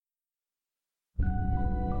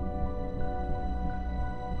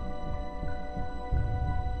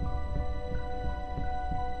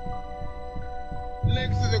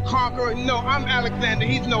Alexis the Conqueror. No, I'm Alexander.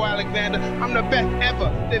 He's no Alexander. I'm the best ever.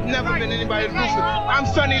 There's never been anybody to do so. I'm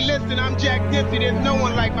Sonny Liston. I'm Jack Dempsey. There's no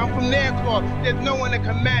one like me. I'm from Nairclaw. There's no one that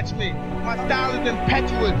can match me. My style is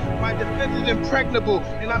impetuous. My defense is impregnable.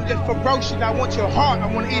 And I'm just ferocious. I want your heart.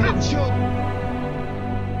 I want to eat your children.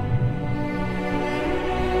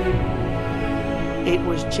 It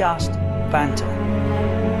was just banter.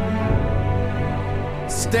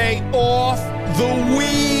 Stay off the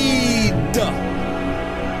weed.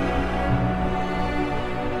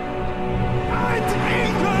 And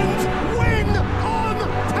England win on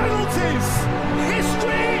penalties.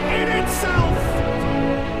 History in itself.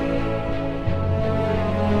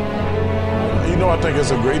 You know, I think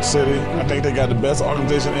it's a great city. I think they got the best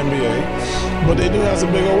organization in the NBA, but they do have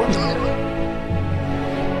some big old winners.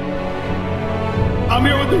 I'm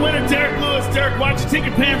here with the winner, Derek Lewis. Derek, why don't you take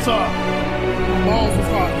your pants off? Balls was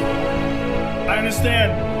hot. I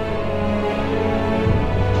understand.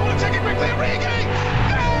 Oh, take it quickly, Origi!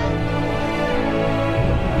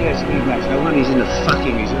 Yes, Max. No wonder he's in the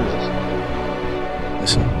fucking reserves.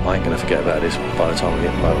 Listen, I ain't going to forget about this by the time we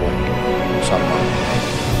get the motorway. Something.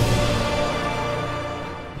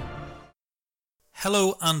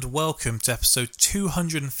 Hello and welcome to episode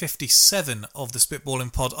 257 of the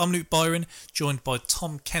Spitballing Pod. I'm Luke Byron, joined by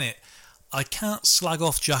Tom Kennett. I can't slag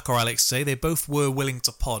off Jack or Alex today. They both were willing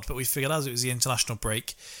to pod, but we figured as it was the international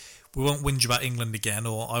break, we won't whinge about England again,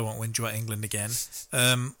 or I won't whinge about England again.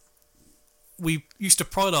 We used to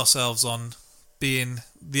pride ourselves on being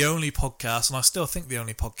the only podcast, and I still think the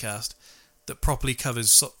only podcast, that properly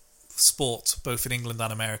covers sport, both in England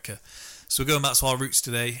and America. So we're going back to our roots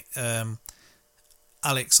today.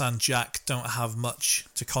 Alex and Jack don't have much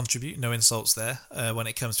to contribute, no insults there, when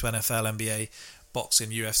it comes to NFL, NBA,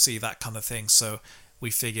 boxing, UFC, that kind of thing. So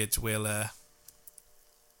we figured we'll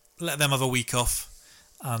let them have a week off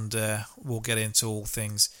and we'll get into all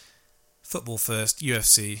things football first,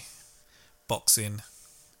 UFC, boxing,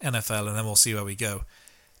 NFL, and then we'll see where we go.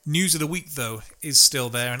 News of the week, though, is still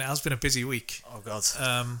there, and it has been a busy week. Oh, God.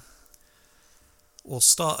 We'll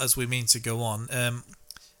start as we mean to go on.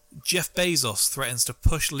 Jeff Bezos threatens to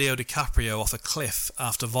push Leo DiCaprio off a cliff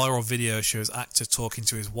after viral video shows actor talking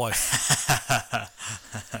to his wife.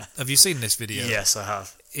 Have you seen this video? Yes, I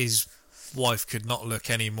have. His wife could not look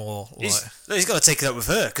any more like... He's got to take it up with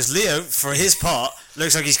her, because Leo, for his part,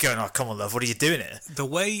 looks like he's going, oh, come on, love, what are you doing here? The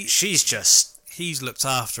way he's looked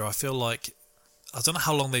after, I feel like... I don't know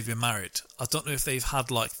how long they've been married. I don't know if they've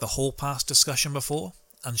had like the hall pass discussion before,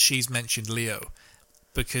 and she's mentioned Leo.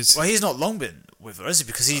 Because he's not long been with her, has he?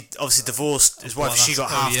 Because he obviously divorced his wife. Well, she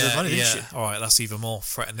got half the money, didn't she? All right, that's even more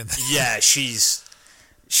threatening. Yeah, she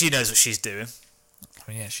knows what she's doing.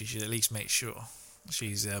 I mean, yeah, she should at least make sure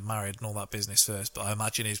she's married and all that business first. But I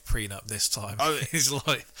imagine his prenup this time is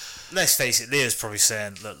like... Let's face it, Leo's probably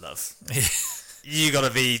saying, look, love, you got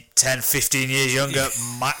to be 10, 15 years younger,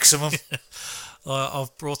 maximum.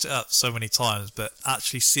 I've brought it up so many times, but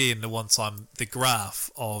actually seeing the one time, the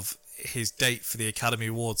graph of his date for the Academy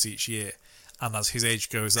Awards each year, and as his age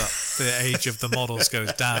goes up, the age of the models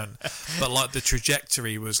goes down. But like the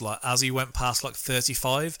trajectory was like, as he went past like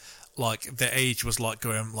 35, like the age was like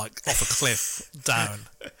going like off a cliff down.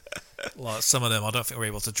 Like some of them, I don't think were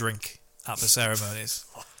able to drink at the ceremonies.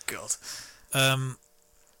 Oh God.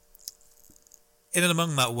 In and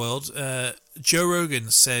among that world, Joe Rogan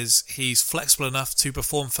says he's flexible enough to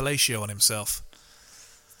perform fellatio on himself.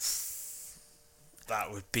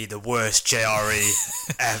 That would be the worst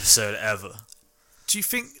JRE episode ever. Do you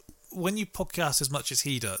think when you podcast as much as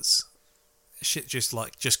he does, shit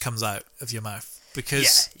just comes out of your mouth?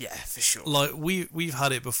 Because yeah, for sure. Like we've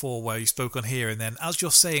had it before where you spoke on here, and then as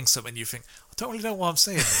you're saying something, you think, I don't really know why I'm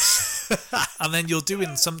saying this, and then you're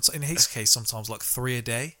doing in his case sometimes like 3 a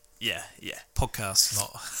day. Yeah. Podcasts,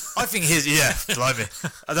 not. I think blimey.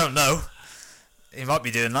 I don't know. He might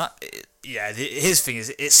be doing that. His thing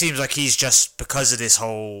is, it seems like he's just, because of this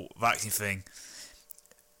whole vaccine thing,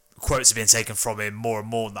 quotes are being taken from him more and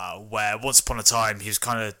more now, where once upon a time he was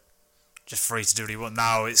kind of just free to do what he wanted.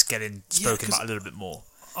 Now it's getting spoken about a little bit more.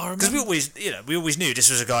 Because we always knew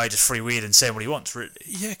this was a guy just freewheeling saying what he wants, really.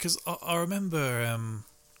 Yeah, because I remember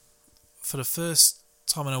for the first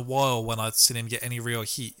time in a while when I'd seen him get any real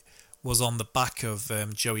heat was on the back of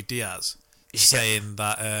Joey Diaz, saying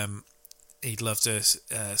that he'd love to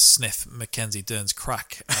sniff Mackenzie Dern's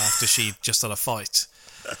crack after she'd just had a fight.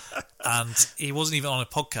 And he wasn't even on a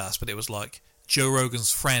podcast, but it was like Joe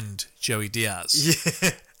Rogan's friend, Joey Diaz. Yeah.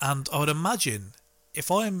 And I would imagine if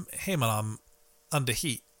I'm him and I'm under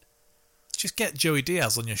heat, just get Joey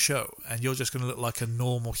Diaz on your show and you're just going to look like a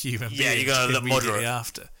normal human being. Yeah, you're going to look moderate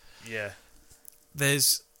after. Yeah.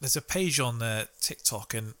 There's there's a page on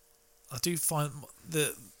TikTok, and I do find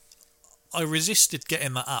that I resisted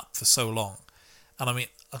getting that app for so long. And I mean,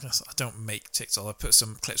 I don't make TikTok. I put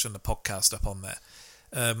some clips from the podcast up on there.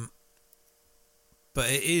 But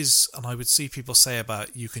it is, and I would see people say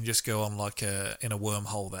about you can just go on like in a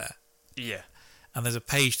wormhole there. Yeah. And there's a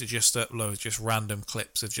page that just uploads just random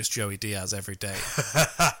clips of just Joey Diaz every day.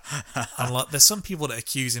 And like, there's some people that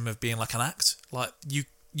accuse him of being like an act. Like, you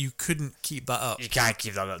couldn't keep that up. You can't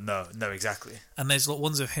keep that up. No, exactly. And there's like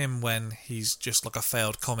ones of him when he's just like a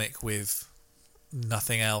failed comic with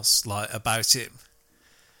nothing else like about him.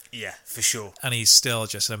 Yeah, for sure. And he's still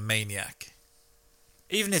just a maniac.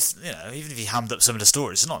 Even if he hammed up some of the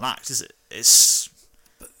stories, it's not an act, is it? It's.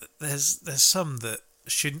 But there's some that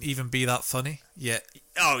shouldn't even be that funny yet.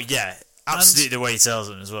 Oh yeah, absolutely, the way he tells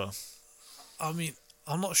them as well. I mean,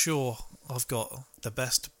 I'm not sure I've got the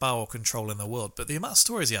best bowel control in the world, but the amount of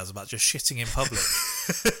stories he has about just shitting in public.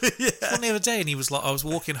 Yeah. One the other day, and he was like, I was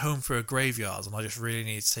walking home through a graveyard and I just really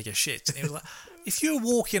needed to take a shit. And he was like, if you're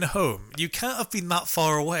walking home, you can't have been that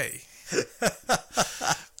far away.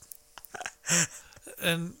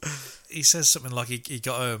 And he says something like he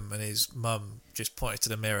got home and his mum just pointed to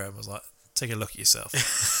the mirror and was like, take a look at yourself.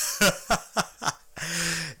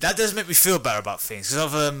 That does make me feel better about things,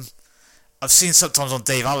 because I've seen sometimes on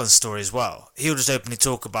Dave Allen's story as well. He'll just openly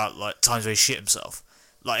talk about like times where he shit himself,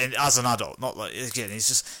 like as an adult, not like again. He's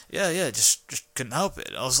just just couldn't help it.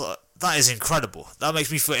 I was like, that is incredible. That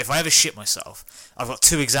makes me feel if I ever shit myself, I've got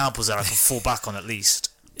 2 examples there I can fall back on at least.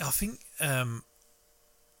 I think, I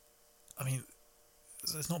mean,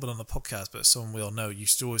 it's not been on the podcast, but someone we all know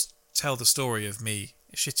used to always tell the story of me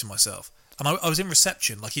shitting myself. And I was in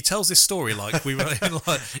reception. Like, he tells this story like we were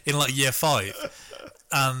in year 5.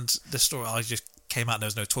 And the story, I just came out and there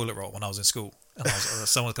was no toilet roll when I was in school. And I was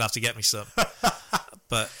someone's going to have to get me some.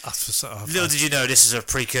 But little did you know this is a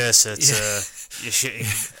precursor to your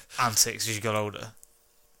shitting antics as you got older.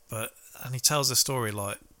 And he tells the story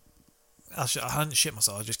like, actually, I hadn't shit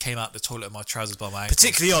myself. I just came out the toilet in my trousers by my ankles.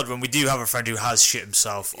 Particularly odd when we do have a friend who has shit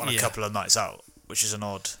himself on a couple of nights out, which is an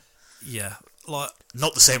odd. Yeah, like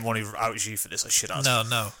not the same one who outs you for this. I should ask.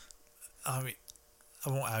 No. I mean, I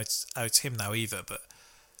won't out him now either. But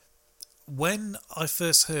when I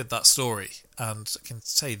first heard that story, and I can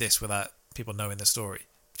say this without people knowing the story,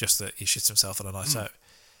 just that he shits himself on a night out,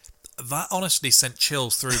 that honestly sent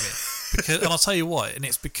chills through me. And I'll tell you why. And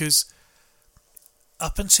it's because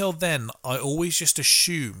up until then, I always just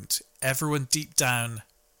assumed everyone deep down,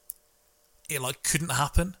 it like couldn't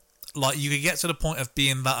happen. Like, you could get to the point of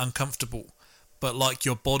being that uncomfortable, but like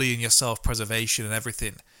your body and your self-preservation and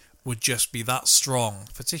everything would just be that strong,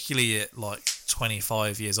 particularly at like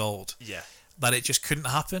 25 years old, that it just couldn't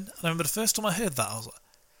happen. And I remember the first time I heard that, I was like,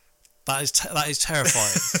 that is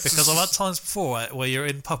terrifying. Because I've had times before where you're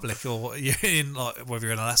in public, or you're in like, whether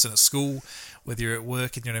you're in a lesson at school, whether you're at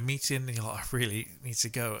work and you're in a meeting and you're like, I really need to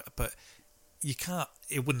go, but you can't,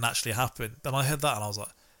 it wouldn't actually happen. Then I heard that and I was like,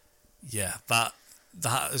 yeah, that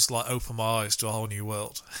has like opened my eyes to a whole new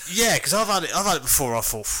world. Yeah, because I've had it before. I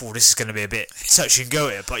thought, this is going to be a bit touch and go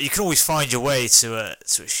here, but you can always find your way to a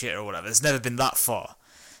shit or whatever. It's never been that far.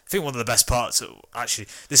 I think one of the best parts, actually,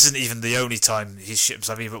 this isn't even the only time he's shit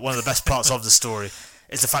himself either, but one of the best parts of the story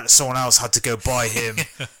is the fact that someone else had to go buy him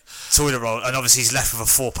toilet roll, and obviously he's left with a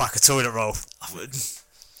 4-pack of toilet roll.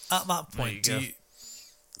 At that point,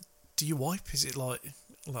 do you wipe? Is it like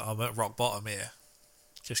I'm at rock bottom here?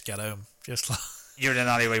 Just get home. Just like you're in an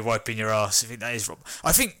alleyway wiping your ass. I think that is wrong.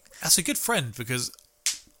 I think that's a good friend, because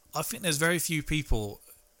I think there's very few people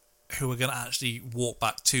who are going to actually walk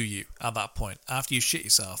back to you at that point after you shit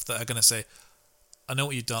yourself that are going to say, I know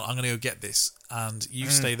what you've done, I'm going to go get this, and you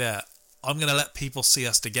stay there. I'm going to let people see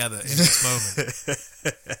us together in this moment.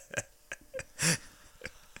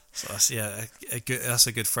 So that's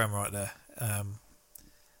a good friend right there.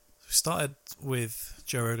 We started with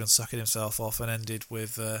Joe Rogan sucking himself off and ended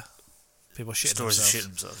with people shitting stories themselves. of shitting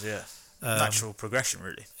themselves, yeah. Natural progression,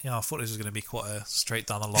 really. Yeah, I thought this was going to be quite a straight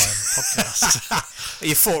down the line podcast.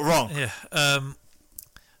 You thought wrong. Yeah.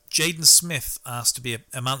 Jaden Smith asked to be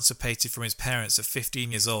emancipated from his parents at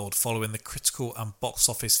 15 years old following the critical and box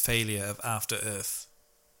office failure of After Earth.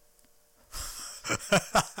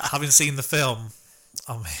 Having seen the film,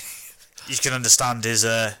 I mean, you can understand his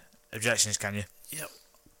objections, can you? Yeah.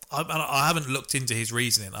 I haven't looked into his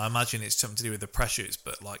reasoning. I imagine it's something to do with the pressures,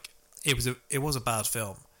 but like it was a bad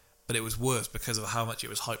film, but it was worse because of how much it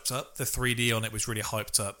was hyped up. The 3D on it was really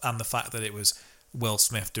hyped up, and the fact that it was Will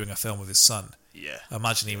Smith doing a film with his son. Yeah. I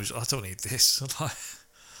imagine he was, I don't need this.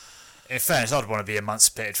 In fairness, I'd want to be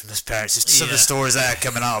emancipated from his parents. Just some of the stories there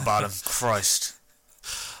coming out about him. Christ.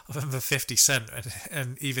 I remember 50 Cent,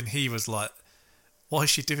 and even he was like, why is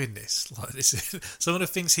she doing this? Like, this is some of the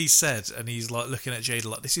things he said, and he's like looking at Jada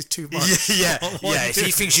like, this is too much. Yeah. If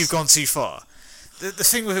he thinks you've gone too far. The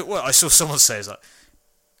thing with it, what I saw someone say is like,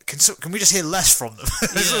 can we just hear less from them?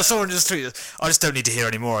 Someone just tweeted, I just don't need to hear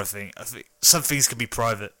any more. I think some things can be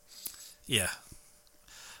private. Yeah.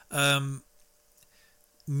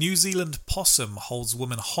 New Zealand possum holds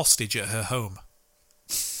woman hostage at her home.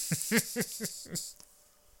 Is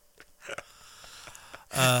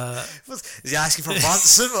he asking for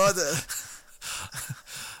ransom?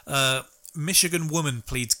 Michigan woman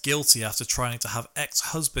pleads guilty after trying to have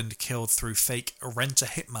ex-husband killed through fake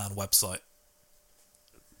Rent-A-Hitman website.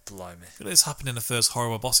 Blimey. This happened in the first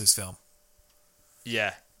Horrible Bosses film.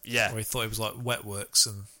 Yeah. Where he thought it was like Wet Works,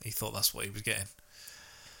 and he thought that's what he was getting.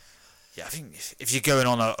 Yeah, I think if you're going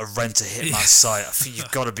on a Rent-A-Hitman site, I think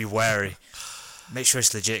you've got to be wary. Make sure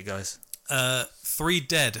it's legit, guys. 3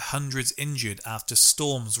 dead, hundreds injured after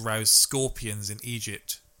storms roused scorpions in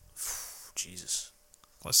Egypt. Jesus.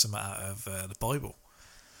 Like something out of the Bible.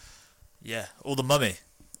 Yeah, or The Mummy.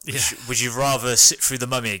 Yeah. Would you rather sit through The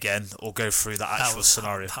Mummy again or go through that actual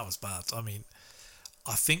scenario? That was bad. I mean,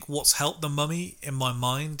 I think what's helped The Mummy in my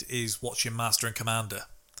mind is watching Master and Commander.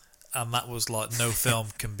 And that was like, no film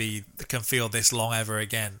can feel this long ever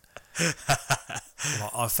again. Like,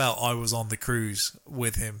 I felt I was on the cruise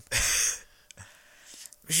with him.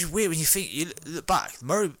 Which is weird when you look back. The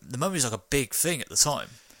Mummy was like a big thing at the time.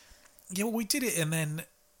 Yeah, well, we did it, and then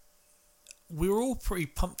we were all pretty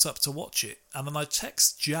pumped up to watch it. And then I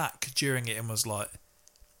text Jack during it and was like,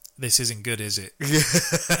 this isn't good, is it?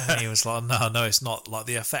 And he was like, no, it's not. Like,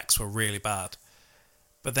 the effects were really bad.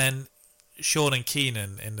 But then Sean and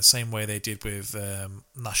Keenan, in the same way they did with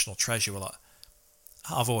National Treasure, were like,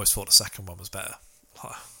 I've always thought the second one was better.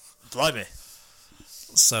 Blimey.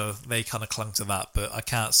 So they kind of clung to that, but I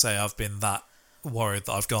can't say I've been that worried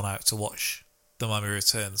that I've gone out to watch The Mummy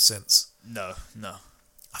Returns since. No.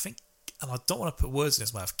 I think, and I don't want to put words in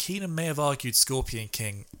his mouth, Keenan may have argued Scorpion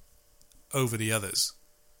King over the others.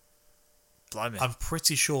 Blimey. I'm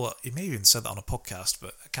pretty sure, he may have even said that on a podcast,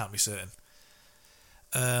 but I can't be certain.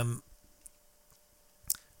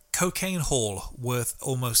 Cocaine haul worth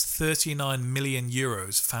almost 39 million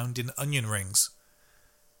euros found in onion rings.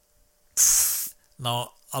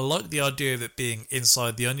 Now, I like the idea of it being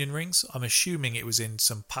inside the onion rings. I'm assuming it was in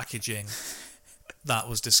some packaging that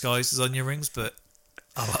was disguised as onion rings, but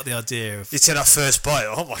I like the idea of... You take that first bite,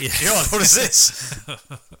 oh my God, what is this?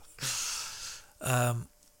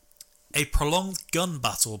 A prolonged gun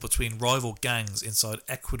battle between rival gangs inside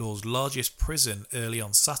Ecuador's largest prison early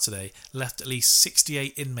on Saturday left at least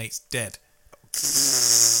 68 inmates dead.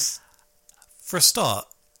 For a start,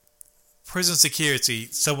 prison security,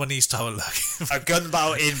 someone needs to have a look. A gun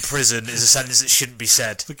battle in prison is a sentence that shouldn't be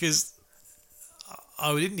said. Because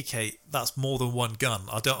I would indicate that's more than one gun.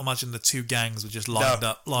 I don't imagine the two gangs were just lined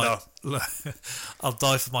up like, look, I'll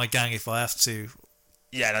die for my gang if I have to.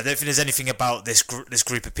 Yeah, and I don't think there's anything about this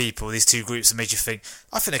group of people, these two groups, that made you think,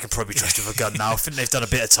 I think they can probably trust with a gun now. I think they've done a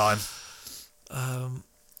bit of time.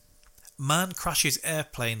 Man crashes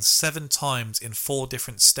airplane 7 times in 4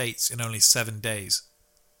 different states in only 7 days.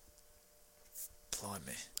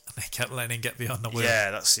 Blimey. And they kept letting him get beyond the wheel.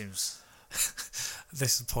 Yeah, that seems...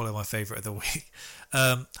 This is probably my favourite of the week.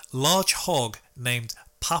 Large hog named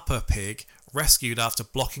Papa Pig rescued after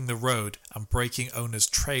blocking the road and breaking owner's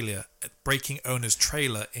trailer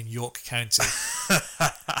in York County.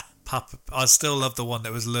 Papa, I still love the one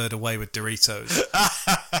that was lured away with Doritos.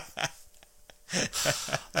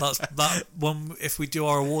 that one. If we do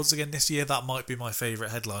our awards again this year, that might be my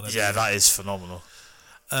favourite headline. Yeah, that is phenomenal.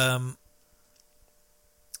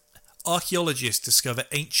 Archaeologists discover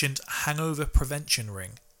ancient hangover prevention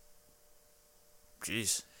ring.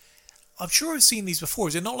 Jeez. I'm sure I've seen these before.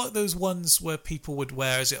 Is it not like those ones where people would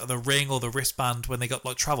wear, is it the ring or the wristband when they got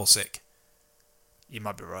like travel sick? You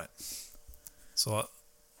might be right. So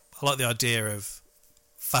I like the idea of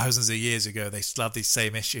thousands of years ago they still have these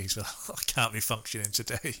same issues. But I can't be functioning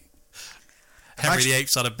today. Henry the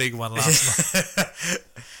Apes had a big one last night.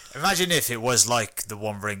 Imagine if it was like the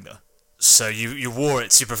One Ring though. So you wore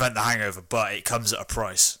it to prevent the hangover, but it comes at a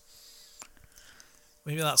price.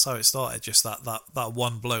 Maybe that's how it started, just that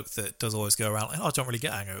one bloke that does always go around like, I don't really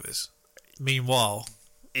get hangovers. Meanwhile,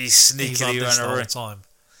 he's sneakily running around the whole time.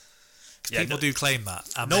 Because people do claim that.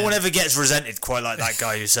 No one ever gets resented quite like that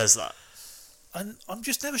guy who says that. And I'm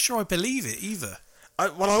just never sure I believe it either. I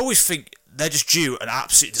always think they're just due an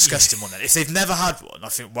absolutely disgusting one then. If they've never had one, I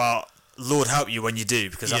think, well, Lord help you when you do,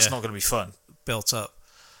 because that's not going to be fun. Built up.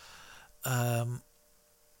 10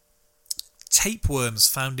 Tapeworms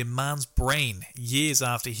found in man's brain years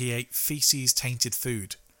after he ate feces-tainted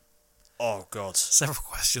food. Oh, God. Several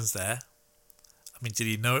questions there. I mean, did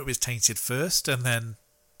he know it was tainted first, and then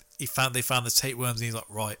they found the tapeworms, and he's like,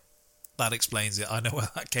 right, that explains it. I know where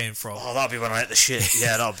that came from. Oh, that'll be when I ate the shit.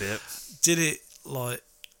 Yeah, that'll be it. Did it, like,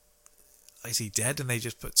 is he dead, and they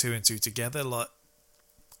just put two and two together? Like,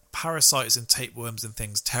 parasites and tapeworms and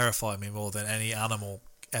things terrify me more than any animal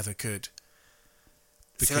ever could.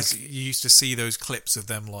 Because you used to see those clips of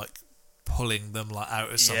them, like, pulling them, like,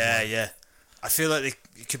 out of somewhere. Yeah. I feel like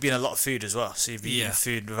it could be in a lot of food as well, so you'd be eating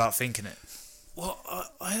food without thinking it. Well,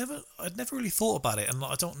 I'd never really thought about it, and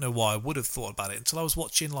I don't know why I would have thought about it until I was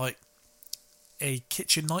watching, like, a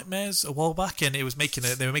Kitchen Nightmares a while back, and they were making a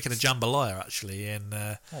jambalaya, actually, in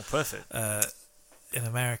perfect. In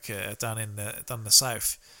America, down in the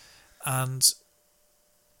south, and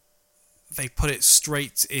they put it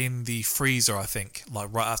straight in the freezer, I think, like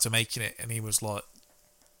right after making it, and he was like,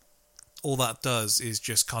 all that does is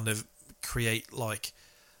just kind of create like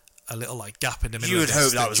a little like gap in the middle. You would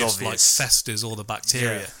hope that was just obvious. Like festers all the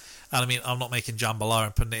bacteria. Yeah. And I mean, I'm not making jambalaya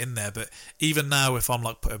and putting it in there, but even now, if I'm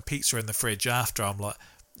like putting pizza in the fridge after, I'm like,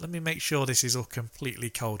 let me make sure this is all completely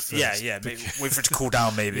cold first. Yeah, wait for it to cool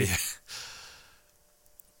down, maybe. Yeah.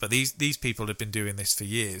 But these people have been doing this for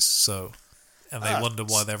years, so, and they wonder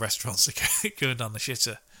why their restaurants are going down the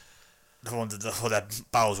shitter. They wonder why their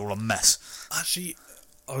bowels are all a mess. Actually,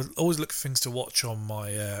 I always look for things to watch on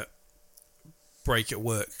my break at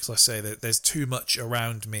work, because I say that there's too much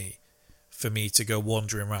around me for me to go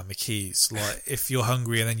wandering around the quays. Like, if you're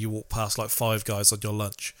hungry and then you walk past like Five Guys on your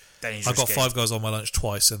lunch, I got Five Guys on my lunch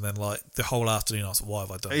twice, and then like the whole afternoon I was like, why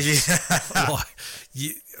have I done this? Like,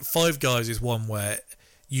 Five Guys is one where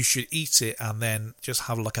you should eat it and then just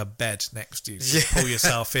have like a bed next to you, so pull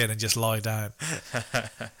yourself in and just lie down.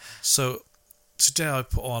 So today I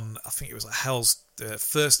put on, I think it was like the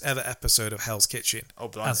first ever episode of Hell's Kitchen. Oh,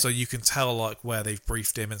 blimey. And so you can tell like where they've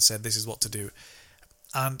briefed him and said this is what to do.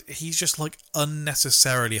 And he's just like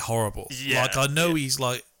unnecessarily horrible. Yeah, like I know he's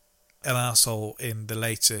like an asshole in the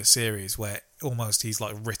later series where almost he's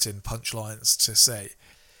like written punchlines to say.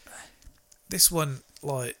 This one,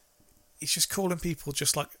 like, he's just calling people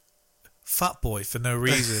just like fat boy for no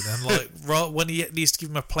reason, and like when he needs to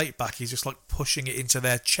give him a plate back, he's just like pushing it into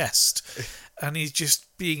their chest, and he's just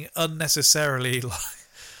being unnecessarily like.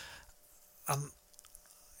 And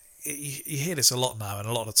you hear this a lot now, and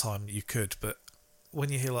a lot of the time you could, but when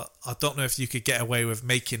you hear like, I don't know if you could get away with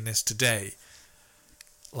making this today.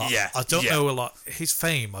 Like, I don't know, like, his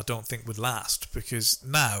fame I don't think would last, because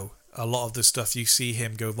now a lot of the stuff you see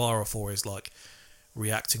him go viral for is like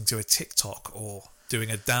reacting to a TikTok or doing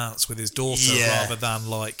a dance with his daughter, rather than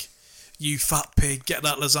like, you fat pig, get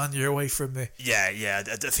that lasagna away from me. Yeah.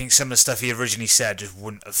 I think some of the stuff he originally said just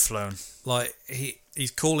wouldn't have flown. Like,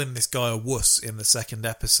 he's calling this guy a wuss in the second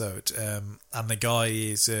episode, and the guy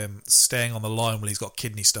is staying on the line while he's got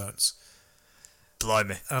kidney stones.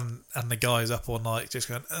 Blimey. And the guy's up all night just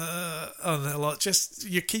going, and they're like, just,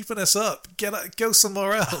 you're keeping us up, go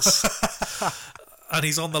somewhere else. And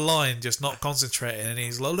he's on the line just not concentrating, and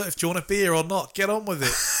he's like, look, do you want a beer or not, get on with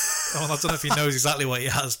it. I don't know if he knows exactly what he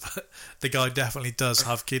has, but the guy definitely does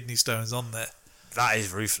have kidney stones on there. That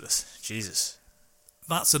is ruthless. Jesus.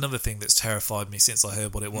 That's another thing that's terrified me since I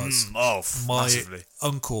heard what it was. My massively.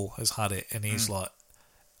 uncle has had it, and he's like,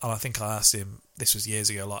 and I think I asked him, this was years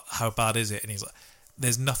ago, like, how bad is it? And he's like,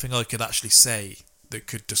 there's nothing I could actually say that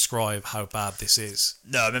could describe how bad this is.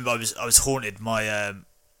 No, I remember I was haunted.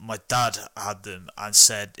 My dad had them and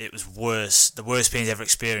said it was the worst pain he's ever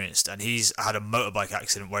experienced, and he's had a motorbike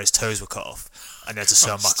accident where his toes were cut off and he had to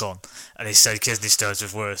sew them back on, and he said kidney stones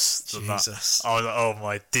was worse than that. I was like, oh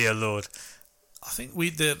my dear Lord. I think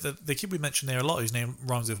the kid we mentioned there a lot, whose name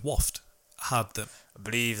rhymes with Waft, had them. I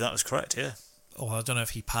believe that was correct, yeah. Oh, I don't know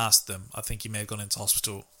if he passed them. I think he may have gone into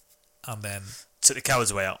hospital and then took the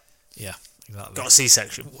coward's way out. Yeah, exactly. Got a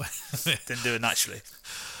C-section. Didn't do it naturally.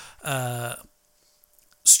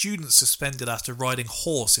 Students suspended after riding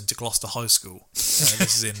horse into Gloucester High School.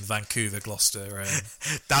 This is in Vancouver, Gloucester.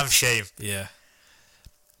 Damn shame. Yeah.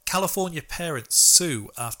 California parents sue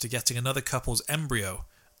after getting another couple's embryo.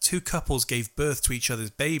 2 couples gave birth to each other's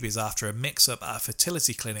babies after a mix-up at a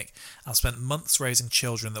fertility clinic and spent months raising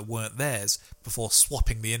children that weren't theirs before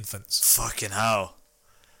swapping the infants. Fucking hell.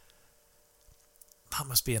 That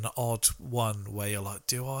must be an odd one where you're like,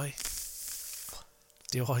 do I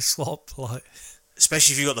swap? Like,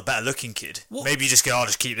 especially if you got the better looking kid. What? Maybe you just go, I'll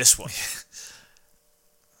just keep this one.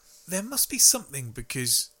 There must be something,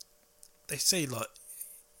 because they say like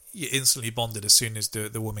you're instantly bonded as soon as the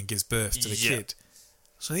woman gives birth to the kid.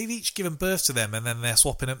 So they've each given birth to them, and then they're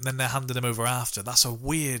swapping them, then they're handing them over after. That's a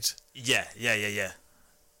weird... Yeah.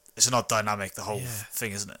 It's an odd dynamic, the whole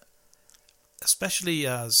thing, isn't it? Especially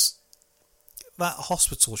as that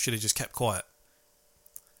hospital should have just kept quiet.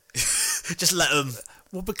 Just let them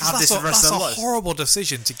because have that's this for the rest of their lives. That's a horrible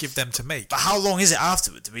decision to give them to make. But how long is it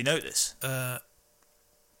afterward? Do we know this?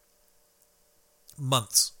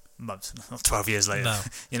 Months. Months, not 12 years later. No.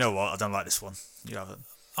 You know what? I don't like this one. You have it.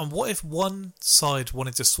 And what if one side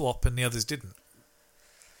wanted to swap and the others didn't?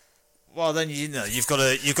 Well, then you've got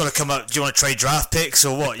to come up. Do you want to trade draft picks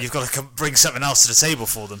or what? You've got to bring something else to the table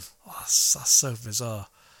for them. Oh, that's so bizarre.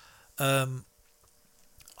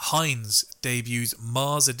 Heinz debuts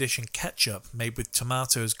Mars Edition ketchup made with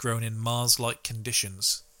tomatoes grown in Mars-like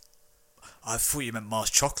conditions. I thought you meant Mars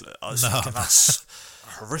chocolate. I was thinking that's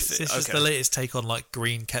horrific. This is the latest take on like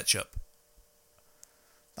green ketchup.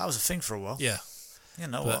 That was a thing for a while. Yeah. You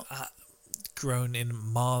know what? Grown in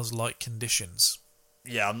Mars-like conditions.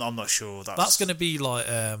 Yeah, I'm not sure. That's going to be like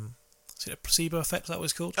is it a placebo effect? Is that what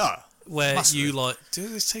it's called? Oh, where massively. you like, do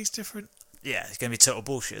this taste different? Yeah, it's going to be total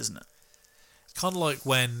bullshit, isn't it? It's kind of like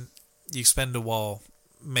when you spend a while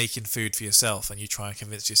making food for yourself and you try and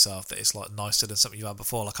convince yourself that it's like nicer than something you've had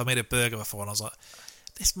before. Like I made a burger before and I was like,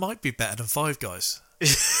 this might be better than Five Guys.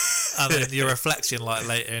 And then your reflection like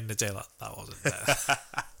later in the day, like that wasn't better.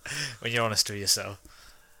 When you're honest with yourself.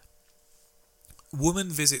 Woman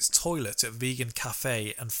visits toilet at vegan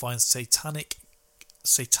cafe and finds satanic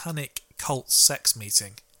cult sex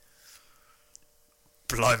meeting.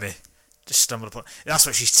 Blimey. Just stumbled upon it. That's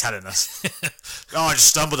what she's telling us. Oh, I just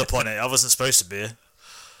stumbled upon it. I wasn't supposed to be here.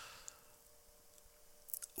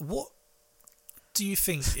 What do you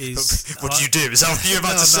think is... What do you do? Is that what you're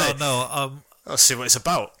about to say? No. I'll see what it's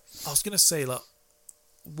about. I was going to say, like,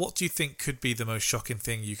 what do you think could be the most shocking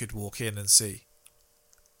thing you could walk in and see?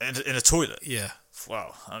 In a toilet? Yeah.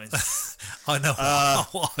 Wow. I mean... I know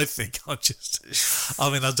what I think. I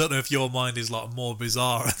don't know if your mind is like more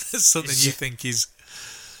bizarre. There's something you think is...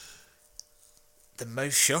 The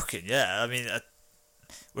most shocking, yeah. I mean,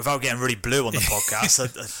 without getting really blue on the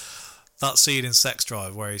podcast... That scene in Sex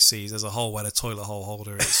Drive where he sees there's a hole where the toilet hole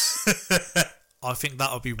holder is. I think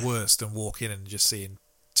that would be worse than walking in and just seeing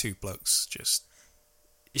two blokes just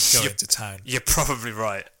going to town. You're probably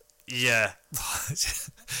right. Yeah.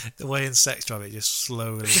 The way in Sex Drive it just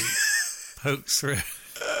slowly pokes through.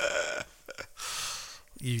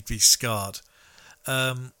 You'd be scarred.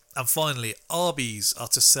 And finally, Arby's are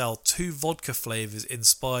to sell 2 vodka flavours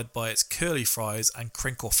inspired by its curly fries and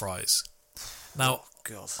crinkle fries. Now,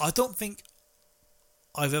 God. I don't think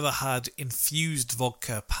I've ever had infused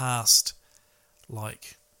vodka past,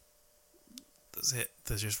 like,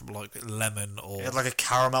 there's just like lemon or... You had like a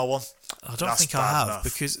caramel one? I don't think I have enough.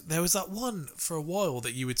 Because there was that one for a while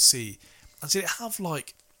that you would see. And did it have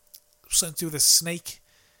like something to do with a snake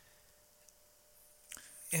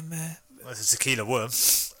in there? Well, it's a tequila worm.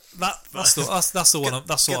 That's the one.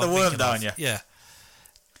 That's get what the I'm worm down, of. Yeah.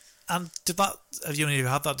 And have you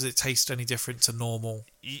had that? Does it taste any different to normal?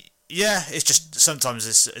 Yeah, it's just sometimes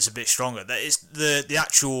it's a bit stronger. That is the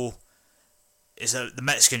actual. The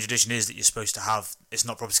Mexican tradition is that you're supposed to have. It's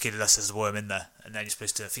not proper tequila unless there's a worm in there, and then you're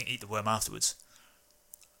supposed to eat the worm afterwards.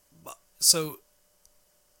 So,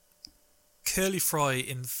 curly fry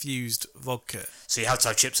infused vodka. So you have to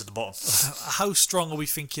have chips at the bottom. How strong are we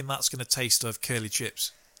thinking that's going to taste of curly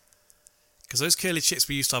chips? Because those curly chips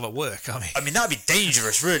we used to have at work, I mean that'd be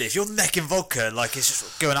dangerous, really. If you're necking vodka, like it's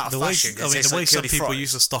just going out of fashion. The way some people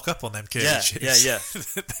used to stock up on them curly chips, yeah,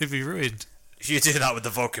 they'd be ruined. If you do that with the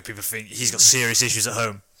vodka, people think he's got serious issues at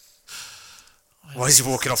home. Why is he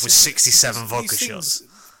walking off with 67 vodka shots?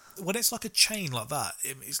 When it's like a chain like that,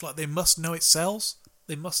 it's like they must know it sells.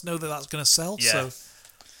 They must know that that's going to sell. Yeah. So,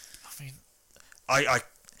 I mean, I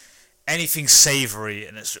anything savoury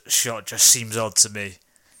in its shot just seems odd to me.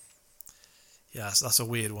 Yeah, that's a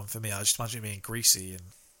weird one for me. I just imagine it being greasy and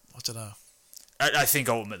I don't know. I think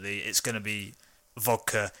ultimately it's going to be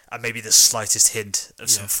vodka and maybe the slightest hint of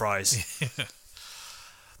some fries.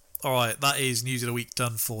 All right, that is News of the Week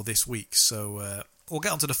done for this week. So we'll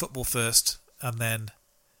get onto the football first, and then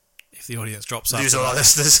if the audience drops out, lose all our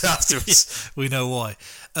listeners afterwards. We know why.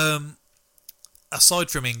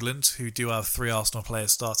 Aside from England, who do have 3 Arsenal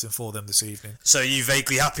players starting for them this evening. So are you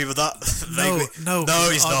vaguely happy with that? No,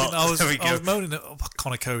 he's not. I was moaning at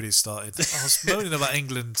Connor Cody's started. I was moaning about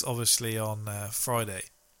England, obviously, on Friday.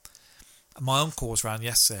 My uncle was around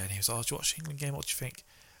yesterday, and he was like, "Oh, did you watch the England game? What do you think?"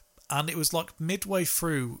 And it was like midway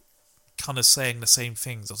through, kind of saying the same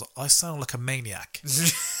things. I was like, "I sound like a maniac."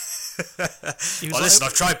 Listen,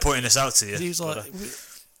 I've tried pointing this out to you. He was like,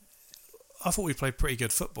 "I thought we played pretty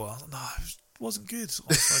good football." I was like, "No, wasn't good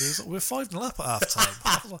on Friday. He was like, we're 5-0 up at half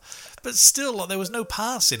time. But still, like, there was no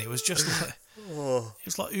passing. It was just like it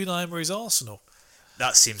was like Unai Emery's Arsenal.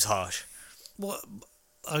 That seems harsh. What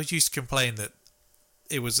I used to complain that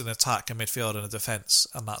it was an attack, a midfield, and a defence,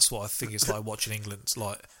 and that's what I think it's like watching England.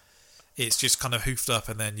 Like, it's just kind of hoofed up,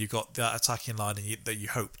 and then you got that attacking line that you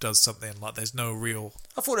hope does something. Like, there's no real.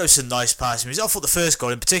 I thought there was some nice passing moves. I thought the first goal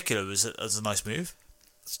in particular was a nice move.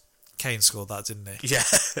 Kane scored that, didn't he? Yeah.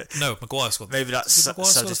 No, Maguire scored. Maybe that's. Did Maguire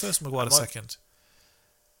score the first, Maguire the second.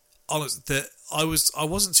 I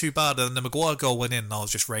wasn't too bad, and the Maguire goal went in, and I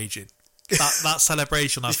was just raging. That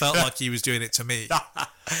celebration, I felt like he was doing it to me.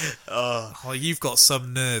 Like, you've got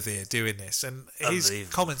some nerve here doing this, and his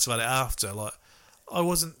comments about it after, like, I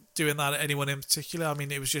wasn't doing that at anyone in particular. I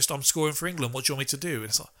mean, it was just, I'm scoring for England. What do you want me to do? And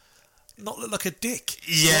it's like, not look like a dick.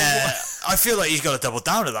 Yeah, I feel like you've got to double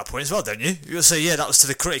down at that point as well, don't you? You'll say, yeah, that was to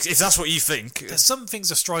the critics. If that's what you think. There's some things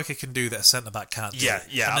a striker can do that a centre-back can't do.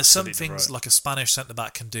 Yeah, and there's some things like a Spanish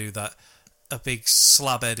centre-back can do that a big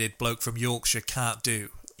slab-headed bloke from Yorkshire can't do.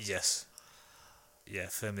 Yes. Yeah,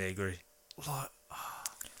 firmly agree. Like,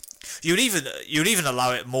 you would even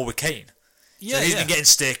allow it more with Kane. Yeah, so he's been getting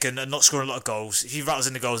stick and not scoring a lot of goals. If he rattles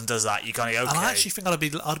in the goals and does that, you kind of go, okay. And I actually think I'd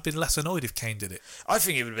have been less annoyed if Kane did it. I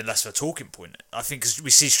think it would have been less of a talking point. I think because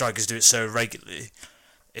we see strikers do it so regularly.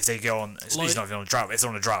 If they go on, he's not even on a drought. If they're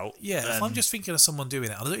on a drought, if I'm just thinking of someone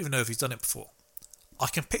doing it, I don't even know if he's done it before. I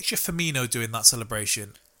can picture Firmino doing that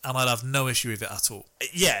celebration, and I'd have no issue with it at all.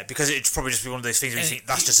 Yeah, because it'd probably just be one of those things where you think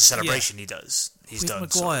that's just a celebration he does. He's done.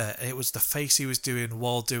 With Maguire, it was the face he was doing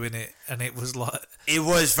while doing it, and it was like... It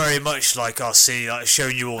was very much like, like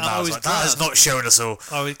showing you all now. Like, that is not showing us all.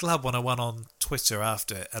 I was glad when I went on Twitter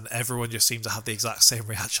after, and everyone just seemed to have the exact same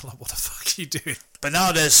reaction, like, what the fuck are you doing? But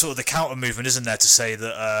now there's sort of the counter movement, isn't there, to say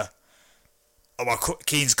that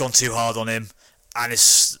Keane's gone too hard on him, and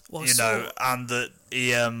it's, and that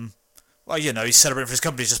he... he's celebrating for his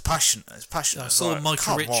company. He's just passionate. It's passionate. I saw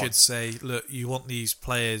Michael Richards say, "Look, you want these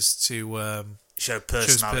players to show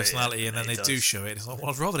personality, and then they do show it." It's like,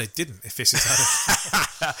 well, I'd rather they didn't. If this is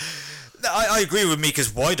how I agree with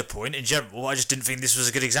Mika's wider point in general. I just didn't think this was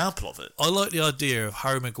a good example of it. I like the idea of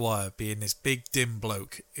Harry Maguire being this big, dim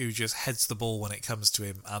bloke who just heads the ball when it comes to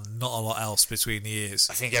him, and not a lot else between the ears.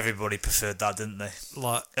 I think everybody preferred that, didn't they?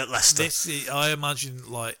 Like at Leicester, I imagine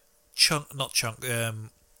like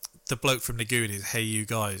the bloke from the Goonies, hey you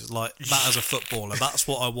guys, like that as a footballer, that's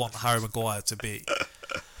what I want Harry Maguire to be.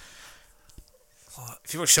 Like,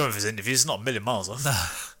 if you watch some of his interviews, it's not a million miles off. Nah.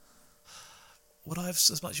 Would I have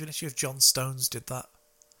as much of an issue if John Stones did that?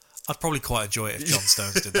 I'd probably quite enjoy it if John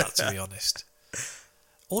Stones did that, to be honest.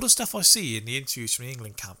 All the stuff I see in the interviews from the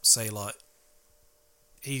England camp say, like,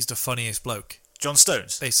 he's the funniest bloke. John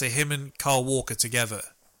Stones? They say him and Carl Walker together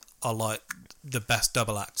are like the best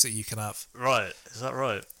double acts that you can have. Right, is that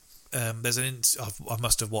right? There's I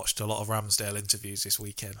must have watched a lot of Ramsdale interviews this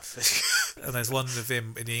weekend, and there's one of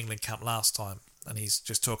him in the England camp last time, and he's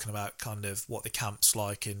just talking about kind of what the camp's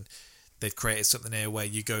like, and they've created something here where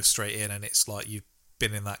you go straight in, and it's like you've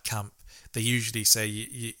been in that camp. They usually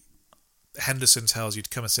say Henderson tells you to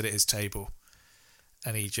come and sit at his table,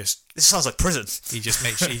 and he just... This sounds like prison. He just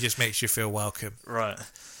makes you feel welcome, right?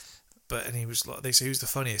 And he was like, they say who's the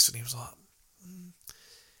funniest, and he was like.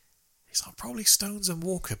 He's like, probably Stones and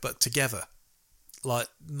Walker, but together. Like,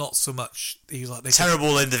 not so much. He's like,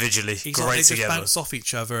 terrible individually, great like, they together. Just bounce off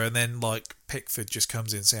each other, and then like Pickford just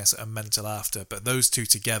comes in saying something mental after. But those two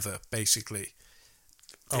together, basically,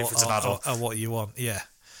 are what you want. Yeah.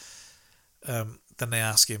 Then they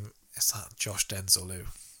ask him, "Is that Josh Denzel?" Who,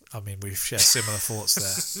 I mean, we've shared similar thoughts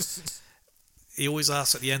there. He always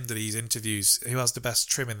asks at the end of these interviews who has the best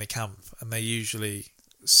trim in the camp, and they usually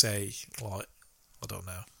say, like, I don't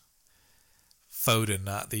know, Foden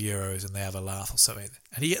at the Euros, and they have a laugh or something,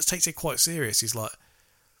 and he takes it quite serious. He's like,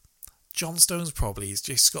 John Stones probably, he's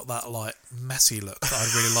just got that like messy look that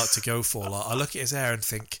I'd really like to go for. Like, I look at his hair and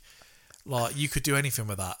think, like, you could do anything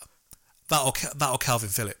with that. That'll Calvin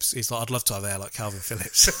Phillips. He's like, I'd love to have hair like Calvin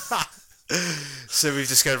Phillips. So we've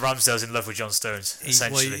discovered Ramsdale's in love with John Stones.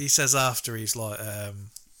 Essentially, he says after, he's like,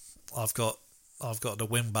 I've got the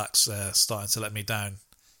wing backs starting to let me down.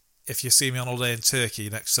 If you see me on holiday in Turkey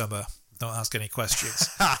next summer, don't ask any questions.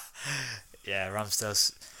 Yeah,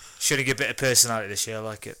 Ramsdale's showing a bit of personality this year. I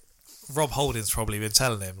like it. Rob Holding's probably been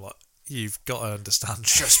telling him, like, you've got to understand.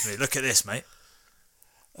 Trust me, look at this, mate.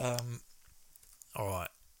 All right.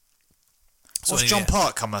 What's John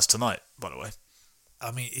Park come as tonight, by the way?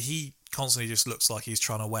 I mean, he constantly just looks like he's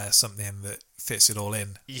trying to wear something that fits it all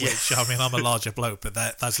in. Yeah. Which, I mean, I'm a larger bloke, but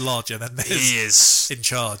that's larger than this. He is. In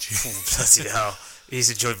charge. Oh, bloody hell.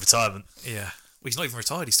 He's enjoyed retirement. Yeah. Well, he's not even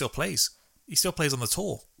retired. He still plays. He still plays on the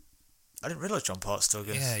tour. I didn't realise John Park's still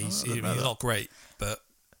good. Yeah, he's not great, but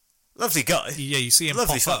lovely guy. Yeah, you see him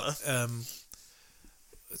lovely pop up.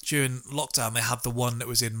 During lockdown, they had the one that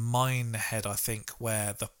was in Minehead, I think,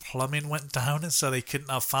 where the plumbing went down, and so they couldn't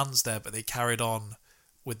have fans there, but they carried on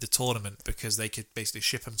with the tournament because they could basically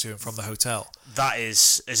ship them to him from the hotel. That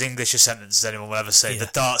is as English a sentence as anyone will ever say. Yeah.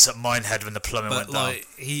 The darts at Minehead when the plumbing went down.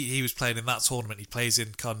 He was playing in that tournament. He plays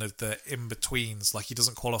in kind of the in-betweens. He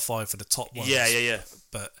doesn't qualify for the top ones. Yeah.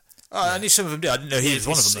 But I knew some of them did. I didn't know he was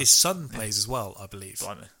one of them. His son plays as well, I believe.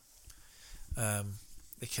 Blimey.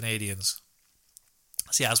 The Canadians.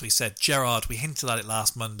 So yeah, as we said, Gerrard, we hinted at it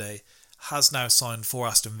last Monday, has now signed for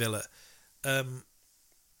Aston Villa.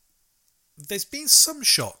 There's been some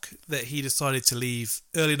shock that he decided to leave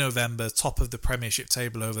early November, top of the Premiership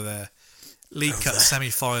table over there. League Cup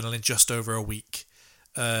semi-final in just over a week.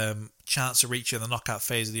 Chance of reaching the knockout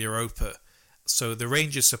phase of the Europa. So the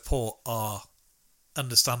Rangers support are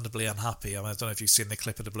understandably unhappy. I don't know if you've seen the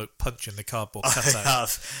clip of the bloke punching the cardboard cutout. I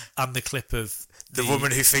have. And the clip of the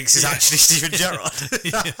woman who thinks is actually Steven Gerrard.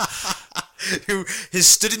 Who has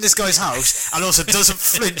stood in this guy's house and also doesn't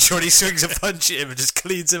flinch when he swings a punch at him and just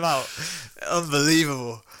cleans him out.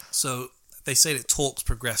 Unbelievable. So they say that talks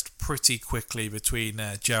progressed pretty quickly between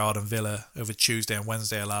Gerrard and Villa over Tuesday and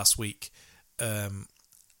Wednesday of last week. And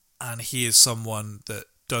he is someone that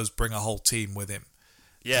does bring a whole team with him.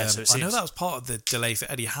 Yeah, so it seems. I know that was part of the delay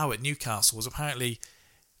for Eddie Howe at Newcastle, was apparently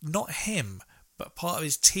not him, but part of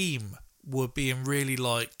his team were being really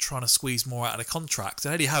trying to squeeze more out of the contract.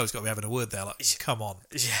 And Eddie Howe's got to be having a word there, come on.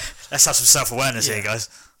 Yeah, let's have some self-awareness here, guys.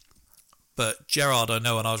 But Gerrard, I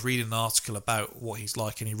know, and I was reading an article about what he's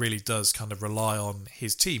like, and he really does kind of rely on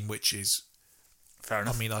his team, which is... Fair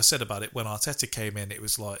enough. I mean, I said about it when Arteta came in, it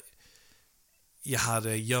was you had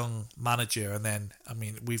a young manager, and then,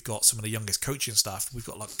 we've got some of the youngest coaching staff. We've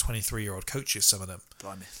got 23-year-old coaches, some of them.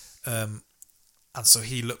 Blimey. And so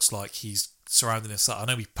he looks like he's surrounding himself. I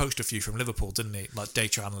know he poached a few from Liverpool, didn't he?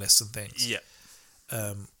 Data analysts and things. Yeah.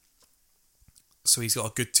 So he's got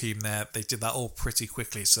a good team there. They did that all pretty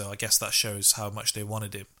quickly, so I guess that shows how much they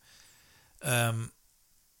wanted him.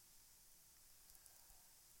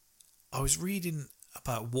 I was reading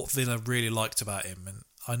about what Villa really liked about him, and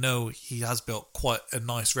I know he has built quite a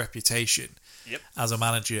nice reputation as a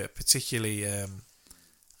manager, particularly, and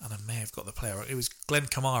I may have got the player. It was Glenn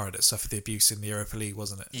Kamara that suffered the abuse in the Europa League,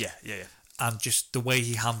 wasn't it? Yeah. And just the way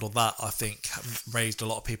he handled that, I think, raised a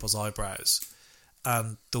lot of people's eyebrows.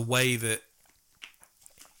 And the way that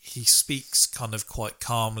he speaks kind of quite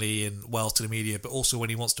calmly and well to the media, but also when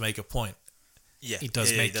he wants to make a point, he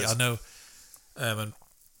does make it. I know, and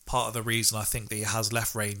part of the reason I think that he has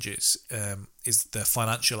left Rangers is the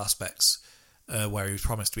financial aspects, where he was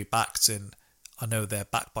promised to be backed, and I know they're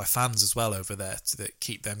backed by fans as well over there to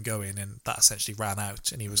keep them going, and that essentially ran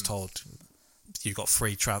out, and he was told you got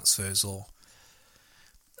free transfers or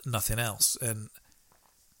nothing else. And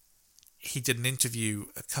he did an interview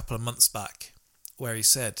a couple of months back where he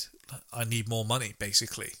said, I need more money,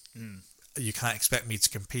 basically. You can't expect me to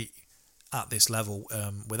compete at this level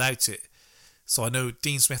without it. So I know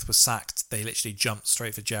Dean Smith was sacked. They literally jumped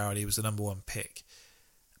straight for Gerrard. He was the number one pick.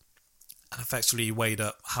 And effectively he weighed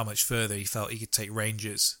up how much further he felt he could take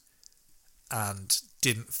Rangers and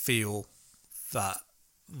didn't feel that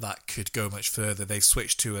could go much further. They've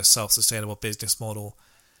switched to a self-sustainable business model.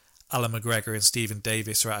 Alan McGregor and Stephen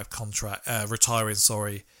Davis are out of contract, retiring.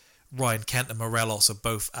 Ryan Kent and Morelos are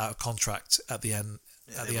both out of contract at the end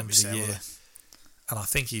of the year. And I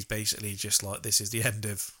think he's basically just this is the end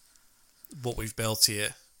of what we've built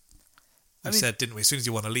here. We said, didn't we? As soon as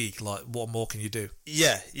you won a league, what more can you do?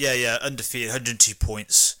 Yeah. Undefeated, 102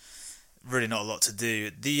 points. Really not a lot to do.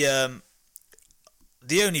 The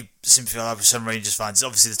only sympathy I have with some Rangers fans is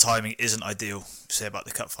obviously the timing isn't ideal. Say about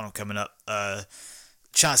the cup final coming up.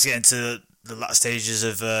 Chance to get into the latter stages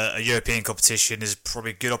of a European competition is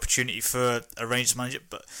probably a good opportunity for a Rangers manager,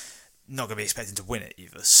 but not going to be expecting to win it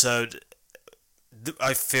either. So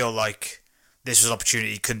I feel like this was an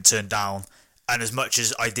opportunity he couldn't turn down. And as much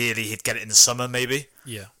as ideally he'd get it in the summer, maybe,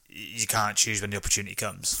 you can't choose when the opportunity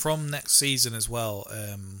comes. From next season as well,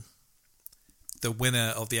 the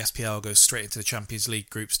winner of the SPL goes straight into the Champions League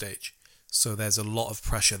group stage. So there's a lot of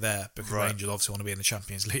pressure there because Rangers obviously want to be in the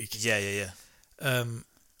Champions League. Yeah.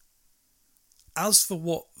 As for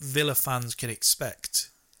what Villa fans can expect,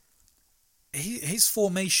 his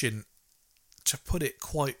formation, to put it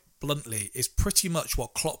quite bluntly, is pretty much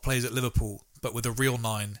what Klopp plays at Liverpool, but with a real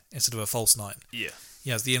 9 instead of a false 9. Yeah.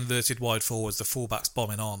 He has the inverted wide forwards, the fullbacks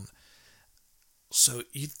bombing on. So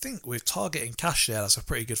you'd think with targeting cash there, that's a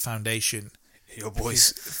pretty good foundation. Your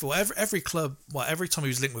boys. For every club, every time he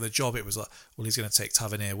was linked with a job, it was like, well, he's going to take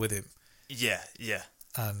Tavernier with him. Yeah.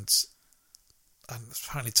 And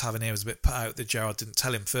apparently Tavernier was a bit put out that Gerrard didn't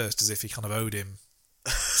tell him first, as if he kind of owed him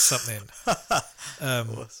something.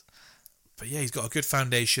 But yeah, he's got a good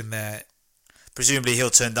foundation there. Presumably he'll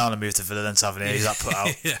turn down a move to Villa, then Tavernier. He's that put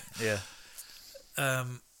out. Yeah.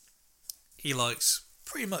 He likes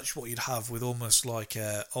pretty much what you'd have with almost like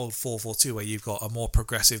a old 4-4-2, where you've got a more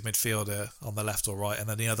progressive midfielder on the left or right, and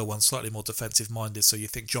then the other one slightly more defensive minded. So you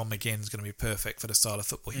think John McGinn's going to be perfect for the style of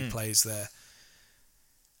football he plays there.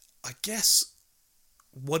 I guess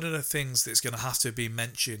one of the things that's going to have to be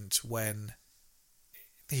mentioned when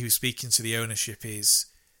he was speaking to the ownership is,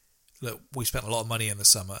 look, we spent a lot of money in the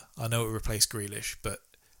summer. I know it replaced Grealish, but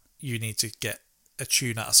you need to get a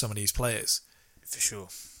tune out of some of these players. For sure.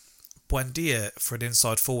 Buendia for an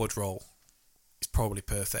inside forward role is probably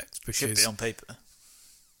perfect, because should be on paper.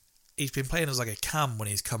 He's been playing as like a cam when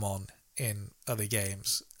he's come on in other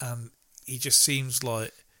games, and he just seems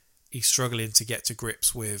like he's struggling to get to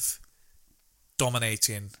grips with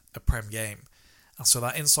dominating a Prem game. And so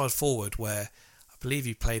that inside forward, where I believe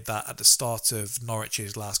he played that at the start of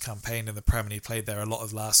Norwich's last campaign in the Prem, and he played there a lot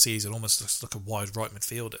of last season, almost like a wide right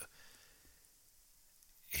midfielder.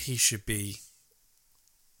 He should be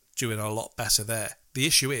doing a lot better there. The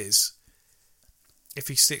issue is, if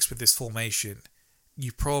he sticks with this formation,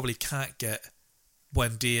 you probably can't get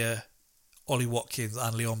Buendia, Ollie Watkins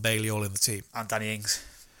and Leon Bailey all in the team. And Danny Ings.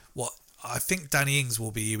 What I think Danny Ings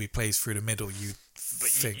will be who he plays through the middle. You'd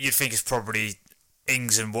think it's probably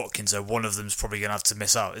Ings and Watkins, so one of them's probably going to have to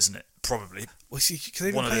miss out, isn't it? Probably. Well, see, because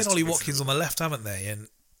they've been playing Ollie Watkins on the left, haven't they? And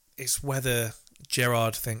it's whether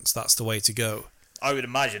Gerrard thinks that's the way to go. I would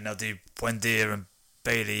imagine they'll do Buendia and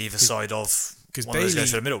Bailey either side of. Because one of those guys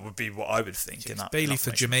to the middle would be what I would think. In that, Bailey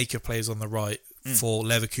for Jamaica plays on the right. For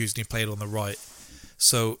Leverkusen, he played on the right.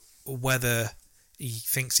 So whether he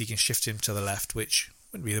thinks he can shift him to the left, which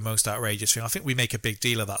wouldn't be the most outrageous thing. I think we make a big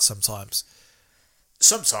deal of that sometimes.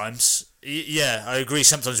 Sometimes, yeah, I agree.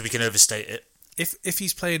 Sometimes we can overstate it. If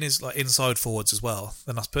he's playing his like inside forwards as well,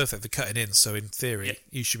 then that's perfect. They're cutting in, so in theory,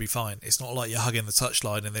 you should be fine. It's not like you're hugging the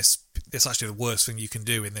touchline, and it's actually the worst thing you can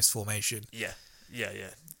do in this formation. Yeah.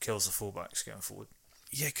 Kills the fullbacks going forward.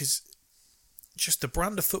 Yeah, because just the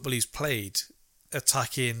brand of football he's played,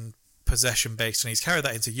 attacking, possession-based, and he's carried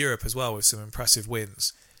that into Europe as well with some impressive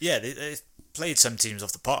wins. Yeah, they played some teams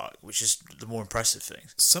off the park, which is the more impressive thing.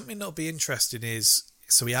 Something that'll be interesting is,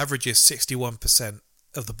 so he averages 61%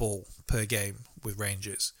 of the ball per game with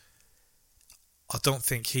Rangers. I don't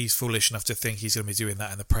think he's foolish enough to think he's going to be doing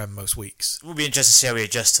that in the Prem most weeks. It will be interesting to see how he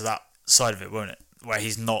adjusts to that side of it, won't it? Where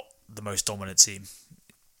he's not the most dominant team.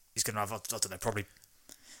 He's going to have, I don't know, probably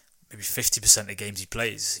maybe 50% of games he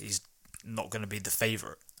plays, he's not going to be the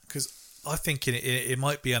favourite. Because I think it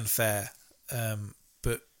might be unfair,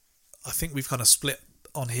 but I think we've kind of split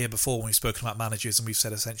on here before when we've spoken about managers, and we've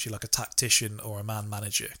said essentially like a tactician or a man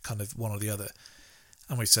manager, kind of one or the other.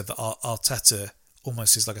 And we've said that Arteta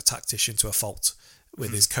almost is like a tactician to a fault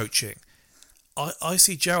with his coaching. I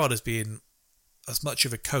see Gerrard as being as much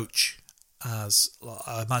of a coach as,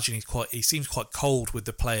 I imagine he seems quite cold with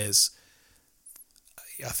the players.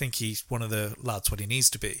 I think he's one of the lads when he needs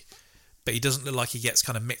to be, but he doesn't look like he gets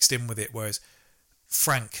kind of mixed in with it. Whereas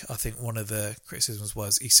Frank, I think one of the criticisms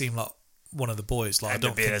was he seemed like one of the boys. Like, I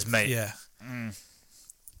don't think his mate. Yeah.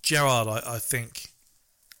 Gerrard, I think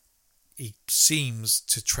he seems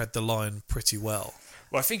to tread the line pretty well.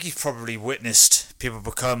 Well, I think he's probably witnessed people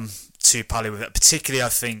become too pally with it. Particularly, I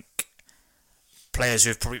think players who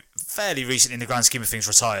have probably fairly recently, in the grand scheme of things,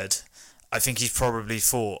 retired. I think he's probably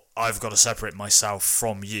thought, I've got to separate myself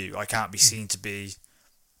from you. I can't be seen to be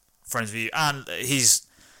friends with you. And he's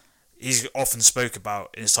often spoke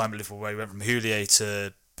about in his time at Liverpool, where he went from Houllier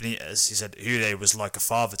to Benitez. He said Houllier was like a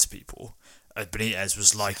father to people. Benitez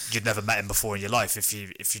was like you'd never met him before in your life. If you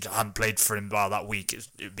hadn't played for him that week, it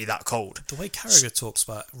would be that cold. The way Carragher talks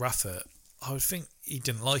about Rafa, I would think he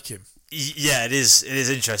didn't like him. Yeah, it is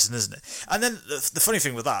interesting, isn't it? And then the funny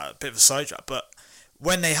thing with that, a bit of a sidetrack, but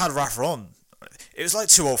when they had Rafa on, it was like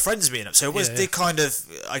two old friends meeting up. So it was they kind of,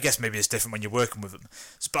 I guess maybe it's different when you're working with them.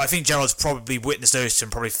 But I think Gerrard's probably witnessed those two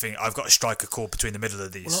and probably think, I've got to strike a chord between the middle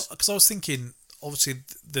of these. Well, because I was thinking, obviously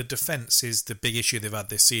the defence is the big issue they've had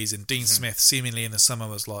this season. Dean Smith seemingly in the summer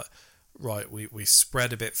was like, right, we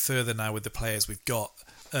spread a bit further now with the players we've got.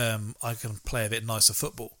 I can play a bit nicer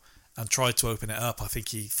football. And tried to open it up. I think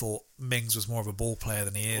he thought Mings was more of a ball player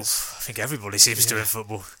than he is. Oof, I think everybody seems to in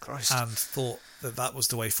football. Christ. And thought that was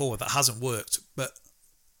the way forward. That hasn't worked. But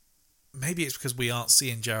maybe it's because we aren't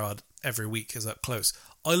seeing Gerrard every week as up close.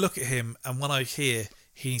 I look at him, and when I hear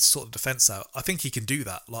he needs to sort the defence out. I think he can do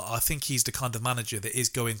that. Like, I think he's the kind of manager that is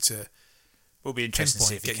going to will be interesting to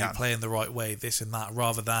see if he get can you playing the right way, this and that,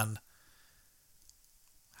 rather than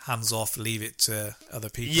hands off, leave it to other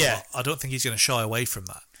people. Yeah. I don't think he's going to shy away from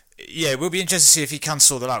that. Yeah, it will be interesting to see if he can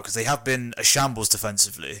sort that out, because they have been a shambles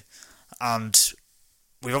defensively, and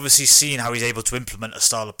we've obviously seen how he's able to implement a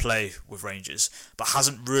style of play with Rangers, but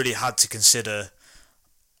hasn't really had to consider,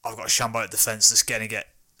 I've got a shambolic defence that's going to get...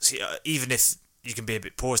 See, even if you can be a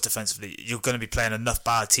bit porous defensively, you're going to be playing enough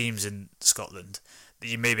bad teams in Scotland that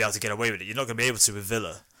you may be able to get away with it. You're not going to be able to with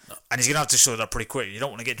Villa. No. And he's going to have to sort that pretty quick. You don't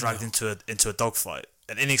want to get dragged into a dogfight.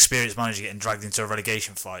 An inexperienced manager getting dragged into a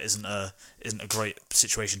relegation fight isn't a great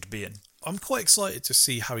situation to be in. I'm quite excited to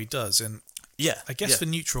see how he does, and I guess for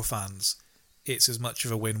neutral fans, it's as much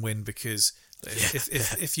of a win-win, because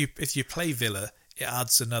if you play Villa, it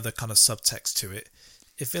adds another kind of subtext to it.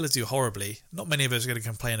 If Villa do horribly, not many of us are going to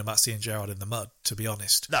complain about seeing Gerrard in the mud, to be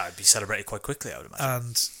honest. No, it'd be celebrated quite quickly, I would imagine.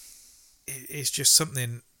 And it's just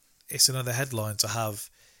something, it's another headline to have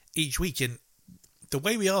each week. And the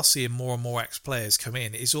way we are seeing more and more ex-players come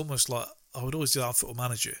in is almost like, I would always do that on Football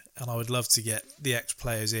Manager, and I would love to get the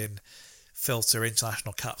ex-players in, filter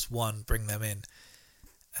international caps, bring them in.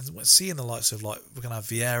 And seeing the likes of, like, we're going to have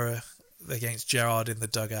Vieira against Gerrard in the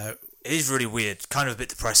dugout. It is really weird, kind of a bit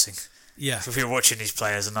depressing. Yeah. If you're watching these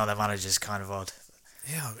players and now their managers, kind of odd.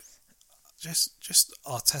 Yeah, just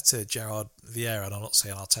Arteta, Gerrard, Vieira, and I'm not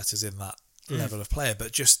saying Arteta's in that level of player,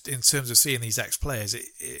 but just in terms of seeing these ex-players,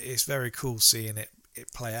 it's very cool seeing it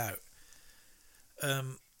play out.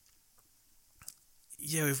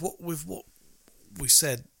 With what we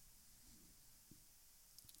said,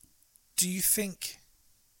 do you think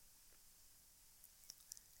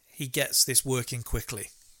he gets this working quickly?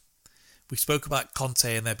 We spoke about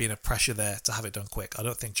Conte and there being a pressure there to have it done quick. I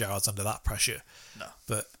don't think Gerrard's under that pressure. No.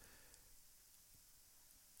 But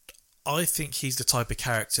I think he's the type of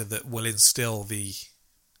character that will instill the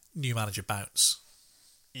new manager bounce.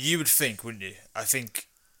 You would think, wouldn't you? I think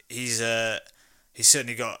he's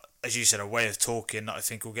certainly got, as you said, a way of talking that I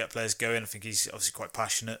think will get players going. I think he's obviously quite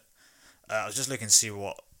passionate. I was just looking to see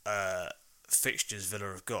what fixtures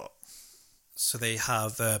Villa have got. So they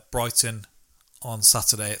have Brighton on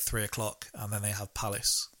Saturday at 3:00, and then they have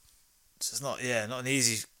Palace. So it's not an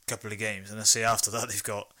easy couple of games. And I see after that they've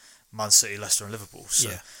got Man City, Leicester, and Liverpool. So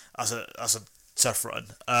that's a tough run.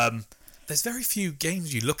 There's very few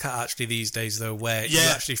games you look at actually these days though where you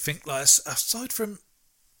actually think, like, aside from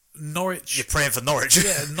Norwich, you're praying for Norwich.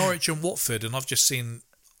 Norwich and Watford, and I've just seen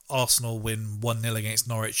Arsenal win 1-0 against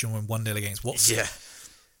Norwich and win 1-0 against Watford. Yeah,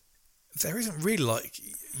 there isn't really, like,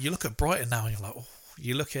 you look at Brighton now and you're like,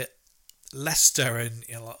 you look at Leicester and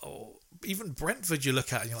you're like, even Brentford you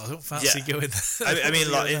look at and you're like, I don't fancy going there. I mean,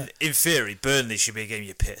 like, in theory, Burnley should be a game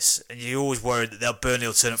you piss, and you're always worried that Burnley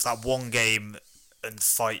will turn up for that one game and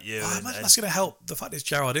fight you. I imagine that's going to help. The fact there's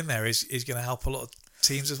Gerrard in there is going to help a lot of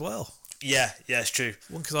teams as well. Yeah, it's true.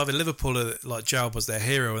 One, because either Liverpool are, like, Gerrard was their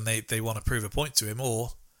hero and they want to prove a point to him,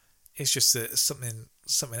 or it's just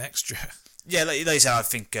something extra. Yeah, like you said, I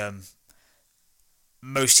think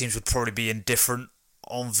most teams would probably be indifferent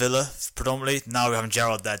on Villa predominantly. Now having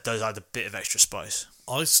Gerrard there does add a bit of extra spice.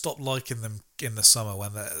 I stopped liking them in the summer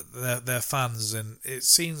when they're fans, and it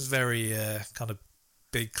seems very kind of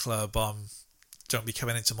big club. Don't be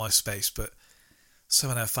coming into my space, but some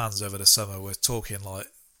of their fans over the summer were talking like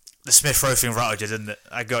the Smith Rowe thing rattled you, didn't it?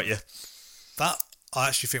 I got you. That I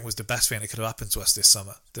actually think was the best thing that could have happened to us this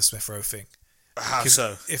summer. The Smith Rowe thing. How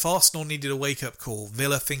so? If Arsenal needed a wake up call,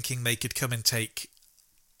 Villa thinking they could come and take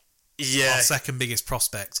our second biggest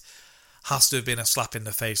prospect has to have been a slap in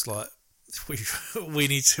the face. Like, we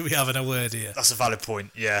need to be having a word here. That's a valid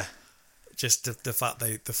point. Yeah, just the fact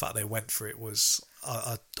they went for it was.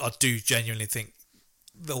 I do genuinely think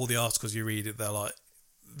that all the articles you read, they're like,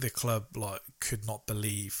 the club like could not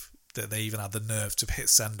believe that they even had the nerve to hit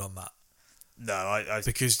send on that. No,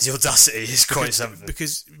 because the audacity is quite something.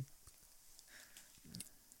 Because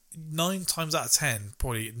 9 times out of 10,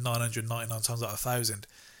 probably 999 times out of 1,000,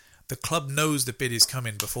 the club knows the bid is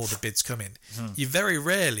coming before the bid's coming. You very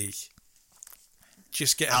rarely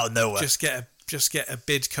just get out of nowhere. Just get a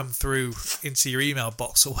bid come through into your email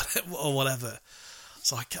box or whatever.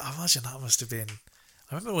 So I imagine that must have been.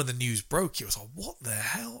 I remember when the news broke, it was like, what the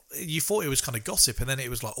hell? You thought it was kind of gossip, and then it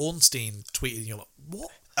was like Ornstein tweeted, and you're like, what?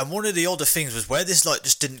 And one of the odder things was where this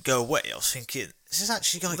just didn't go away. I was thinking, this is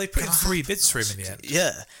actually going. Well, they put in 3 bids for him in the end.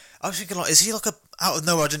 Yeah, I was thinking, is he like out of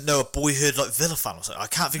nowhere? I didn't know, a boyhood Villa fan or something. I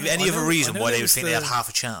can't think of any other reason why they would think they had half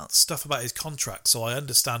a chance. Stuff about his contract, so I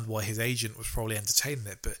understand why his agent was probably entertaining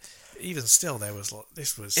it, but even still,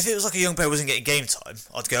 this was. If it was like a young player who wasn't getting game time,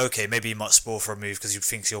 I'd go, okay, maybe he might spoil for a move because he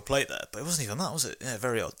thinks he'll play there. But it wasn't even that, was it? Yeah,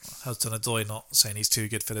 very odd. Hudson-Odoi not saying he's too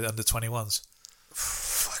good for the under-21s.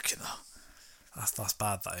 Fucking hell. That's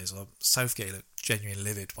bad, that is. Southgate looked genuinely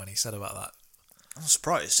livid when he said about that. I'm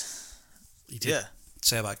surprised. He did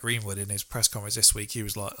say about Greenwood in his press conference this week. He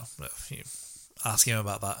was like, ask him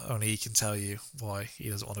about that. Only he can tell you why he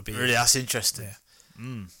doesn't want to be. Really, that's interesting.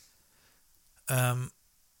 Yeah.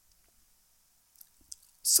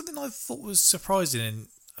 Something I thought was surprising, and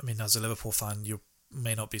I mean, as a Liverpool fan, you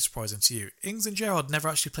may not be surprising to you. Ings and Gerrard never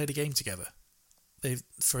actually played a game together.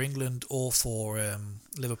 For England or for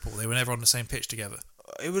Liverpool, they were never on the same pitch together.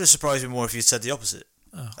 It would have surprised me more if you'd said the opposite.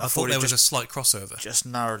 Oh, I thought there was a slight crossover. Just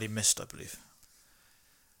narrowly missed, I believe.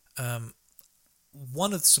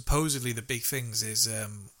 One of supposedly the big things is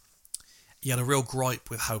he had a real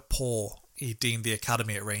gripe with how poor he deemed the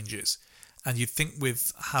academy at Rangers. And you'd think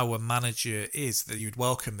with how a manager is that you'd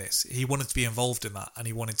welcome this. He wanted to be involved in that, and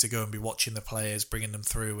he wanted to go and be watching the players, bringing them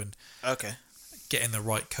through and getting the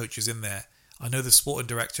right coaches in there. I know the sporting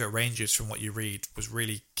director at Rangers, from what you read, was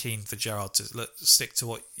really keen for Gerrard to stick to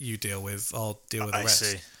what you deal with. I'll deal with the rest.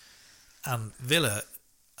 See. And Villa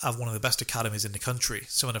have one of the best academies in the country.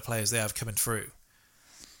 Some of the players they have coming through.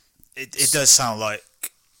 It does sound like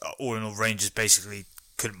all in all, Rangers basically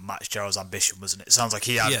couldn't match Gerrard's ambition, wasn't it? It sounds like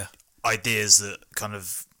he had ideas that kind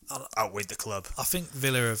of outweighed the club. I think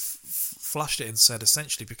Villa have flashed it and said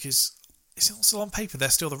essentially, because it's also on paper they're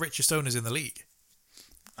still the richest owners in the league.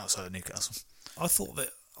 Outside of Newcastle. I saw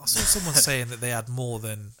someone saying that they had more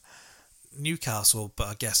than Newcastle, but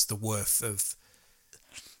I guess the worth of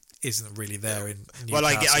isn't really there in Newcastle. Well,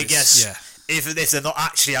 I guess if they're not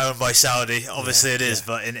actually owned by Saudi, obviously it is,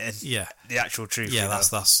 but in the actual truth. Yeah,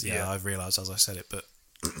 that's I've realised as I said it, but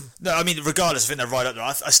no, I mean, regardless, I think they're right up there.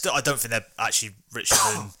 I don't think they're actually richer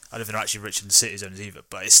than. I don't think they're actually richer than City's owners either.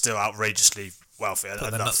 But it's still outrageously wealthy.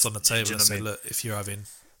 Put their nuts on the table and say, look, if you're having,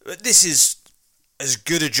 this is as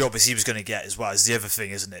good a job as he was going to get as well as the other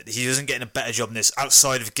thing, isn't it? He wasn't getting a better job than this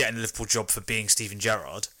outside of getting a Liverpool job for being Steven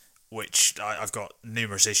Gerrard, which I've got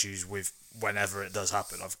numerous issues with whenever it does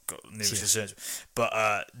happen. I've got numerous concerns.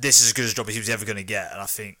 But this is as good a job as he was ever going to get. And I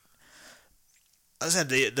think, as I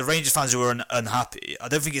said, the Rangers fans who were unhappy, I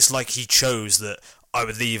don't think it's like he chose that I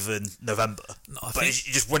would leave in November. No, but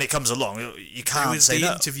just when it comes along, you can't say no.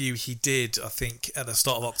 The interview he did, I think, at the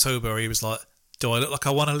start of October, he was like, do I look like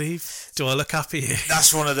I want to leave? Do I look happy here?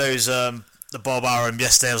 That's one of those, the Bob Arum,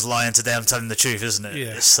 yesterday I was lying, today I'm telling the truth, isn't it?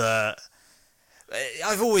 Yeah. It's,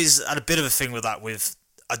 I've always had a bit of a thing with that.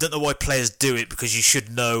 I don't know why players do it, because you should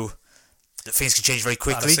know that things can change very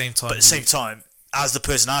quickly. But at the same time, as the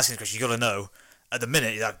person asking the question, you've got to know, at the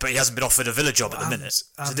minute, but he hasn't been offered a Villa job at the minute. It's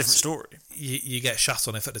a different story. You get shat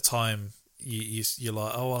on if at the time you're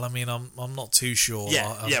like, oh well, I mean, I'm not too sure.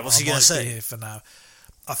 What's he going to say here for now?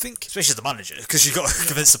 I think, especially as the manager, because you've got to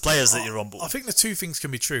convince the players that you're on board. I think the two things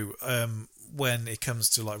can be true when it comes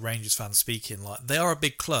to like Rangers fans speaking. Like, they are a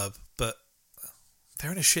big club, but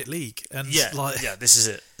they're in a shit league, and this is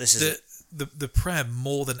it. This is it. The Prem,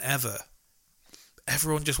 more than ever,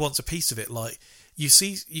 everyone just wants a piece of it. Like, you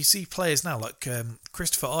see players now, like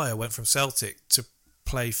Christopher Ajer went from Celtic to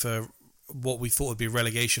play for what we thought would be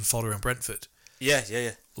relegation fodder in Brentford.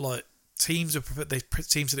 Yeah. Like, teams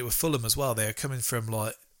that it were Fulham as well. They are coming from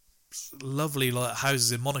like lovely like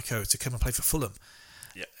houses in Monaco to come and play for Fulham.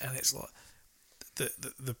 Yeah, and it's like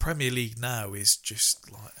the Premier League now is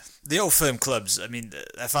just like the old firm clubs. I mean,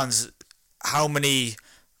 their fans. How many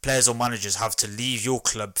players or managers have to leave your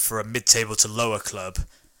club for a mid-table to lower club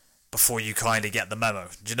before you kind of get the memo?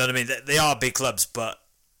 Do you know what I mean? They are big clubs, but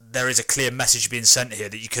there is a clear message being sent here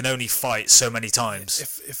that you can only fight so many times.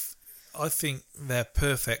 If I think they're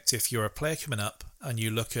perfect if you're a player coming up and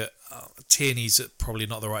you look at Tierney's probably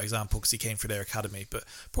not the right example because he came through their academy, but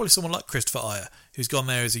probably someone like Christopher Ajer, who's gone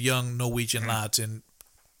there as a young Norwegian lad and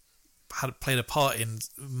had played a part in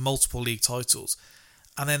multiple league titles.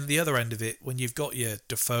 And then the other end of it, when you've got your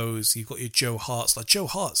Defoes, you've got your Joe Hart's, like Joe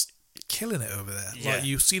Hart's killing it over there. Yeah. Like,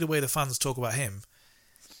 you see the way the fans talk about him.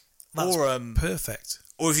 That's perfect.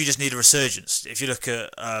 Or if you just need a resurgence, if you look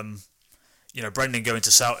at Brendan going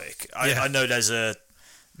to Celtic, I know there's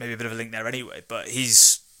maybe a bit of a link there anyway, but he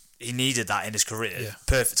needed that in his career,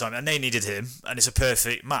 perfect time, and they needed him, and it's a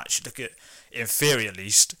perfect match. Look at, in theory at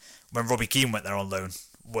least, when Robbie Keane went there on loan,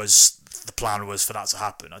 the plan was for that to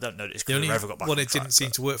happen. I don't know that his career ever got back on track. What it didn't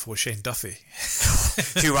seem to work for was Shane Duffy,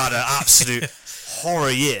 who had an absolute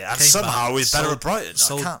horror year, and somehow is better at Brighton.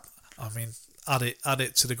 Add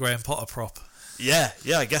it to the Graham Potter prop. Yeah,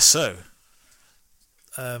 I guess so.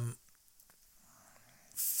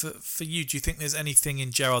 For you, do you think there's anything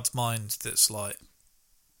in Gerrard's mind that's like,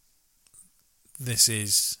 this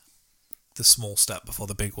is the small step before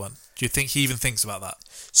the big one? Do you think he even thinks about that?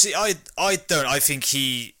 See, I don't. I think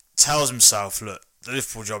he tells himself, look, the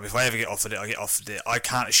Liverpool job, if I ever get offered it, I get offered it. I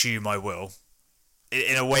can't assume I will.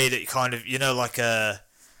 In a way that kind of, like I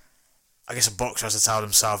guess a boxer has to tell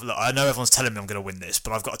himself, look, I know everyone's telling me I'm going to win this,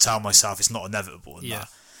 but I've got to tell myself it's not inevitable. Yeah.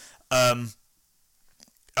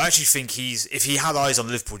 I actually think if he had eyes on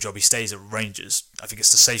the Liverpool job, he stays at Rangers. I think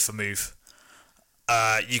it's the safer move.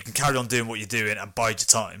 You can carry on doing what you're doing and bide your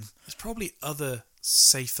time. There's probably other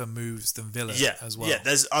safer moves than Villa as well. Yeah,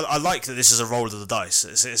 I like that this is a roll of the dice.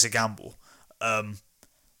 It's a gamble.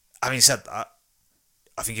 Having said that,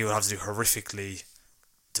 I think he would have to do horrifically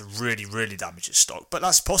to really, really damage his stock. But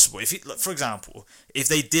that's possible. For example, if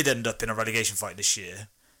they did end up in a relegation fight this year,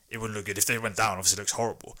 it wouldn't look good. If they went down, obviously it looks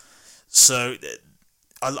horrible. So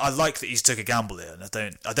I like that he's took a gamble here, and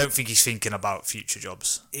I don't think he's thinking about future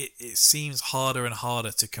jobs. It seems harder and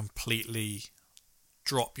harder to completely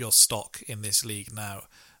drop your stock in this league now,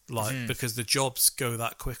 because the jobs go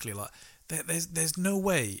that quickly. Like there's no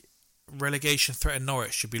way relegation threatened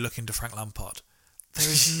Norwich should be looking to Frank Lampard. There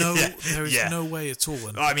is no way at all.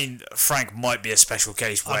 And I mean, Frank might be a special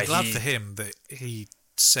case. Where I'm glad for him that he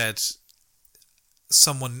said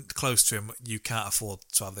someone close to him, you can't afford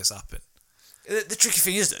to have this happen. The tricky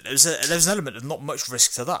thing is that there's an element of not much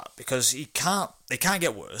risk to that, because they can't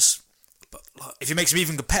get worse. But if he makes them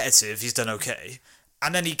even competitive, he's done okay,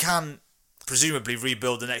 and then he can presumably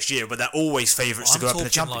rebuild the next year. But they're always favourites to go up in the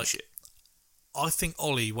Championship. I think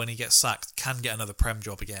Ollie, when he gets sacked, can get another Prem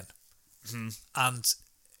job again. Mm-hmm. And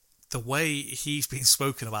the way he's been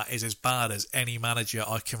spoken about is as bad as any manager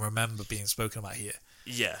I can remember being spoken about here.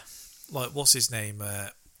 Yeah. Like, what's his name?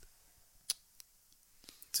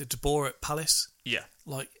 De Boer at Palace? Yeah.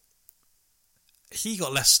 Like, he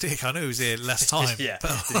got less stick. I know he was here less time. Yeah,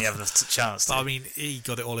 but didn't he have enough chance? But I mean, he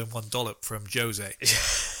got it all in one dollop from Jose.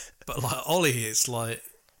 But like Ollie, it's like...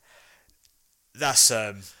 That's...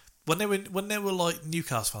 When they were like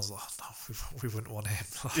Newcastle fans, like, no, we wouldn't want him.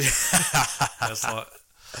 It's like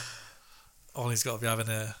Ollie's got to be having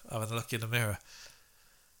a look in the mirror.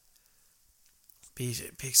 Be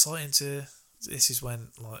exciting to. This is when,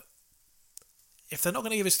 like, if they're not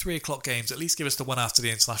going to give us 3:00 games, at least give us the one after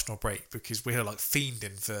the international break, because we're like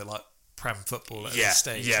fiending for like Prem football at this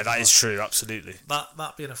stage. Yeah, that is true. Absolutely.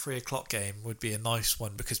 That being a 3:00 game would be a nice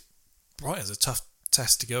one, because Brighton's a tough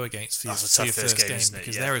test to go against for your first game,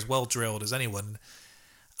 because they're as well drilled as anyone,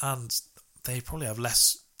 and they probably have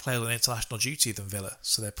less players on international duty than Villa,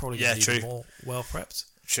 so they're probably going to be more well prepped.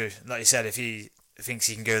 True. Like you said, if he thinks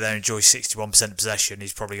he can go there and enjoy 61% possession,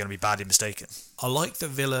 he's probably going to be badly mistaken. I like that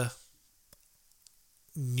Villa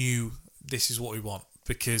knew this is what we want,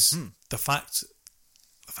 because the fact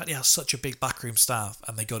he has such a big backroom staff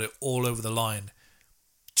and they got it all over the line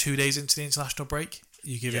 2 days into the international break.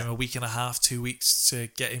 You give him a week and a half, 2 weeks to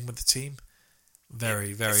get in with the team.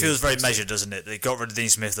 Very, very... It feels very measured, doesn't it? They got rid of Dean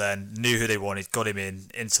Smith then, knew who they wanted, got him in,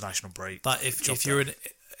 international break. That if you're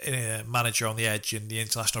a manager on the edge and the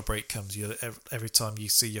international break comes, every time you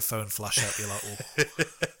see your phone flash up, you're like,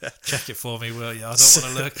 well, check it for me, will you? I don't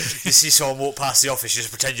want to look. You see someone walk past the office, just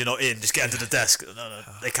pretend you're not in, just get under the desk. No,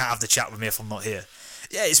 they can't have the chat with me if I'm not here.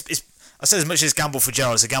 Yeah, it's I said as much as gamble for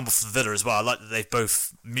Gerrard, it's a gamble for Villa as well. I like that they've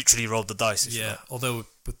both mutually rolled the dice. Yeah, although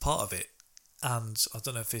with part of it, and I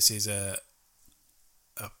don't know if this is a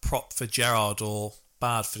prop for Gerrard or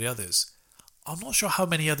bad for the others, I'm not sure how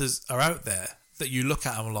many others are out there that you look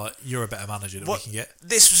at and like, you're a better manager than we can get.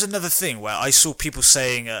 This was another thing where I saw people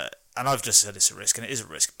saying, and I've just said it's a risk, and it is a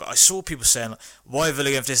risk, but I saw people saying, like, why are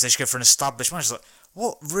Villa going for this? They should go for an established manager. Like,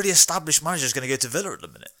 what really established manager is going to go to Villa at the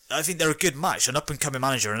minute? I think they're a good match, an up-and-coming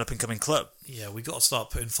manager, an up-and-coming club. Yeah, we got to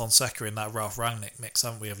start putting Fonseca in that Ralph Rangnick mix,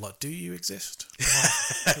 haven't we? Of like, do you exist?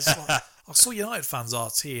 Like, I saw United fans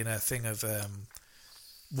RT in a thing of,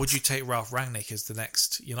 would you take Ralph Rangnick as the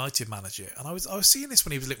next United manager? And I was seeing this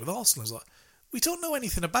when he was linked with Arsenal. I was like, we don't know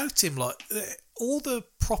anything about him. Like, all the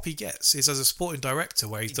prop he gets is as a sporting director,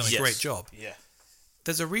 where he's done a great job. Yeah,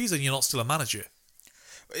 there's a reason you're not still a manager.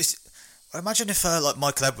 Imagine if like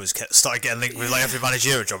Michael Edwards started getting linked with like every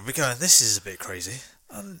managerial job. We're going, this is a bit crazy.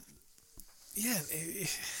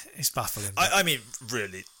 It's baffling. I mean,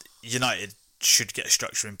 really, United should get a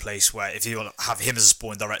structure in place where if you want to have him as a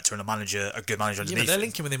sporting director and a manager, a good manager underneath. Yeah, but they're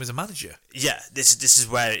linking with him as a manager. Yeah, this is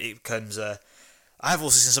where it becomes. I have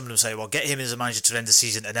also seen some of them say, well, get him as a manager to the end of the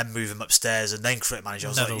season and then move him upstairs and then create a manager. I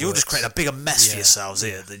was like, you're just creating a bigger mess for yourselves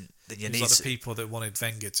here than you need. It's like the people that wanted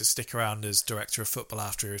Wenger to stick around as director of football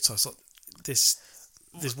after he retired. Like, this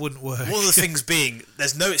this wouldn't work. One of the things being,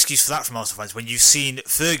 there's no excuse for that from Arsenal fans when you've seen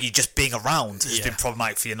Fergie just being around has been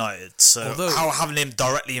problematic for United. So how having him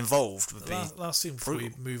directly involved would be... Last thing before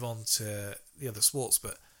we move on to the other sports,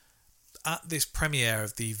 but at this premiere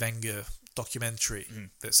of the Wenger documentary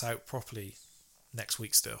that's out properly next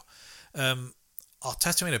week still,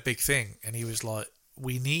 Arteta made a big thing, and he was like,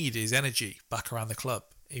 we need his energy back around the club.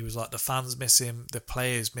 He was like, the fans miss him, the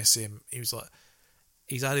players miss him. He was like,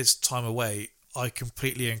 he's had his time away. I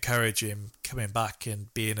completely encourage him coming back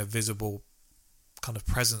and being a visible kind of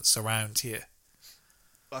presence around here.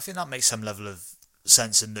 I think that makes some level of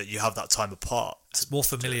sense in that you have that time apart. It's more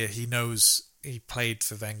familiar. He knows he played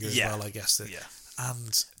for Wenger as well, I guess.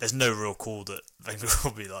 And there's no real call that Wenger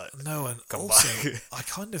will be like, no, and also, I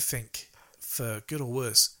kind of think, for good or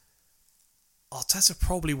worse, Arteta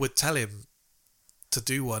probably would tell him to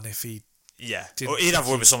do one if he... Yeah, or he'd have a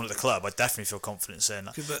word with someone at the club. I definitely feel confident saying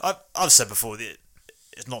that. I've said before,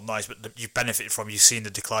 it's not nice, but you've benefited from, you've seen the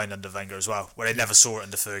decline under Wenger as well, where they never saw it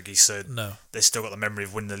under Fergie, so they still got the memory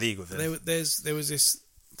of winning the league with him. There was this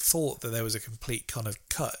thought that there was a complete kind of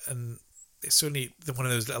cut, and it's certainly one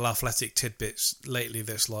of those little athletic tidbits lately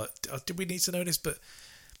that's like, did we need to know this? But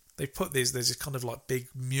they put there's this kind of like big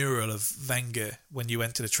mural of Wenger when you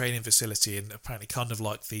enter the training facility, and apparently kind of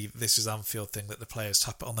like the "This is Anfield" thing that the players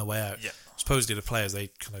tap it on their way out. Yeah. Supposedly the players, they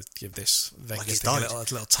kind of give this Wenger thing a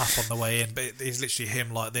little tap on the way in, but it's literally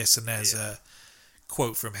him like this, and there's a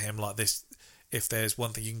quote from him like this: "If there's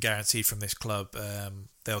one thing you can guarantee from this club,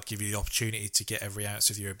 they'll give you the opportunity to get every ounce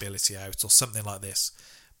of your ability out," or something like this.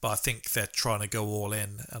 But I think they're trying to go all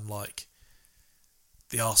in, and like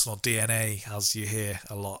the Arsenal DNA, as you hear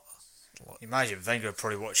a lot. Imagine Wenger would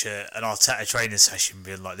probably watch an Arteta training session and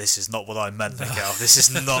being like, "This is not what I meant, Miguel. This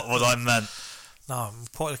is not what I meant." No, I'm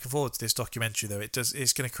quite looking forward to this documentary though.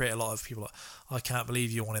 It's going to create a lot of people like, I can't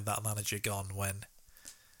believe you wanted that manager gone when.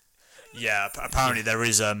 Yeah, apparently there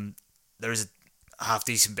is a half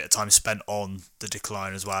decent bit of time spent on the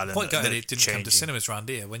decline as well. Quite gutted it didn't come to cinemas around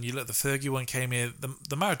here. When you look, the Fergie one came here.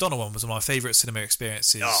 The Maradona one was one of my favourite cinema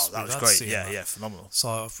experiences. Oh, that was great. Yeah, phenomenal. So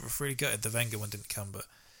I'm really gutted the Wenger one didn't come, but.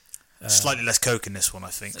 Slightly less coke in this one, I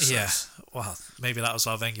think. So. Yeah, well, maybe that was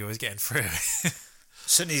why Wenger was getting through.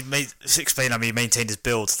 Certainly explain how he maintained his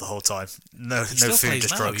build the whole time. No food,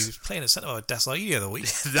 just drugs. He was playing at centre with Desailly the other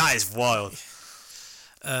week. That is wild.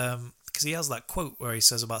 Because he has that quote where he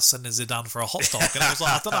says about sending Zidane for a hot dog, and I was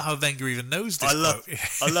like, I don't know how Wenger even knows this quote.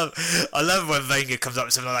 I love when Wenger comes up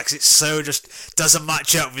with something like that, because it so just doesn't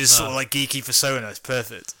match up with his sort of like geeky persona. It's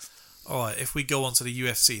perfect. All right, if we go on to the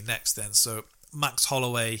UFC next, then so Max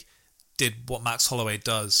Holloway did what Max Holloway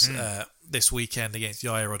does this weekend against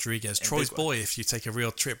Yair Rodriguez. Troy's boy, if you take a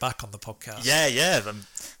real trip back on the podcast. Yeah.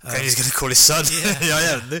 He's going to call his son.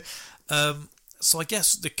 So I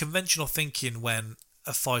guess the conventional thinking when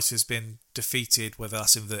a fighter's been defeated, whether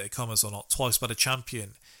that's inverted commas or not, twice by the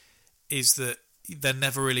champion, is that they're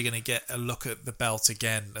never really going to get a look at the belt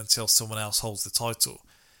again until someone else holds the title.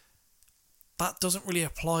 That doesn't really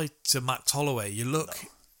apply to Max Holloway.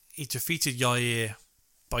 He defeated Yair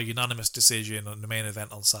by unanimous decision on the main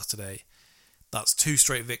event on Saturday. That's 2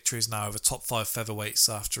 straight victories now over top 5 featherweights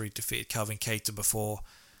after he defeated Calvin Kattar before.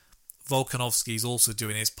 Volkanovski's also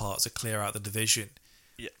doing his part to clear out the division.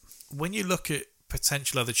 Yeah. When you look at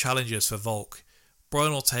potential other challengers for Volk,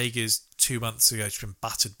 Brian Ortega's 2 months ago just been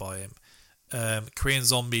battered by him. Korean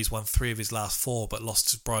Zombies won 3 of his last 4 but lost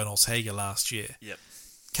to Brian Ortega last year. Yep.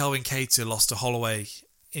 Calvin Kattar lost to Holloway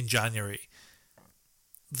in January.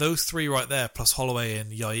 Those 3 right there, plus Holloway and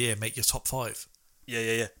Yair, make your top 5.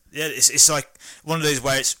 Yeah. It's like one of those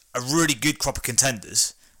where it's a really good crop of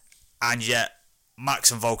contenders, and yet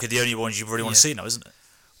Max and Volk are the only ones you really want to see now, isn't it?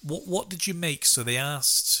 What did you make? So they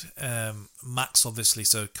asked Max, obviously,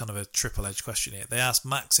 so kind of a triple-edged question here. They asked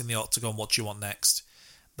Max in the octagon, what do you want next?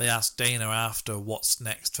 They asked Dana after, what's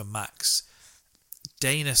next for Max?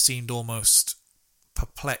 Dana seemed almost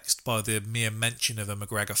perplexed by the mere mention of a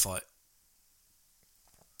McGregor fight.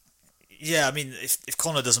 Yeah, I mean, if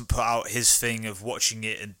Conor doesn't put out his thing of watching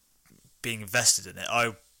it and being invested in it,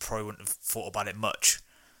 I probably wouldn't have thought about it much.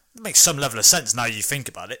 It makes some level of sense now you think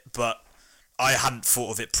about it, but I hadn't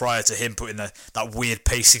thought of it prior to him putting that weird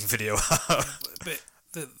pacing video out. But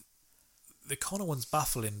the Conor one's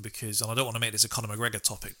baffling because, and I don't want to make this a Conor McGregor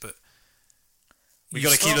topic, but we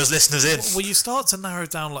got to keep those listeners in. Well, you start to narrow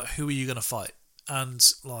down like who are you going to fight, and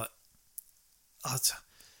like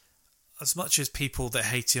as much as people that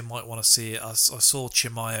hate him might want to see it, I saw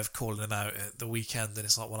Chimaev calling him out at the weekend, and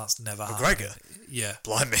it's like, well, that's never McGregor? happened. Yeah.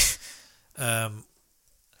 Blimey.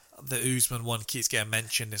 The Usman one keeps getting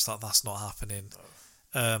mentioned. It's like, that's not happening.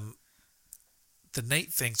 the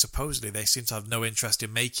Nate thing, supposedly, they seem to have no interest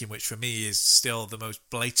in making, which for me is still the most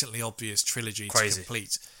blatantly obvious trilogy to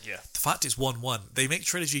complete. Yeah. The fact it's 1-1. They make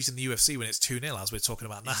trilogies in the UFC when it's 2-0, as we're talking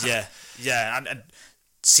about now. Yeah, and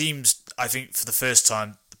seems, I think, for the first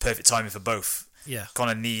time, the perfect timing for both. Yeah.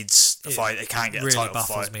 Connor needs a fight. They can't get a title fight. It really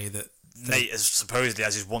baffles me that... Nate supposedly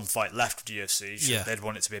has his one fight left with the UFC, so yeah. they'd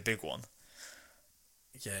want it to be a big one.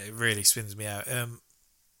 Yeah, it really spins me out.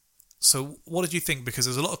 So what did you think? Because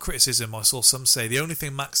there's a lot of criticism. I saw some say the only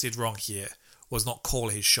thing Max did wrong here was not call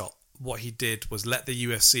his shot. What he did was let the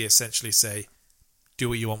UFC essentially say, do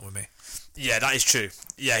what you want with me. Yeah, that is true.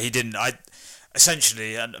 Yeah, he didn't.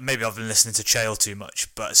 Essentially, and maybe I've been listening to Chael too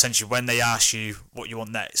much, but essentially when they ask you what you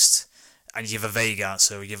want next, and you give a vague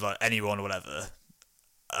answer, or you give like anyone or whatever,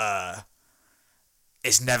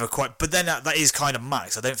 it's never quite. But then that is kind of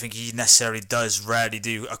Max. I don't think he necessarily rarely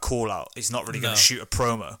do a call out. He's not really going to shoot a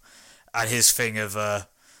promo. And his thing of like,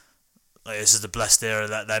 this is the blessed era,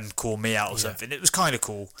 let them call me out or something. It was kind of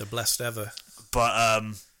cool. The blessed ever. But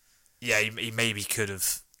yeah, he maybe could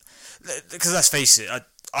have, because let's face it,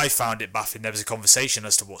 I found it baffling. There was a conversation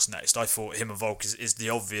as to what's next. I thought him and Volk is the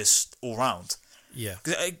obvious all round. Yeah.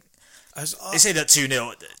 They say that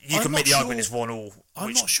 2-0. You can make the argument it's 1-1.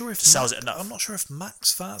 I'm not sure if sells it enough. I'm not sure if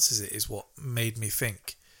Max fancies it is what made me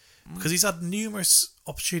think, because he's had numerous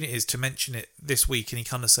opportunities to mention it this week, and he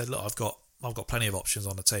kind of said, "Look, I've got plenty of options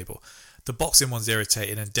on the table." The boxing one's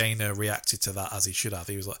irritating, and Dana reacted to that as he should have.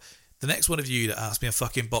 He was like, "The next one of you that asks me a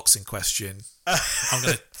fucking boxing question, I'm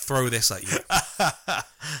going to throw this at you." But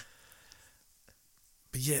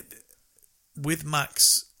yeah, with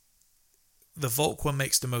Max, the Volk one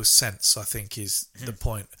makes the most sense, I think, is the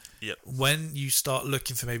point. Yep. When you start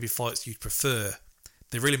looking for maybe fights you'd prefer,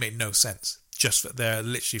 they really make no sense. They're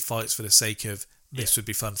literally fights for the sake of this would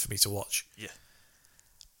be fun for me to watch. Yeah.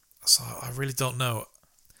 So I really don't know.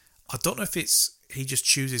 I don't know if it's he just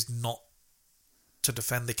chooses not to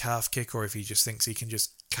defend the calf kick, or if he just thinks he can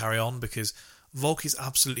just carry on, because Volk is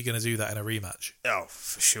absolutely going to do that in a rematch. Oh,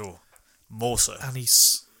 for sure. More so. And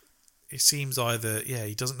it seems either,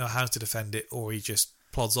 he doesn't know how to defend it, or he just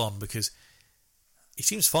plods on, because he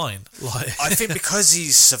seems fine. I think because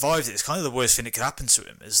he's survived it, it's kind of the worst thing that could happen to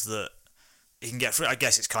him, is that he can get through. I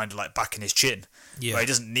guess it's kind of like backing his chin. Yeah. Where he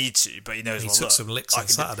doesn't need to, but he knows, he took some licks on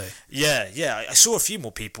Saturday. Yeah. I saw a few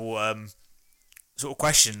more people sort of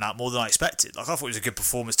questioning that more than I expected. Like, I thought it was a good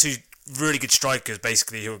performance. Two really good strikers,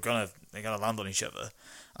 basically, who are gonna land on each other.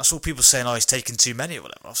 I saw people saying, "Oh, he's taking too many" or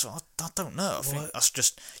whatever. I was like, I don't know. I think that's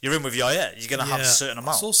just, you're in with Yair. You're going to have a certain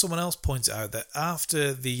amount. I saw someone else point out that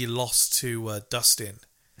after the loss to Dustin,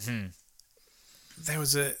 there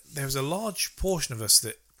was a large portion of us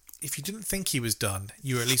that, if you didn't think he was done,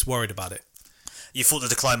 you were at least worried about it. You thought the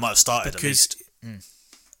decline might have started, because at least.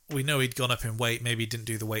 We know he'd gone up in weight. Maybe he didn't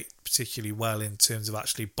do the weight particularly well in terms of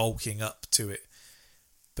actually bulking up to it.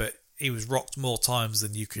 But he was rocked more times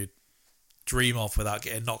than you could dream of without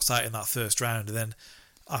getting knocked out in that first round. And then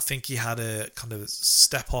I think he had a kind of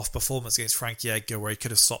step-off performance against Frankie Edgar where he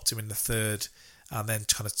could have stopped him in the third and then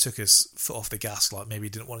kind of took his foot off the gas, like maybe he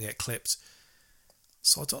didn't want to get clipped.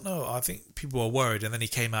 So I don't know. I think people were worried, and then he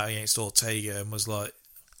came out against Ortega and was like,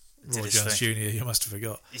 Roy Jones Jr., you must have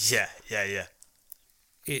forgot. Yeah.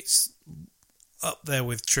 It's up there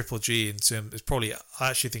with Triple G in terms. It's probably, I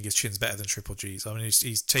actually think his chin's better than Triple G's. I mean,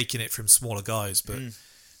 he's taking it from smaller guys, but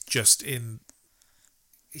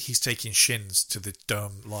he's taking shins to the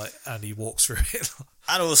dome, and he walks through it.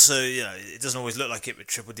 And also, it doesn't always look like it, but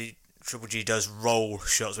Triple G does roll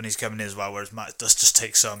shots when he's coming in as well, whereas Matt does just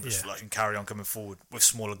take some, and carry on coming forward with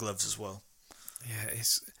smaller gloves as well. Yeah,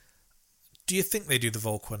 do you think they do the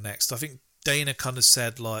Volk one next? I think Dana kind of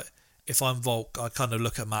said, if I'm Volk, I kind of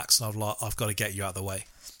look at Max and I'm like, I've got to get you out of the way.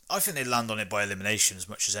 I think they land on it by elimination as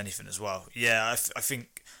much as anything as well. Yeah, I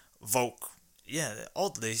think Volk,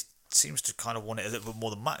 oddly, seems to kind of want it a little bit more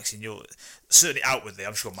than Max. And certainly outwardly,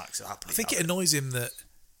 I'm sure Max is happy. I think it annoys him that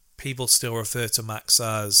people still refer to Max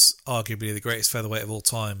as arguably the greatest featherweight of all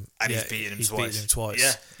time. And he's beaten him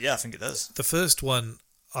twice. Yeah, I think it does. The first one,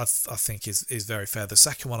 I think, is very fair. The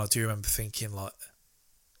second one, I do remember thinking,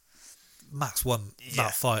 Max won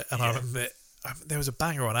that fight. And I remember there was a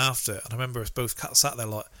banger on after. And I remember us both sat there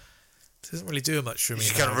it doesn't really do much for me.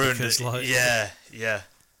 You kind of ruined it. Yeah.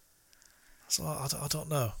 So I don't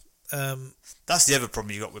know. That's the other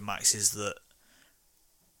problem you got with Max, is that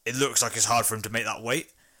it looks like it's hard for him to make that weight,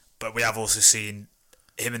 but we have also seen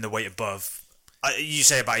him in the weight above. You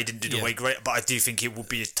say about he didn't do the weight great, but I do think it would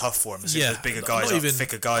be tough for him. Those bigger guys,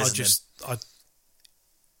 thicker guys.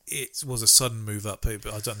 It was a sudden move up,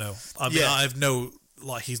 but I don't know. I mean, I have no,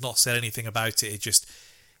 he's not said anything about it. It just,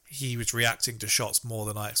 he was reacting to shots more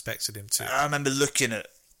than I expected him to. I remember looking at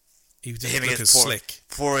he didn't him look against as Poirier. slick.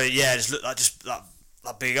 Poirier, yeah, just looked like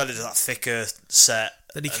that big guy, that thicker set.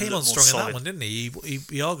 Then he came on strong in that one, didn't he?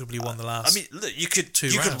 He arguably won the last. I mean, look, you could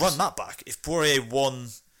rounds. run that back if Poirier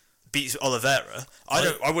beats Oliveira.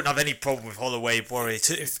 I wouldn't have any problem with Holloway Poirier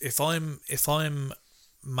too. If I'm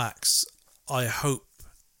Max, I hope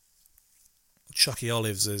Chucky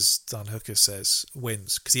Olives, as Dan Hooker says,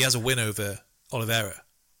 wins because he has a win over Oliveira.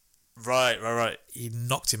 Right. He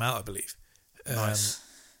knocked him out, I believe. Nice.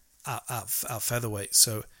 At featherweight.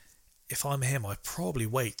 So if I'm him, I probably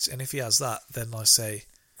wait. And if he has that, then I say,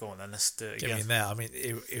 go on then, let's do it get again. me in there. I mean,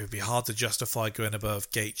 it would be hard to justify going above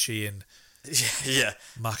Gaethje and yeah.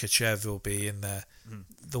 Makhachev will be in there.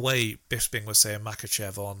 The way Bisping was saying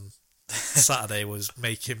Makhachev on Saturday was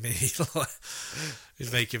making me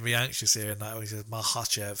anxious hearing that. He said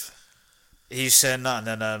Makhachev. He was saying that,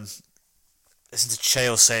 and then listen to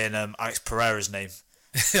Chael saying Alex Pereira's name.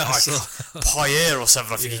 Pierre or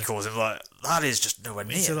something, I think he calls him. Like, that is just nowhere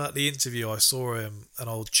near. So like the interview, I saw him, an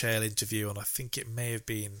old Chael interview, and I think it may have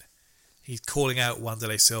been he's calling out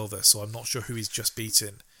Wanderlei Silva, so I'm not sure who he's just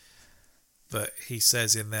beaten. But he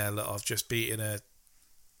says in there, look, I've just beaten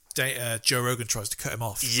Joe Rogan tries to cut him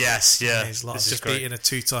off. Yes, yeah. And he's like, I've just beaten a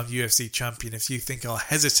 2-time UFC champion. If you think I'll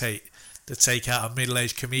hesitate to take out a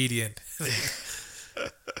middle-aged comedian.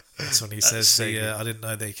 That's when he says, so I didn't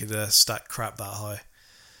know they could stack crap that high.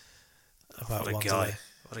 About what a guy.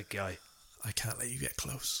 What a guy. I can't let you get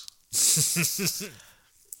close.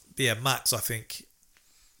 But yeah, Max, I think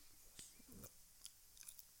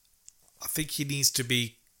he needs to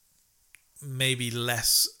be maybe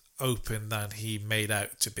less open than he made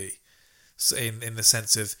out to be. So in the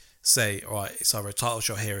sense of, say, all right, it's either a title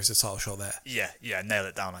shot here, it's a title shot there. Yeah, nail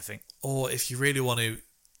it down, I think. Or if you really want to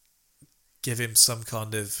give him some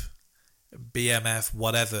kind of BMF,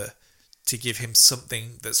 whatever, to give him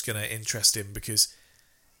something that's going to interest him, because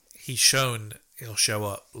he's shown he'll show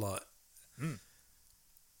up. Like,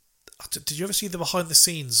 did you ever see the behind the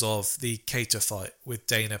scenes of the Cater fight with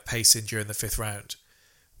Dana pacing during the 5th round,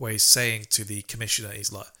 where he's saying to the commissioner,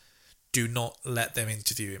 he's like, do not let them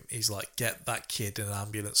interview him. He's like, get that kid in an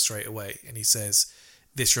ambulance straight away. And he says,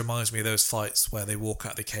 this reminds me of those fights where they walk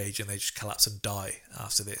out the cage and they just collapse and die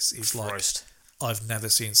after this. He's Christ. Like, I've never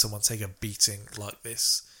seen someone take a beating like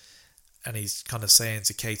this. And he's kind of saying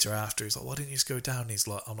to Cater after, he's like, why didn't you just go down? And he's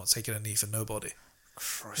like, I'm not taking a knee for nobody.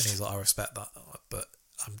 Christ. And he's like, I respect that, but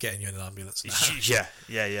I'm getting you in an ambulance now.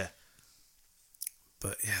 Yeah.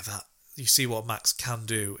 But yeah, that you see what Max can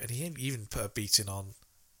do, and he even put a beating on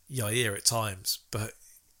Yair at times, but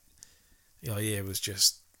Yair was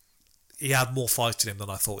just, he had more fight in him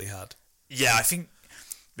than I thought he had. Yeah, I think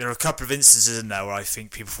there are a couple of instances in there where I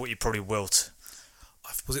think people thought you probably wilt.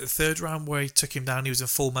 Was it the 3rd round where he took him down? He was in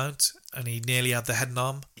full mount and he nearly had the head and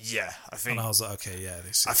arm. Yeah, I think. And I was like, okay, yeah,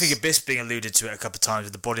 this is. I think Bisping alluded to it a couple of times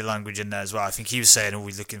with the body language in there as well. I think he was saying, "Oh,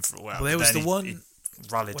 we're looking for." Well, there was the one. He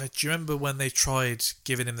rallied. Where, do you remember when they tried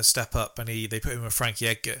giving him the step up and they put him with Frankie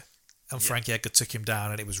Edgar, and Frankie Edgar took him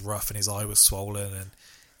down and it was rough and his eye was swollen and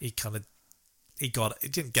he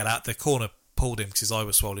didn't get out. The corner pulled him because his eye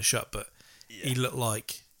was swollen shut, but he looked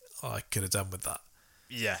like I could have done with that.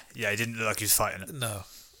 Yeah, he didn't look like he was fighting it. No.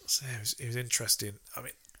 So it was interesting. I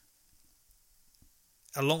mean,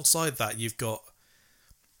 alongside that, you've got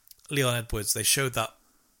Leon Edwards. They showed that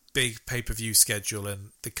big pay-per-view schedule and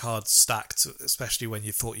the cards stacked, especially when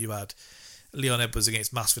you thought you had Leon Edwards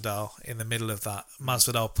against Masvidal. In the middle of that,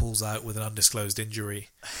 Masvidal pulls out with an undisclosed injury.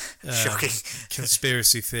 Shocking.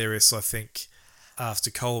 Conspiracy theorists, I think,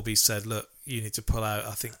 after Colby said, look, you need to pull out.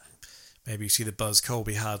 I think maybe you see the buzz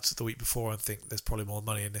Colby had the week before and think there's probably more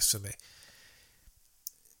money in this for me.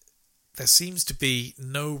 There seems to be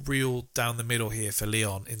no real down the middle here for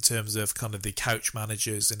Leon in terms of kind of the couch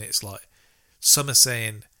managers, and it's like some are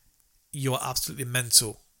saying you're absolutely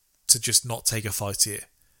mental to just not take a fight here,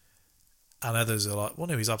 and others are like, well,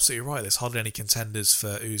 no, he's absolutely right, there's hardly any contenders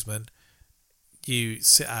for Usman, you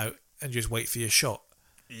sit out and just wait for your shot.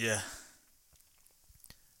 Yeah.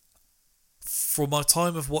 For my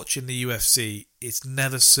time of watching the UFC, it's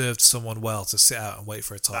never served someone well to sit out and wait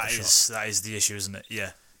for a title shot. That is the issue, isn't it?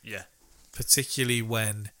 Yeah. Particularly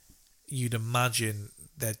when you'd imagine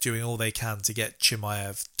they're doing all they can to get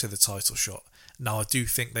Chimaev to the title shot. Now, I do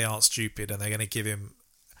think they aren't stupid and they're going to give him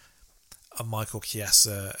a Michael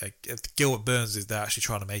Chiesa. Gilbert Burns is they're actually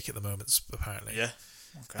trying to make at the moment, apparently. Yeah.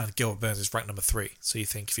 Okay. And Gilbert Burns is ranked number 3. So you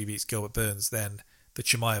think if he beats Gilbert Burns, then the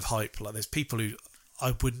Chimaev hype, like there's people who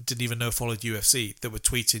I didn't even know followed UFC that were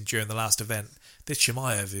tweeting during the last event, this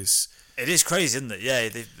Chimaev is... It is crazy, isn't it? Yeah,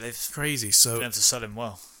 they've crazy. So been able to sell him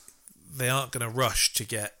well. They aren't going to rush to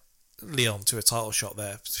get Leon to a title shot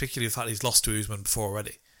there, particularly the fact he's lost to Usman before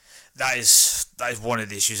already. That is one of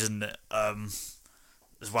the issues, isn't it?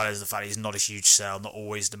 As well as the fact he's not a huge sell, not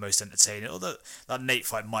always the most entertaining. Although that Nate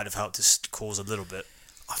fight might have helped his cause a little bit.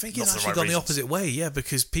 I think it's actually gone the opposite way, yeah,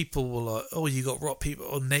 because people were like, "Oh, you got rock people."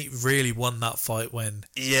 Oh, Nate really won that fight when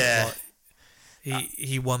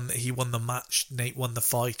he won the match. Nate won the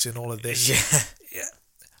fight and all of this. Yeah.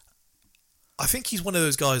 I think he's one of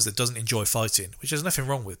those guys that doesn't enjoy fighting, which there's nothing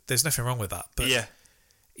wrong with. There's nothing wrong with that, but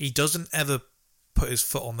he doesn't ever put his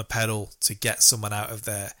foot on the pedal to get someone out of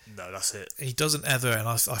there. No, that's it. He doesn't ever, and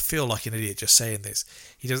I feel like an idiot just saying this.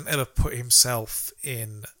 He doesn't ever put himself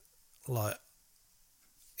in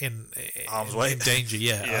harm's way, in danger.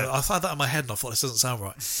 Yeah, I've had that in my head, and I thought this doesn't sound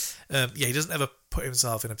right. He doesn't ever put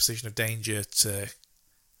himself in a position of danger to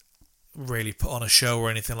really put on a show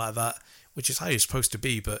or anything like that, which is how you're supposed to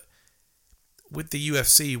be. But with the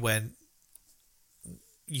UFC, when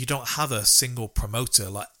you don't have a single promoter,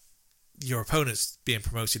 like your opponent's being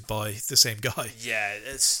promoted by the same guy. Yeah,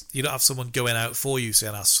 you don't have someone going out for you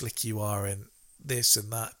saying how slick you are and this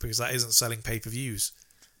and that, because that isn't selling pay-per-views.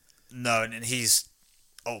 No, and he's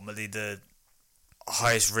ultimately the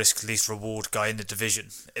highest risk, least reward guy in the division.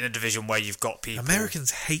 In a division where you've got people.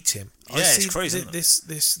 Americans hate him. Yeah, it's crazy. The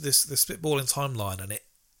spitballing timeline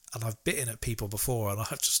and I've bitten at people before, and I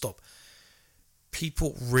have to stop.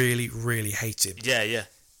 People really, really hate him. Yeah.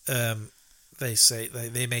 They say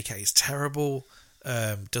they make out he's terrible,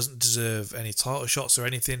 doesn't deserve any title shots or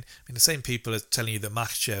anything. I mean, the same people are telling you that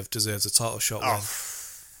Makhachev deserves a title shot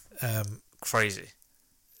when crazy.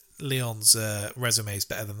 Leon's resume is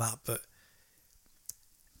better than that. But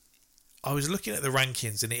I was looking at the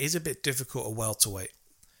rankings, and it is a bit difficult at welterweight.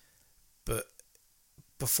 But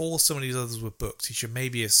before some of these others were booked, he should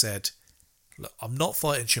maybe have said, "Look, I'm not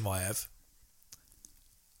fighting Chimaev.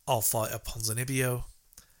 I'll fight a Ponzinibbio.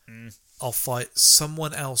 I'll fight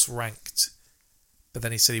someone else ranked." But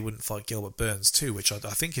then he said he wouldn't fight Gilbert Burns too, which I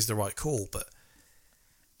think is the right call. But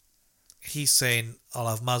he's saying, "I'll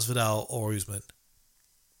have Masvidal or Usman."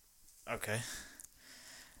 Okay.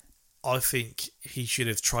 I think he should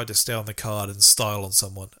have tried to stay on the card and style on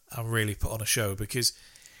someone and really put on a show, because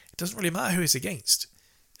it doesn't really matter who it's against.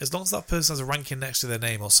 As long as that person has a ranking next to their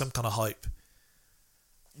name or some kind of hype.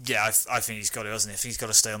 Yeah, I think he's got it, hasn't he? I think he's got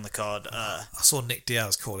to stay on the card. I saw Nick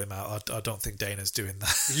Diaz call him out. I don't think Dana's doing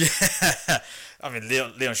that. Yeah. I mean,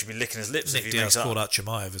 Leon should be licking his lips. Nick if he Diaz makes called out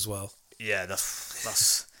Chimaev as well. Yeah,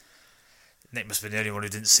 that's Nick must have been the only one who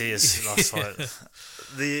didn't see his last fight.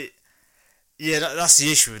 That's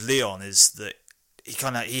the issue with Leon, is that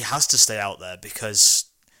he has to stay out there, because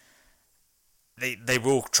they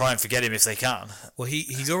will try and forget him if they can. Well,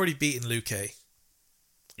 he's already beaten Luque.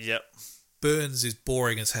 Yep. Burns is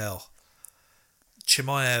boring as hell.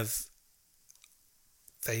 Chimaev,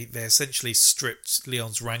 they essentially stripped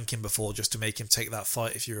Leon's ranking before just to make him take that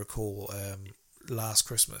fight, if you recall, last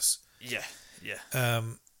Christmas. Yeah.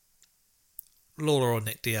 Lawler or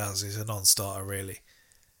Nick Diaz is a non-starter, really.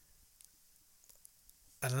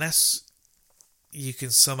 Unless you can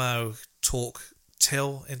somehow talk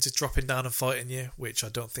Till into dropping down and fighting you, which I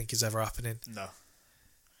don't think is ever happening. No.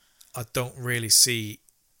 I don't really see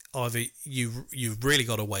either. You've really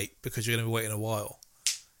got to wait, because you're going to be waiting a while.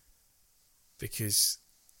 Because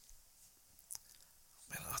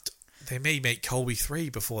they may make Colby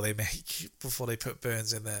 3 before they put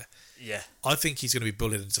Burns in there. Yeah. I think he's going to be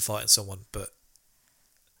bullied into fighting someone, but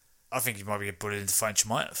I think he might be bullied into fighting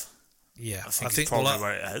Chimaev. Yeah, I think probably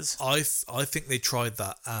where it is. I think they tried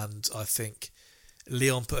that, and I think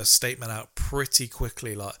Leon put a statement out pretty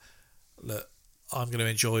quickly, like, "Look, I'm going to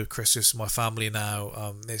enjoy Christmas with my family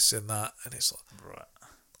now, this and that," and it's like, right.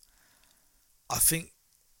 I think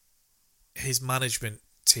his management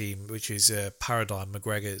team, which is Paradigm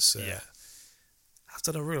McGregor's, have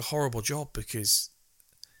done a real horrible job, because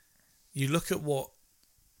you look at what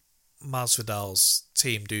Masvidal's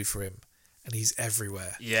team do for him, and he's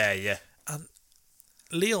everywhere. Yeah. And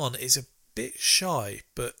Leon is a bit shy,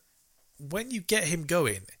 but when you get him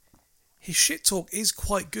going, his shit talk is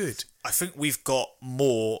quite good. I think we've got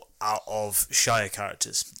more out of shyer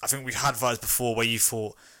characters. I think we've had fights before where you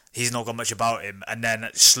thought he's not got much about him, and then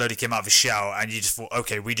it slowly came out of his shell, and you just thought,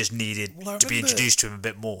 okay, we just needed to be introduced to him a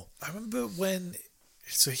bit more. I remember when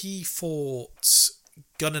he fought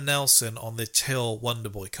Gunnar Nelson on the Till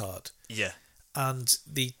Wonderboy card. Yeah. And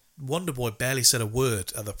the Wonderboy barely said a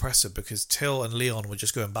word at the presser, because Till and Leon were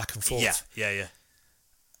just going back and forth. Yeah.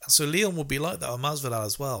 And so Leon would be like that on Masvidal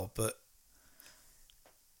as well, but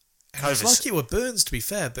it's like it with Burns, to be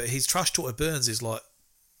fair, but his trash talk with Burns is like,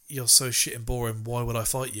 "You're so shit and boring, why would I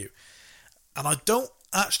fight you?" And I don't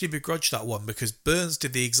actually begrudge that one because Burns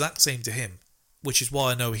did the exact same to him, which is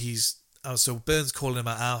why I know so Burns calling him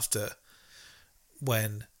out after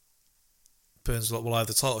when Burns was like, well, I have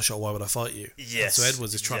the title shot, why would I fight you? Yes. And so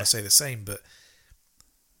Edwards is trying to say the same, but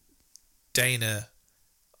Dana,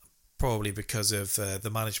 probably because of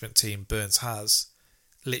the management team Burns has,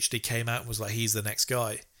 literally came out and was like, he's the next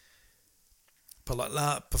guy. But like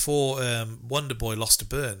that, before Wonderboy lost to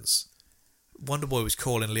Burns, Wonderboy was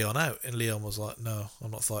calling Leon out, and Leon was like, no,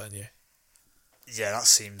 I'm not fighting you. Yeah, that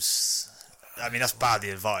seems... I mean, that's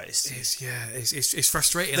badly advised. It's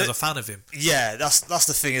frustrating as a fan of him. Yeah, that's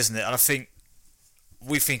the thing, isn't it? And I think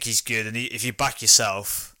we think he's good, and if you back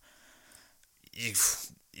yourself,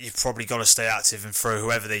 you've probably got to stay active and throw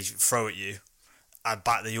whoever they throw at you, and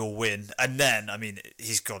back that you'll win. And then, I mean,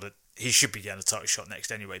 he should be getting a title shot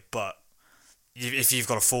next anyway. But if you've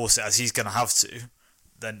got to force it, as he's going to have to,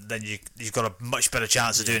 then you've got a much better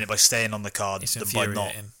chance of doing it by staying on the card than by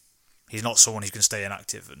not. He's not someone who's going to stay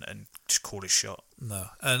inactive and just call his shot. No.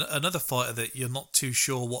 And another fighter that you're not too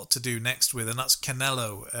sure what to do next with, and that's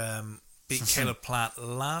Canelo. Beat Caleb Plant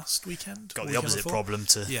last weekend. Got the opposite problem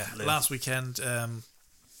to live. Last weekend. And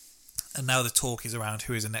now the talk is around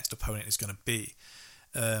who his next opponent is going to be.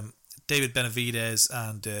 David Benavidez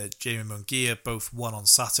and Jamie Munguia both won on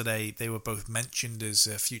Saturday. They were both mentioned as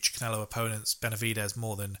future Canelo opponents. Benavidez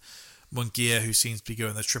more than Munguia, who seems to be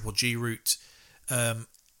going the Triple G route.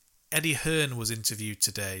 Eddie Hearn was interviewed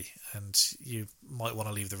today, and you might want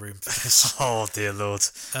to leave the room for this. Oh, dear Lord.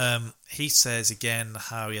 He says again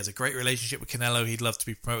how he has a great relationship with Canelo. He'd love to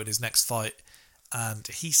be promoted his next fight. And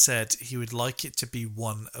he said he would like it to be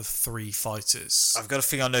one of 3 fighters. I've got a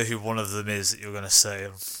feeling I know who one of them is that you're going to say.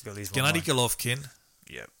 Gennady Golovkin.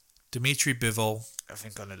 Yep. Dmitry Bivol. I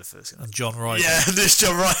think I know the first one. And John Ryder. Yeah, there's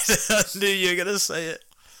John Ryder. I knew you were going to say it.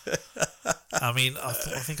 I mean, I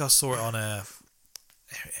think I saw it on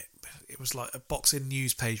it was like a boxing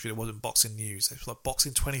news page, but it wasn't boxing news. It was like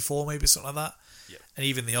Boxing 24, maybe something like that. Yep. And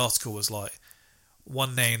even the article was like,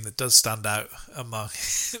 one name that does stand out among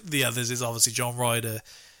the others is obviously John Ryder.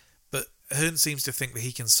 But Hearn seems to think that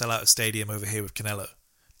he can sell out a stadium over here with Canelo.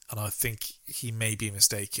 And I think he may be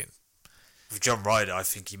mistaken. With John Ryder, I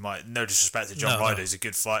think he might. No disrespect to John Ryder, he's a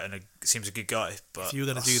good fighter and seems a good guy. But if you were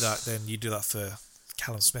going to do that, then you do that for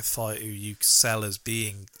Callum Smith fight, who you sell as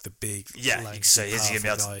being the big, you can say, is he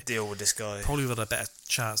going to be able to deal with this guy? Probably would have a better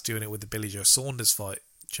chance doing it with the Billy Joe Saunders fight,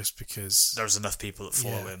 just because there's enough people that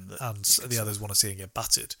follow him, and the others want to see him get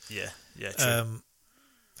battered. Yeah, true.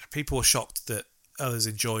 People were shocked that others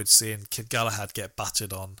enjoyed seeing Kid Galahad get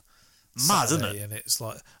battered on Mad, Saturday, isn't it? And it's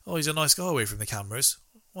like, oh, he's a nice guy away from the cameras.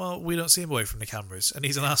 Well, we don't see him away from the cameras, and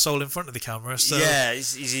he's an asshole in front of the camera. So yeah,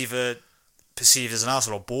 he's either perceived as an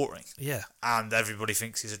asshole or boring. Yeah, and everybody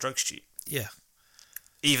thinks he's a drug cheat. Yeah.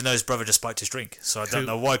 Even though his brother just spiked his drink. So I don't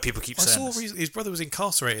know why people keep saying this. His brother was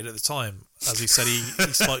incarcerated at the time, as he said he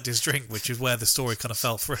spiked his drink, which is where the story kind of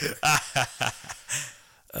fell through.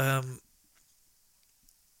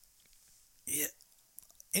 Yeah.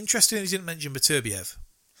 Interesting he didn't mention Beterbiev.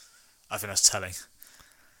 I think that's telling.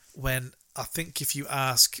 When I think if you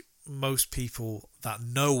ask most people that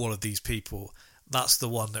know all of these people, that's the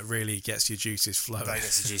one that really gets your juices flowing. That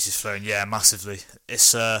gets the juices flowing, yeah, massively.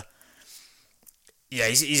 It's yeah,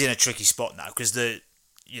 he's in a tricky spot now because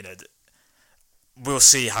we'll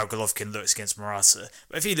see how Golovkin looks against Murata.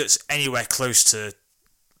 But if he looks anywhere close to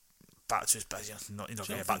back to his best, not going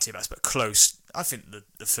to get back to your best, but close, I think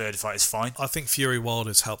the third fight is fine. I think Fury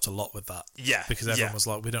Wilder's helped a lot with that. Yeah, because everyone was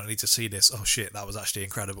like, we don't need to see this. Oh shit, that was actually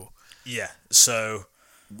incredible. Yeah. So,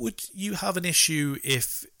 would you have an issue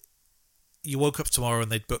if you woke up tomorrow and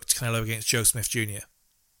they'd booked Canelo against Joe Smith Jr.?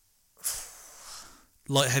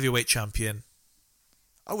 Light heavyweight champion.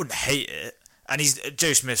 I wouldn't hate it. And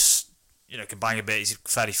Joe Smith's, can bang a bit. He's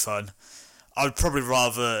fairly fun. I would probably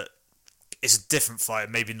rather it's a different fight,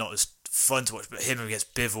 maybe not as fun to watch, but him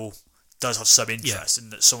against Bivol does have some interest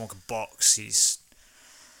in that someone can box. He's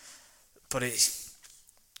got a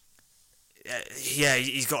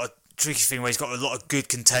tricky thing where he's got a lot of good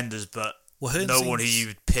contenders, but no one who you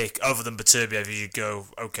would pick other than Beterbiev who you'd go,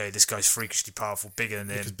 okay, this guy's freakishly powerful, bigger than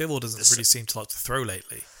him. Because Bivol doesn't really seem to like to throw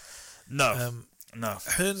lately. No.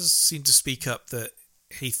 Hearns seemed to speak up that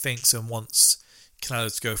he thinks and wants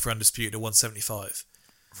Canelo to go for undisputed at 175.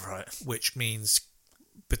 Right. Which means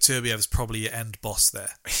Beterbiev is probably your end boss there.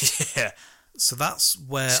 Yeah. So that's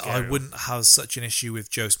where I wouldn't have such an issue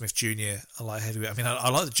with Joe Smith Jr. I like heavyweight. I mean, I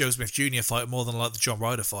like the Joe Smith Jr. fight more than I like the John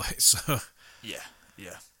Ryder fight. So yeah.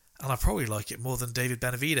 And I probably like it more than David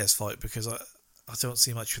Benavidez fight because I don't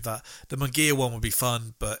see much with that. The Munguia one would be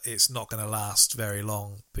fun, but it's not going to last very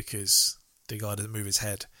long because the guy doesn't move his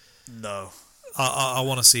head. No. I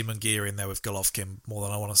want to see Munguia in there with Golovkin more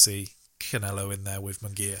than I want to see Canelo in there with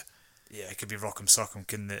Munguia. Yeah, it could be Rock'em Sock'em,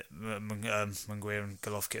 couldn't it? Munguia and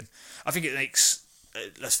Golovkin. I think it makes,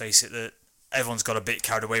 let's face it, that everyone's got a bit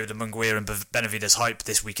carried away with the Munguia and Benavidez hype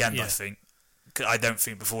this weekend, I think. I don't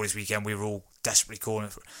think before this weekend we were all desperately calling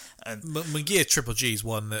for it. And Munguia Triple G is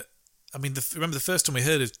one that, I mean, remember the first time we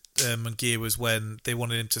heard of Munguia was when they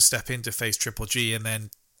wanted him to step in to face Triple G, and then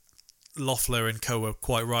Loeffler and co were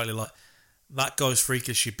quite rightly like, that guy's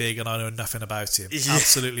freakishly big and I know nothing about him. Yeah.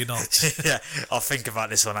 Absolutely not. Yeah, I'll think about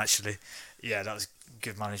this one actually. Yeah, that was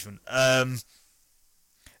good management. And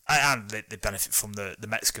they benefit from the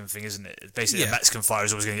Mexican thing, isn't it? Basically, the Mexican fighter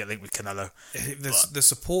is always going to get linked with Canelo. The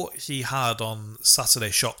support he had on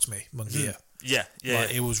Saturday shocked me, Munguia. Yeah.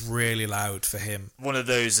 It was really loud for him. One of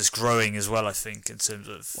those that's growing as well, I think, in terms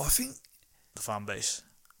of I think the fan base.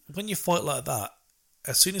 When you fight like that,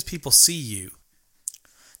 as soon as people see you,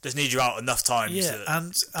 just need you out enough times. Yeah,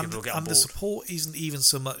 and the support isn't even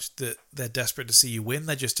so much that they're desperate to see you win;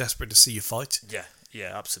 they're just desperate to see you fight.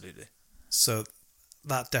 Yeah, absolutely. So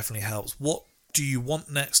that definitely helps. What do you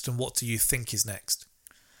want next, and what do you think is next?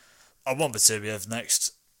 I want Beterbiev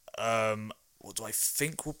next. What do I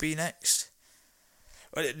think will be next?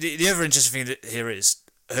 Well, the other interesting thing here is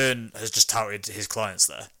Hearn has just touted his clients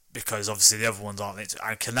there because obviously the other ones aren't linked,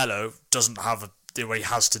 and Canelo doesn't have the way he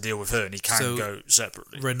has to deal with Hearn. He can go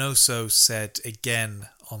separately. Reynoso said again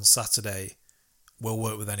on Saturday, "We'll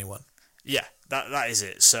work with anyone." Yeah, that is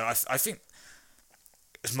it. So I think,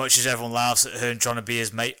 as much as everyone laughs at Hearn trying to be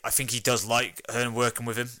his mate, I think he does like Hearn working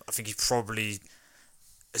with him. I think he probably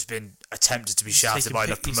has been attempted to be shouted by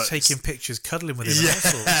the promoters. He's taking pictures cuddling with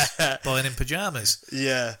him and buying him pyjamas.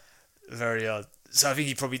 Yeah, very odd. So I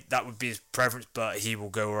think that would be his preference, but he will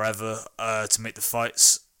go wherever to make the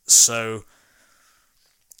fights. So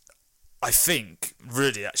I think,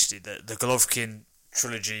 really, actually, the Golovkin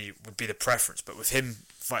trilogy would be the preference, but with him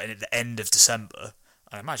fighting at the end of December,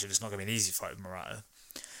 I imagine it's not going to be an easy fight with Murata.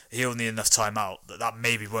 He'll need enough time out that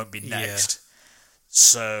maybe won't be next. Yeah.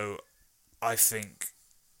 So I think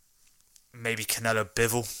maybe Canelo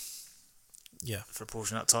Bivol. Yeah. For a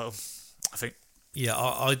portion of that title, I think. Yeah,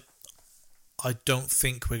 I don't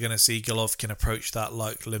think we're going to see Golovkin approach that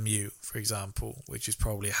like Lemieux, for example, which is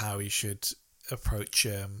probably how he should approach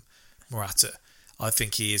Murata. I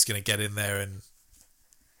think he is going to get in there and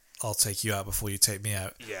I'll take you out before you take me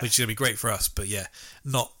out, which is going to be great for us, but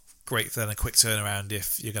not great then a quick turnaround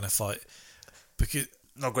if you're going to fight. Because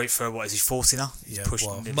not great for, what is he, 40 now? Yeah, much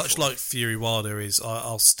 40. Like Fury Wilder is,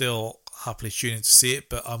 I'll still happily tune in to see it,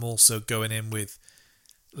 but I'm also going in with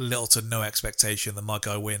little to no expectation that my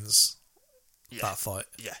guy wins that fight.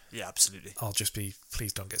 Yeah, absolutely. I'll just be,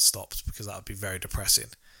 please don't get stopped, because that would be very depressing.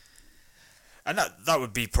 And that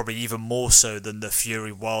would be probably even more so than the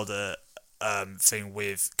Fury Wilder thing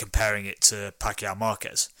with comparing it to Pacquiao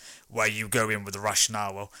Marquez, where you go in with the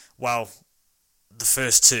rationale, well, the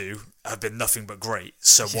first two have been nothing but great,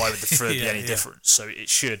 so why would the third be any different? So it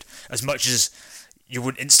should, as much as you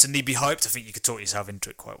wouldn't instantly be hyped, I think you could talk yourself into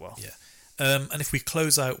it quite well. Yeah. And if we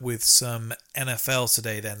close out with some NFL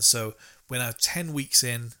today then, so we're now 10 weeks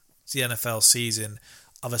in to the NFL season.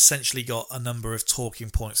 I've essentially got a number of talking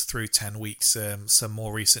points through 10 weeks, some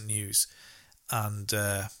more recent news, and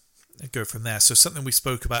go from there. So something we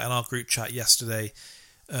spoke about in our group chat yesterday,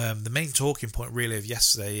 the main talking point really of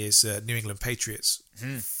yesterday is New England Patriots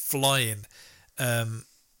flying. I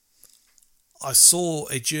saw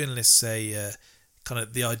a journalist say kind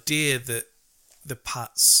of the idea that the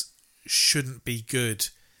Pats shouldn't be good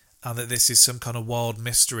and that this is some kind of wild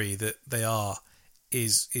mystery that they are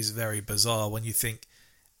is very bizarre when you think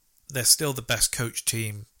they're still the best coach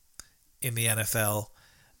team in the NFL,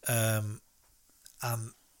 and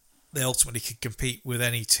they ultimately could compete with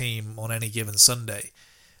any team on any given Sunday.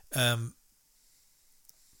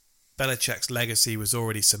 Belichick's legacy was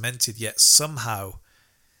already cemented, yet somehow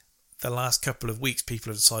the last couple of weeks people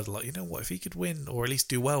have decided, like, you know what, if he could win or at least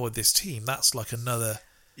do well with this team, that's like another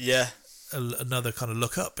kind of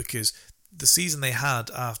look up, because the season they had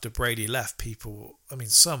after Brady left, people, I mean,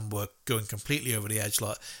 some were going completely over the edge,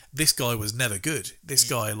 like, this guy was never good. This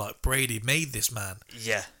guy, like, Brady made this man.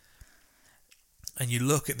 Yeah. And you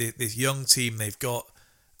look at this young team they've got,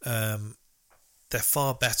 they're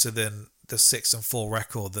far better than the 6-4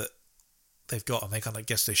 record that they've got, and they kind of, I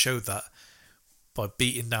guess they showed that by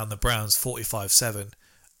beating down the Browns 45-7,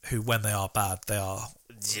 who, when they are bad, they are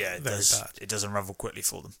very bad. It does unravel quickly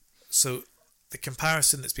for them. So the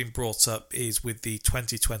comparison that's been brought up is with the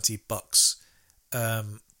 2020 Bucks.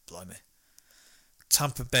 Blimey.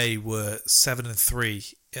 Tampa Bay were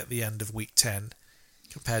 7-3 at the end of Week 10,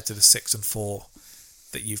 compared to the 6-4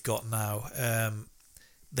 that you've got now.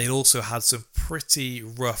 They also had some pretty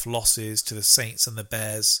rough losses to the Saints and the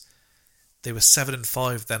Bears. They were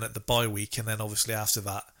 7-5 then at the bye week, and then obviously after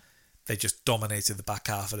that, they just dominated the back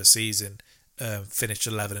half of the season, finished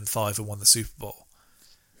 11-5 and won the Super Bowl.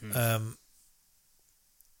 I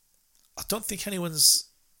don't think anyone's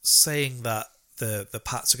saying that the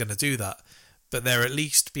Pats are going to do that, but they're at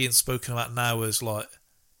least being spoken about now as like,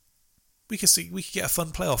 we could get a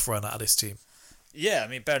fun playoff run out of this team. Yeah, I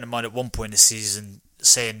mean, bearing in mind at one point this season,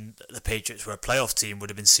 saying the Patriots were a playoff team would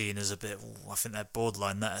have been seen as a bit, I think they're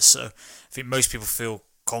borderline there. So I think most people feel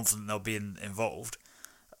confident they'll be involved.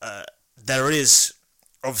 There is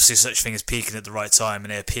obviously such thing as peaking at the right time,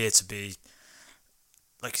 and they appear to be,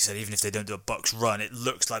 like you said, even if they don't do a Bucs run, it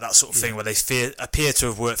looks like that sort of thing where they appear to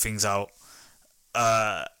have worked things out.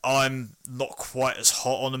 I'm not quite as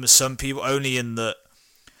hot on them as some people, only in that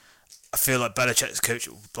I feel like Belichick's coach...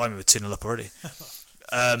 Blimey, we're 2-0 up already.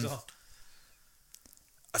 I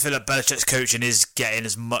feel like Belichick's coaching is getting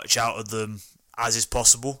as much out of them as is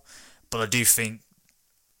possible, but I do think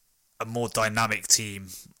a more dynamic team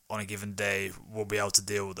on a given day will be able to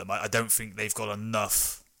deal with them. I don't think they've got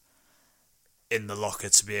enough in the locker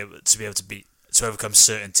to be able to overcome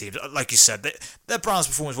certain teams. Like you said, their Browns'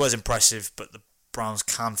 performance was impressive, but the Browns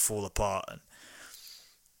can fall apart. And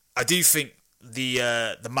I do think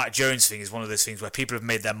the Mac Jones thing is one of those things where people have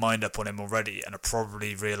made their mind up on him already and are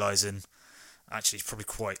probably realising, actually, he's probably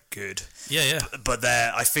quite good. Yeah. But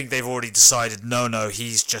I think they've already decided, no,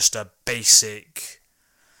 he's just a basic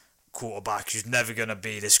quarterback who's never going to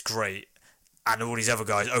be this great. And all these other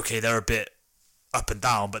guys, okay, they're a bit up and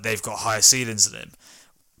down, but they've got higher ceilings than him.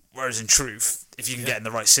 Whereas in truth, if you can get in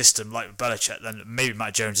the right system, like with Belichick, then maybe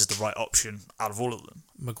Mac Jones is the right option out of all of them.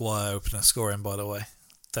 Maguire opener scoring, by the way,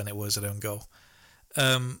 than it was at own goal.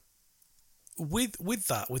 With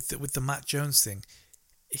the Mac Jones thing,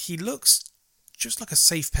 he looks just like a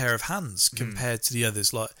safe pair of hands compared to the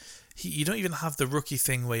others. Like you don't even have the rookie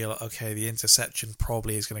thing where you're like, okay, the interception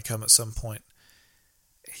probably is going to come at some point.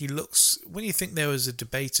 He looks, when you think there was a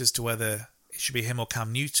debate as to whether it should be him or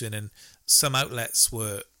Cam Newton, and some outlets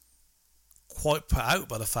were quite put out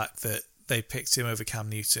by the fact that they picked him over Cam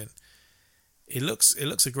Newton. It looks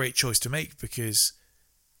a great choice to make because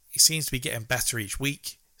he seems to be getting better each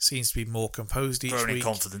week. Seems to be more composed each week. Growing in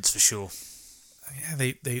confidence for sure.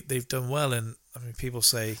 Yeah, they've done well, and I mean, people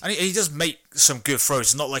say, and he does make some good throws.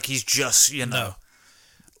 It's not like he's just No.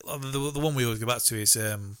 The one we always go back to is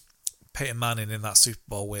Peyton Manning in that Super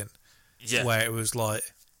Bowl win, where it was like,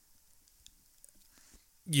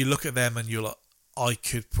 you look at them and you're like, I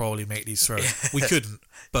could probably make these throws. We couldn't,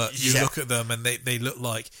 but you look at them and they look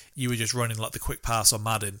like you were just running like the quick pass on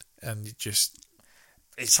Madden, and you just...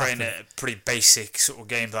 He's playing a pretty basic sort of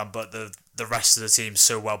game plan, but the rest of the team's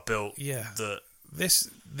so well built. Yeah, that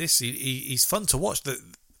he's fun to watch. The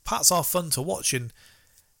Pats are fun to watch, and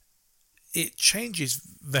it changes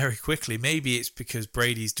very quickly. Maybe it's because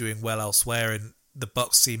Brady's doing well elsewhere, and the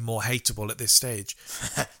Bucs seem more hateable at this stage.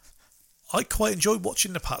 I quite enjoy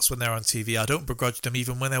watching the Pats when they're on TV. I don't begrudge them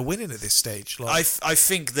even when they're winning at this stage. I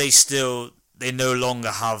think they no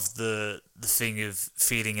longer have the thing of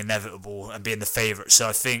feeling inevitable and being the favourite. So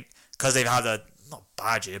I think because they've had a not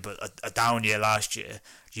bad year, but a down year last year,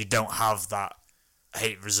 you don't have that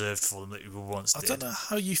hate reserved for them that you once did. I don't know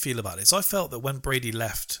how you feel about this. I felt that when Brady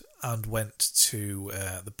left and went to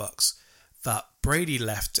the Bucs, that Brady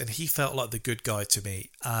left and he felt like the good guy to me,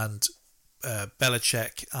 and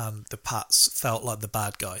Belichick and the Pats felt like the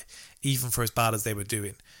bad guy, even for as bad as they were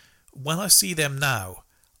doing. When I see them now,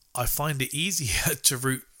 I find it easier to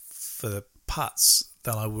root for the Pats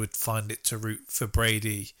than I would find it to root for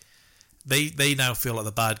Brady. They now feel like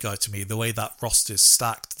the bad guy to me, the way that roster's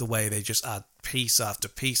stacked, the way they just add piece after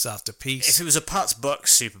piece after piece. If it was a Pats Bucs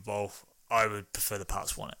Super Bowl, I would prefer the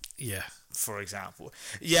Pats won it. Yeah. For example.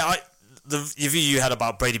 Yeah, the view you had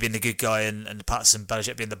about Brady being the good guy and the Pats and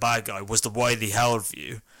Belichick being the bad guy was the widely held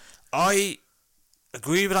view. I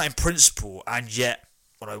agree with that in principle, and yet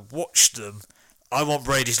when I watched them, I want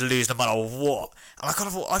Brady to lose no matter what. And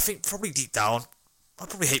I think probably deep down, I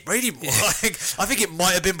probably hate Brady more. Yeah. I think it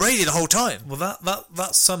might have been Brady the whole time. Well,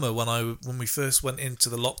 that summer when we first went into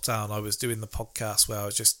the lockdown, I was doing the podcast where I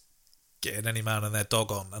was just getting any man and their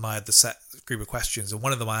dog on, and I had the set group of questions, and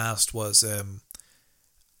one of them I asked was,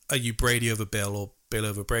 are you Brady over Bill or Bill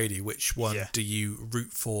over Brady? Which one do you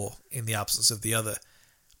root for in the absence of the other?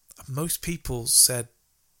 Most people said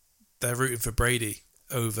they're rooting for Brady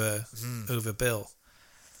over Bill.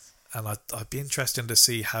 And I'd be interested to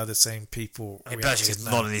see how the same people react. It's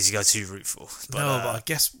not an easy guy to root for. But I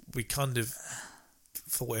guess we kind of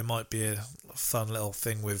thought it might be a fun little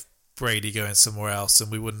thing with Brady going somewhere else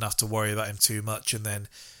and we wouldn't have to worry about him too much. And then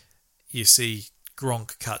you see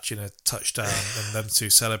Gronk catching a touchdown and them two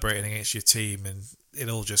celebrating against your team, and it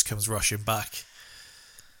all just comes rushing back.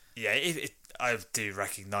 Yeah, I do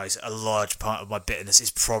recognise a large part of my bitterness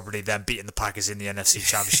is probably them beating the Packers in the NFC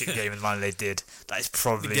Championship game in the manner they did. That is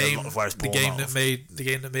probably a lot of where it's born the game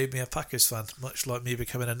that made me a Packers fan, much like me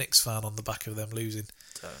becoming a Knicks fan on the back of them losing.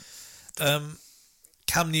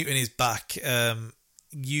 Cam Newton is back,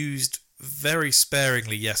 used very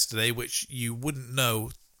sparingly yesterday, which you wouldn't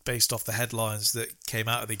know based off the headlines that came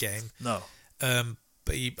out of the game. No.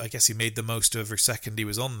 But I guess he made the most of every second he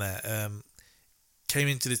was on there. Came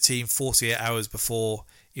into the team 48 hours before.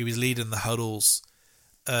 He was leading the huddles.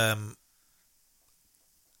 I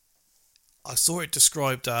saw it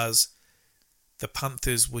described as the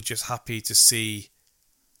Panthers were just happy to see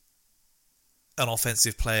an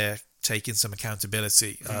offensive player taking some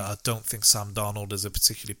accountability. I don't think Sam Darnold is a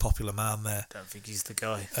particularly popular man there. Don't think he's the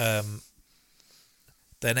guy.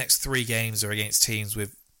 Their next 3 games are against teams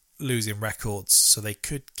with losing records, so they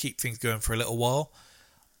could keep things going for a little while.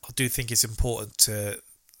 I do think it's important to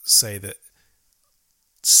say that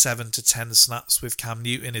 7 to 10 snaps with Cam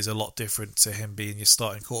Newton is a lot different to him being your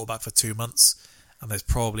starting quarterback for 2 months, and there's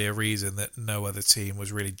probably a reason that no other team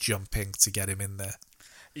was really jumping to get him in there.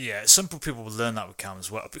 Yeah, some people will learn that with Cam as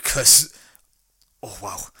well, because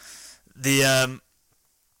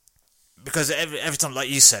because every time, like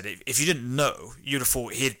you said, if you didn't know, you'd have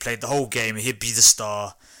thought he'd played the whole game, he'd be the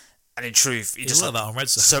star, and in truth, he just like that on Red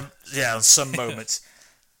Zone. On some moments.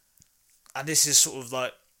 And this is sort of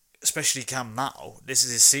like, especially Cam now, this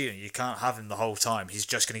is his ceiling. You can't have him the whole time. He's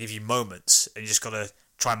just going to give you moments, and you just got to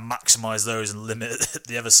try and maximise those and limit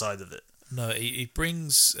the other side of it. No, he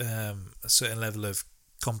brings a certain level of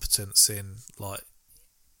competence in, like,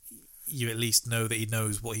 you at least know that he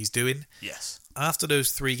knows what he's doing. Yes. After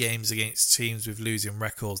those 3 games against teams with losing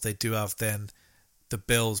records, they do have then the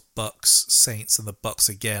Bills, Bucks, Saints, and the Bucks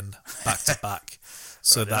again back to back.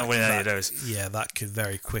 So that could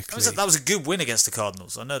very quickly. That was a good win against the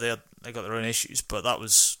Cardinals. I know they got their own issues, but that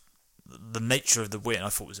was the nature of the win. I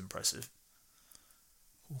thought was impressive.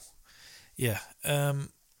 Yeah.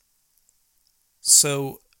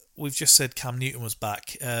 So we've just said Cam Newton was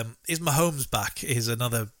back. Is Mahomes back? Is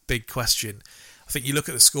another big question. I think you look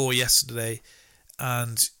at the score yesterday,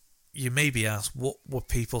 and you may be asked, what were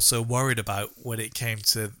people so worried about when it came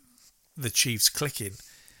to the Chiefs clicking?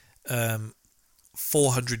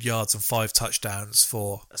 400 yards and 5 touchdowns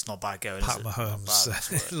for that's not bad going, Pat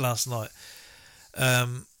Mahomes last night.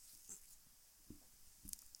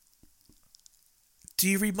 Do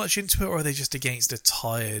you read much into it, or are they just against a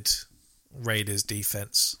tired Raiders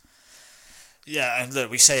defense? Yeah, and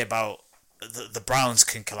look, we say about the Browns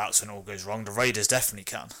can collapse when all goes wrong. The Raiders definitely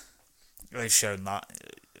can. They've shown that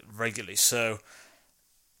regularly. So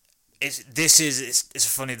it's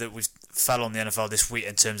funny that we've fell on the NFL this week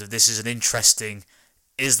in terms of this is an interesting.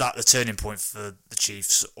 Is that the turning point for the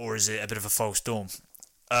Chiefs, or is it a bit of a false dawn?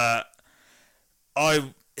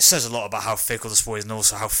 It says a lot about how fickle the sport is, and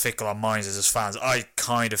also how fickle our minds is as fans. I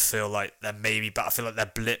kind of feel like they're but I feel like their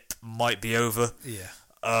blip might be over.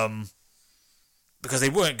 Yeah. Because they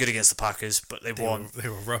weren't good against the Packers, but they won. They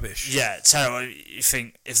were rubbish. Yeah, terrible. You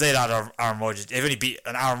think if they'd had Aaron Rodgers, they've only beat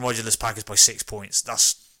an Aaron Rodgers-less Packers by 6 points.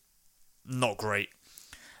 That's not great.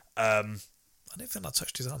 I don't think that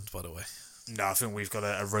touched his hand, by the way. No, I think we've got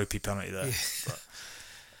a ropey penalty there. Yeah.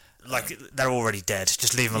 But, they're already dead.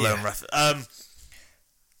 Just leave them alone, ref.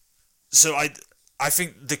 So I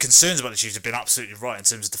think the concerns about the Chiefs have been absolutely right in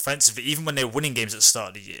terms of defensively. Even when they were winning games at the start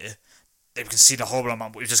of the year, they conceded a horrible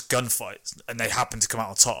amount, but it was just gunfights, and they happened to come out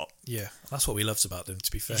on top. Yeah, that's what we loved about them,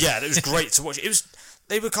 to be fair. Yeah, it was great to watch.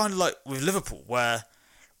 They were kind of like with Liverpool, where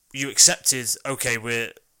you accepted, okay,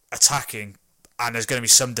 we're attacking, and there's going to be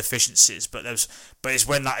some deficiencies, but it's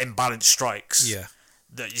when that imbalance strikes,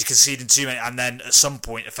 that you concede too many, and then at some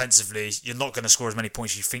point, offensively, you're not going to score as many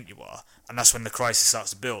points as you think you are, and that's when the crisis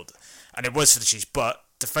starts to build. And it was for the Chiefs, but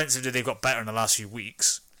defensively, they've got better in the last few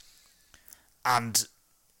weeks, and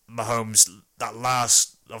Mahomes, that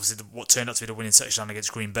last, obviously, what turned out to be the winning touchdown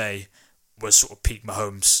against Green Bay was sort of peak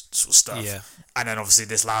Mahomes sort of stuff. Yeah. And then obviously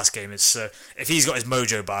this last game is, if he's got his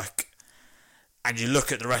mojo back, and you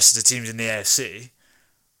look at the rest of the teams in the AFC,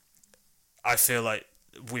 I feel like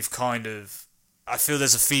I feel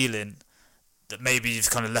there's a feeling that maybe you've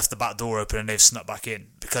kind of left the back door open and they've snuck back in.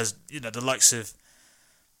 Because, the likes of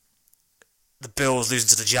the Bills losing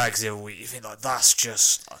to the Jags the other week, you think, like, that's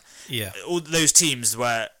just... Yeah. All those teams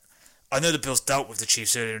where... I know the Bills dealt with the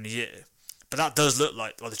Chiefs earlier in the year, but that does look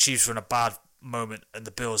like the Chiefs were in a bad moment and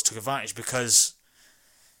the Bills took advantage because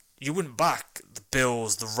you wouldn't back the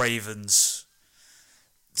Bills, the Ravens,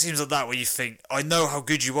 teams like that where you think, I know how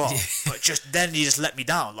good you are, but then you just let me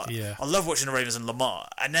down. Like, I love watching the Ravens and Lamar,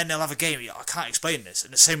 and then they'll have a game, I can't explain this.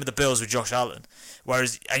 And the same with the Bills with Josh Allen.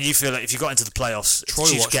 And you feel like if you got into the playoffs, Troy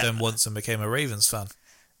watched them once and became a Ravens fan.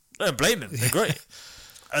 I don't blame him. They're great.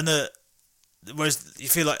 And whereas you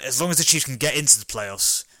feel like as long as the Chiefs can get into the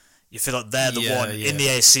playoffs, you feel like they're the one in the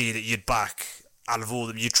AFC that you'd back out of all of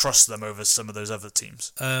them. You trust them over some of those other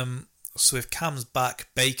teams. So if Cam's back,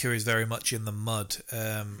 Baker is very much in the mud,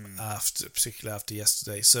 particularly after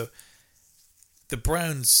yesterday. So the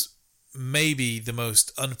Browns may be the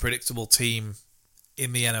most unpredictable team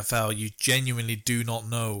in the NFL. You genuinely do not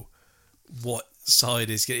know what side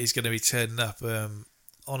is going to be turning up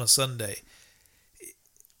on a Sunday.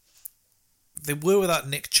 They were without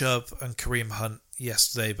Nick Chubb and Kareem Hunt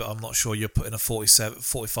yesterday, but I'm not sure you're putting a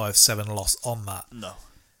 45-7 loss on that. No.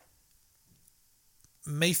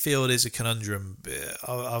 Mayfield is a conundrum.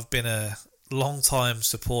 I've been a long-time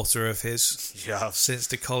supporter of his since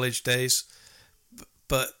the college days.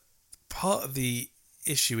 But part of the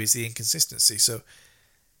issue is the inconsistency. So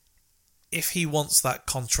if he wants that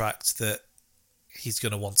contract that he's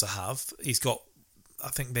going to want to have, he's got, I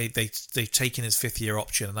think they've taken his 5th-year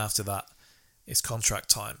option, and after that, it's contract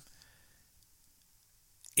time.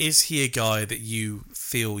 Is he a guy that you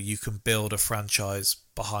feel you can build a franchise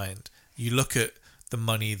behind? You look at the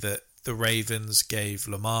money that the Ravens gave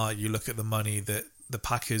Lamar, you look at the money that the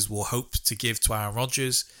Packers will hope to give to Aaron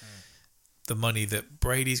Rodgers, the money that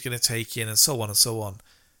Brady's going to take in, and so on and so on.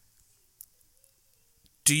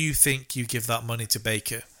 Do you think you give that money to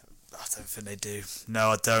Baker? I don't think they do.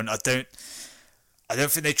 No, I don't. I don't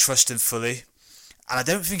think they trust him fully, and I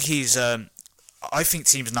don't think he's. I think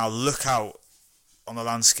teams now look out on the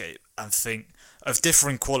landscape and think of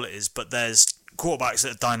differing qualities, but there's quarterbacks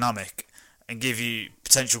that are dynamic and give you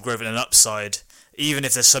potential growth and an upside, even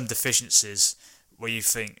if there's some deficiencies where you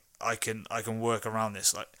think I can work around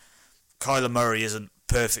this. Like Kyler Murray isn't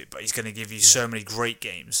perfect, but he's going to give you so many great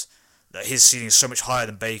games that his ceiling is so much higher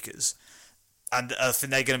than Baker's. And I think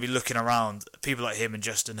they're going to be looking around people like him and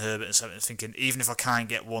Justin Herbert and something, thinking even if I can't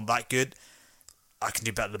get one that good, I can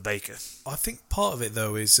do better than Baker. I think part of it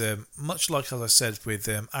though is much like as I said with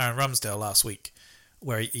Aaron Ramsdale last week,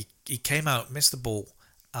 where he came out, missed the ball,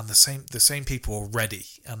 and the same people were ready,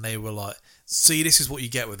 and they were like, "See, this is what you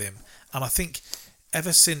get with him." And I think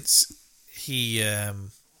ever since he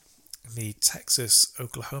the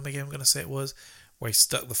Texas-Oklahoma game, I'm going to say it was, where he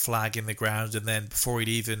stuck the flag in the ground, and then before he'd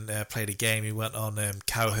even played a game, he went on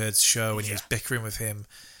Cowherd's show and he was bickering with him.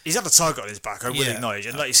 He's had a target on his back, I will acknowledge.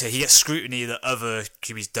 And like you say, he gets scrutiny that other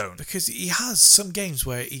QBs don't. Because he has some games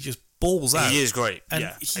where he just balls out. He is great,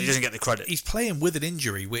 and he doesn't get the credit. He's playing with an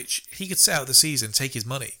injury, which he could sit out the season, take his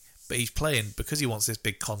money, but he's playing because he wants this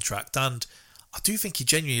big contract. And I do think he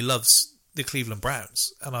genuinely loves the Cleveland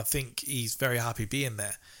Browns, and I think he's very happy being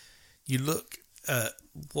there. You look at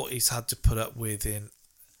what he's had to put up with and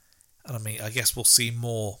I mean, I guess we'll see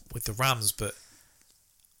more with the Rams, but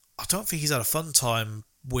I don't think he's had a fun time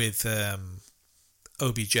with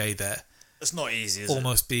OBJ there. It's not easy, is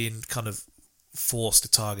Almost being kind of forced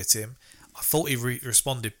to target him. I thought he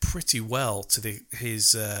responded pretty well to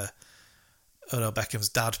his Odell Beckham's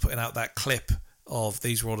dad putting out that clip of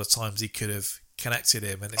these were all the times he could have connected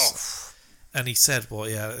him, and and he said, well,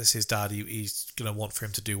 yeah, it's his dad. He's going to want for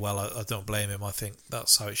him to do well. I don't blame him. I think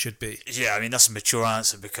that's how it should be. Yeah, I mean, that's a mature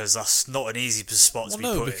answer because that's not an easy spot to be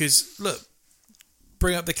put in. No, because, look,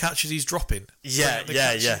 bring up the catches he's dropping. Yeah. And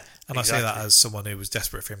exactly. I say that as someone who was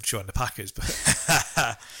desperate for him to join the Packers, but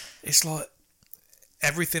it's like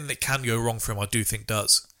everything that can go wrong for him, I do think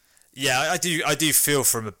does. Yeah, I do feel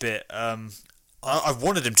for him a bit. I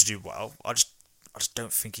wanted him to do well. I just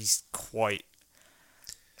don't think he's quite...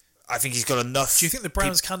 I think he's got enough... Do you think the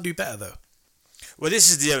Browns can do better, though? Well, this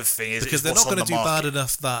is the other thing. Because they're not going to do bad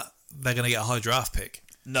enough that they're going to get a high draft pick.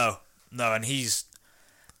 No, and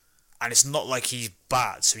it's not like he's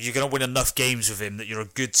bad, so you're going to win enough games with him that you're a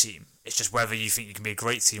good team. It's just whether you think you can be a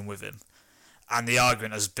great team with him. And the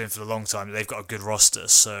argument has been for a long time that they've got a good roster,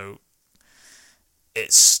 so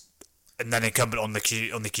it's... And then incumbent on the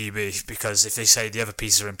QB, because if they say the other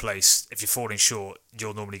pieces are in place, if you're falling short,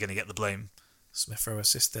 you're normally going to get the blame. Smith row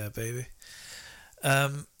assist there, baby.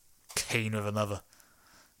 Kane with another.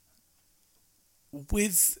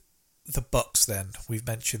 With the Bucks, then we've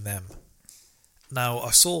mentioned them. Now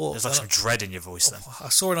I saw there's like some dread in your voice. Then I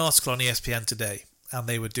saw an article on ESPN today, and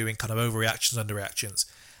they were doing kind of overreactions, underreactions,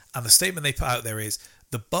 and the statement they put out there is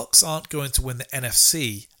the Bucks aren't going to win the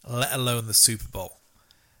NFC, let alone the Super Bowl.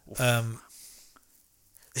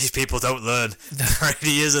 these people don't learn. It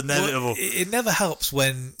really is inevitable. Well, it never helps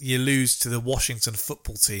when you lose to the Washington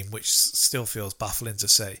football team, which still feels baffling to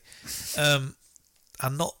say. And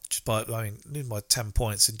not just by, losing by 10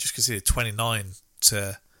 points and just conceded 29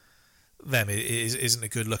 to them isn't a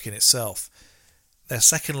good look in itself. Their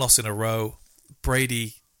second loss in a row.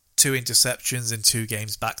 Brady, 2 interceptions in 2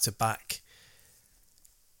 games back to back.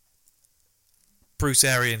 Bruce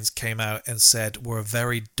Arians came out and said, "We're a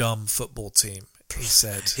very dumb football team." He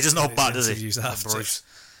said he doesn't hold back, does he? Bruce.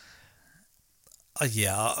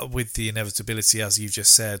 Yeah, with the inevitability, as you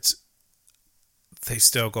just said, they've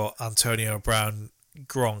still got Antonio Brown,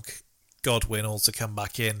 Gronk, Godwin all to come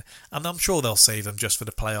back in, and I'm sure they'll save them just for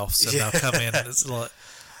the playoffs, and they'll come in. It's like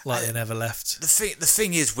they never left. The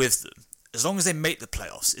thing is with them, as long as they make the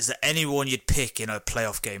playoffs, is there anyone you'd pick in a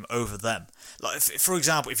playoff game over them? Like, for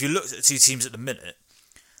example, if you looked at the 2 teams at the minute,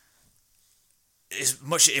 as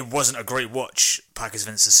much it wasn't a great watch, Packers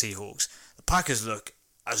against the Seahawks, the Packers look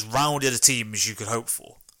as rounded a team as you could hope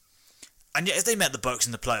for. And yet, if they met the Bucs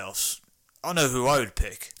in the playoffs, I know who I would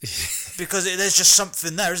pick. Because there's just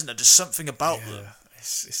something there, isn't there? Just something about them.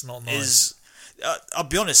 It's not nice. I'll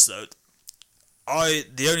be honest, though,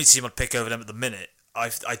 the only team I'd pick over them at the minute,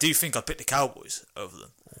 I do think I'd pick the Cowboys over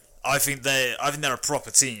them. I think they're a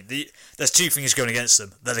proper team. There's 2 things going against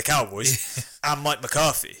them. They're the Cowboys and Mike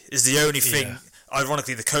McCarthy is the only thing. Yeah.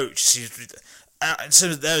 Ironically, the coach. And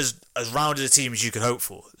so they're as rounded a team as you could hope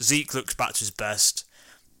for. Zeke looks back to his best.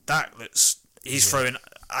 Dak he's throwing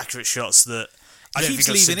accurate shots that I don't think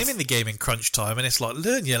keeps leaving him in the game in crunch time, and it's like,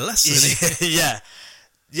 learn your lesson. yeah.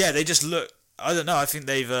 They just look. I don't know. I think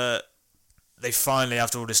they finally,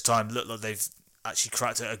 after all this time, look like they've actually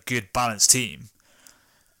cracked a good balanced team.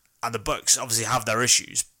 And the Bucs obviously have their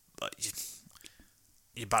issues, but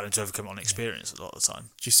you're battling to overcome on experience a lot of the time.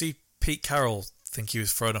 Do you see Pete Carroll think he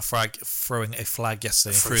was throwing a flag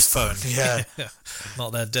yesterday through his phone? Yeah.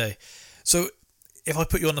 Not their day. So if I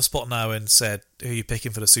put you on the spot now and said, who are you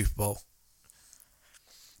picking for the Super Bowl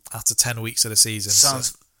after 10 weeks of the season?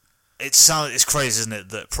 It's crazy, isn't it,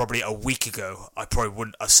 that probably a week ago I probably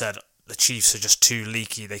wouldn't have said the Chiefs are just too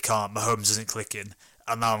leaky, they can't, Mahomes isn't clicking,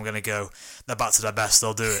 and now I'm going to go, they're back to their best,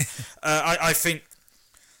 they'll do it. I think,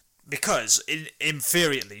 because in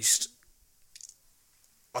theory at least,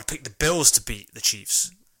 I'd pick the Bills to beat the Chiefs.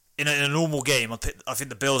 In a normal game, I think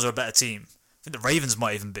the Bills are a better team. I think the Ravens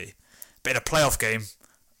might even be. But in a playoff game,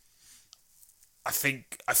 I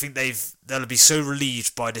think they'll be so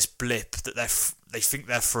relieved by this blip that they think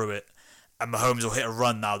they're through it, and Mahomes will hit a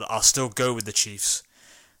run now that I'll still go with the Chiefs.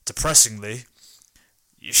 Depressingly,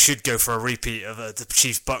 you should go for a repeat of the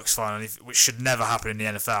Chiefs-Bucs final, which should never happen in the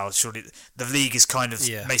NFL. Surely the league is kind of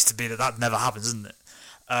made to be that never happens, isn't it?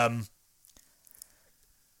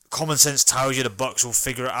 Common sense tells you the Bucs will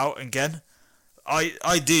figure it out again.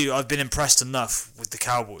 I do. I've been impressed enough with the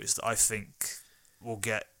Cowboys that I think we'll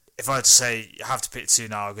get. If I had to say, you have to pick 2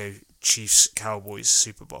 now, I'll go Chiefs, Cowboys,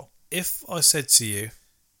 Super Bowl. If I said to you,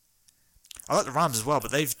 I like the Rams as well,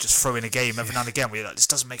 but they've just thrown in a game every now and again where you're like, this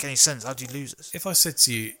doesn't make any sense. How do you lose this? If I said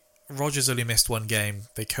to you, Rodgers only missed 1 game,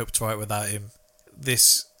 they coped right without him.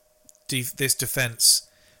 This defense,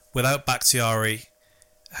 without Bakhtiari,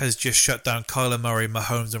 has just shut down Kyler Murray,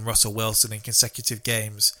 Mahomes and Russell Wilson in consecutive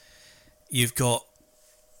games. You've got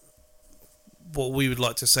what we would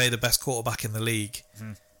like to say the best quarterback in the league.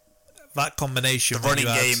 Mm-hmm. That combination... The running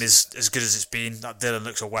game is as good as it's been. That Dylan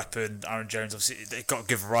looks a weapon. Aaron Jones, obviously, they've got a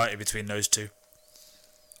good variety between those 2.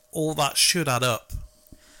 All that should add up.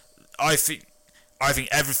 I think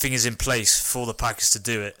everything is in place for the Packers to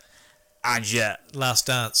do it. And yet... Last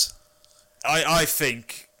dance. I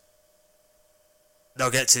think... they'll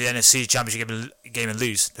get to the NFC Championship game and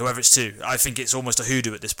lose, whoever it's to. I think it's almost a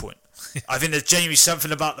hoodoo at this point. I think there's genuinely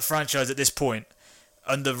something about the franchise at this point,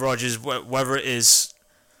 under Rodgers, whether it is,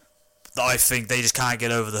 that I think they just can't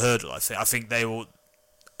get over the hurdle. I think they will,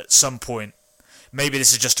 at some point, maybe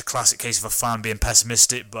this is just a classic case of a fan being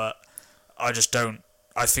pessimistic, but I just don't.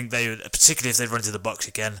 I think they, particularly if they run into the Bucs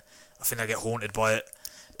again, I think they'll get haunted by it.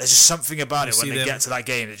 There's just something about it when they get to that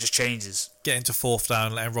game, it just changes. Get into 4th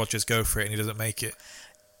down, letting Rodgers go for it, and he doesn't make it.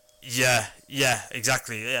 Yeah,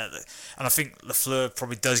 exactly. Yeah, and I think LaFleur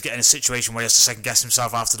probably does get in a situation where he has to second guess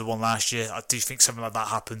himself after the one last year. I do think something like that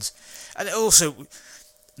happens, and it also,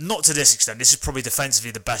 not to this extent. This is probably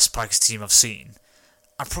defensively the best Packers team I've seen,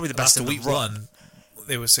 and probably the best after in week the run. 1.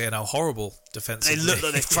 They were saying how horrible defensively. They look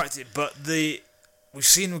like they've cracked it, but we've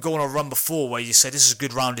seen them go on a run before where you say this is a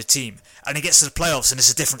good rounded team, and it gets to the playoffs and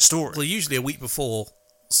it's a different story. Well, usually a week before,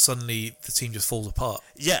 suddenly the team just falls apart.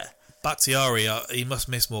 Yeah. Bakhtiari, he must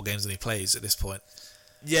miss more games than he plays at this point.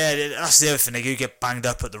 Yeah, that's the other thing. They do get banged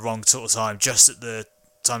up at the wrong sort of time, just at the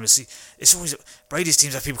time to see. It's always Brady's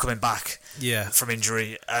teams have people coming back from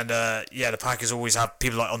injury, and the Packers always have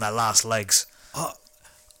people like on their last legs.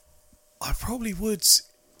 I probably would,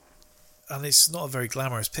 and it's not a very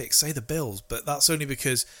glamorous pick, say the Bills, but that's only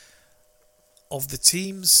because of the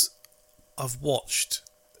teams I've watched,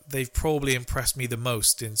 they've probably impressed me the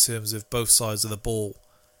most in terms of both sides of the ball.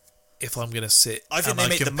 If I'm going to sit I think and they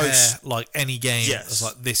make compare the most, like any game, yes. as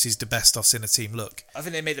like this is the best I've seen a team look. I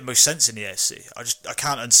think they make the most sense in the AFC. I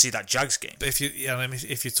can't unsee that Jags game. But if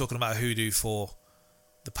you're talking about a hoodoo for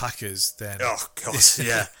the Packers, then oh god,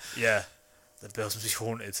 yeah, the Bills must be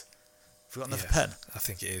haunted. Have we got another pen? I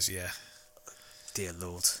think it is. Yeah. Dear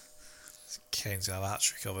Lord, Kane's gonna have a hat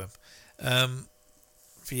trick of him.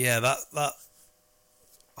 But yeah, that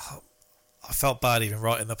I felt bad even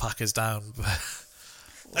writing the Packers down.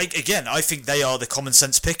 Again, I think they are the common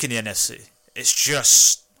sense pick in the NFC. It's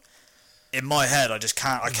just in my head, I just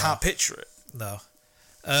can't. I can't picture it. No.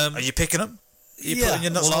 Are you picking them? Putting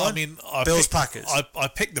your nuts on? I mean, Packers. I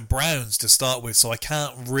picked the Browns to start with, so I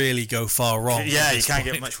can't really go far wrong. Yeah, you can't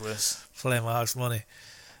get much worse. Playing my house money.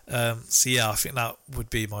 So yeah, I think that would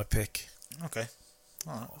be my pick. Okay.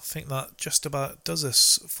 All right. I think that just about does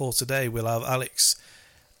us for today. We'll have Alex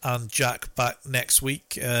and Jack back next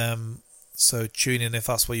week. So tune in if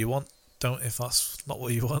that's what you want. Don't if that's not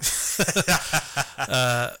what you want.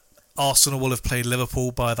 Arsenal will have played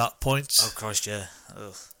Liverpool by that point. Oh Christ, yeah.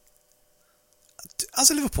 Ugh. As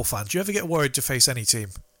a Liverpool fan, do you ever get worried to face any team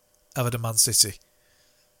other than Man City?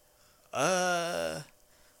 Worried.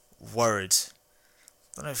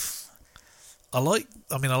 I don't know if... I like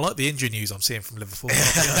the injury news I'm seeing from Liverpool.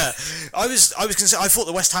 I was going to say, I thought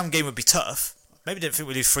the West Ham game would be tough. Maybe didn't think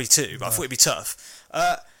we'd do 3-2, but I thought it'd be tough.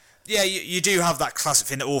 Yeah, you do have that classic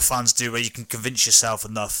thing that all fans do where you can convince yourself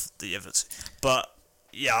enough that you have it. But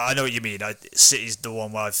yeah, I know what you mean. City's the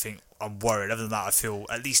one where I think I'm worried. Other than that, I feel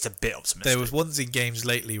at least a bit optimistic. There was ones in games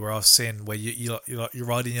lately where I've seen where you're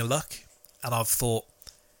riding your luck, and I've thought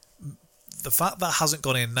the fact that hasn't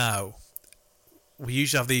gone in now. We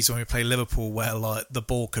usually have these when we play Liverpool, where like the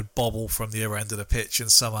ball could bobble from the other end of the pitch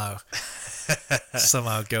and somehow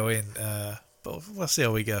go in. But we'll see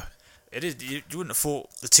how we go. It is. You wouldn't have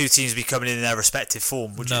thought the two teams would be coming in their respective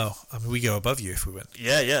form, would you? No, I mean we go above you if we win.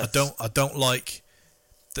 Yeah. I don't like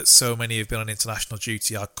that so many have been on international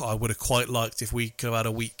duty. I would have quite liked if we could have had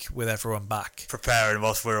a week with everyone back preparing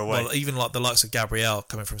whilst we're away. Well, even like the likes of Gabriel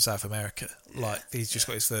coming from South America, like he's just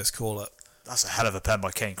got his first call up. That's a hell of a pen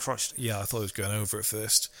by Kane, Christ. Yeah, I thought he was going over at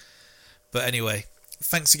first. But anyway,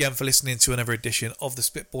 thanks again for listening to another edition of the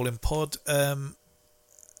Spitballing Pod.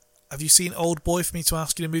 Have you seen Old Boy, for me to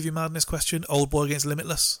ask you the movie madness question? Old Boy against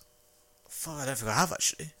Limitless? Fuck, I don't think I have,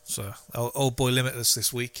 actually. So, Old Boy Limitless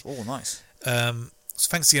this week. Oh, nice. So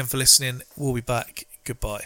thanks again for listening. We'll be back. Goodbye.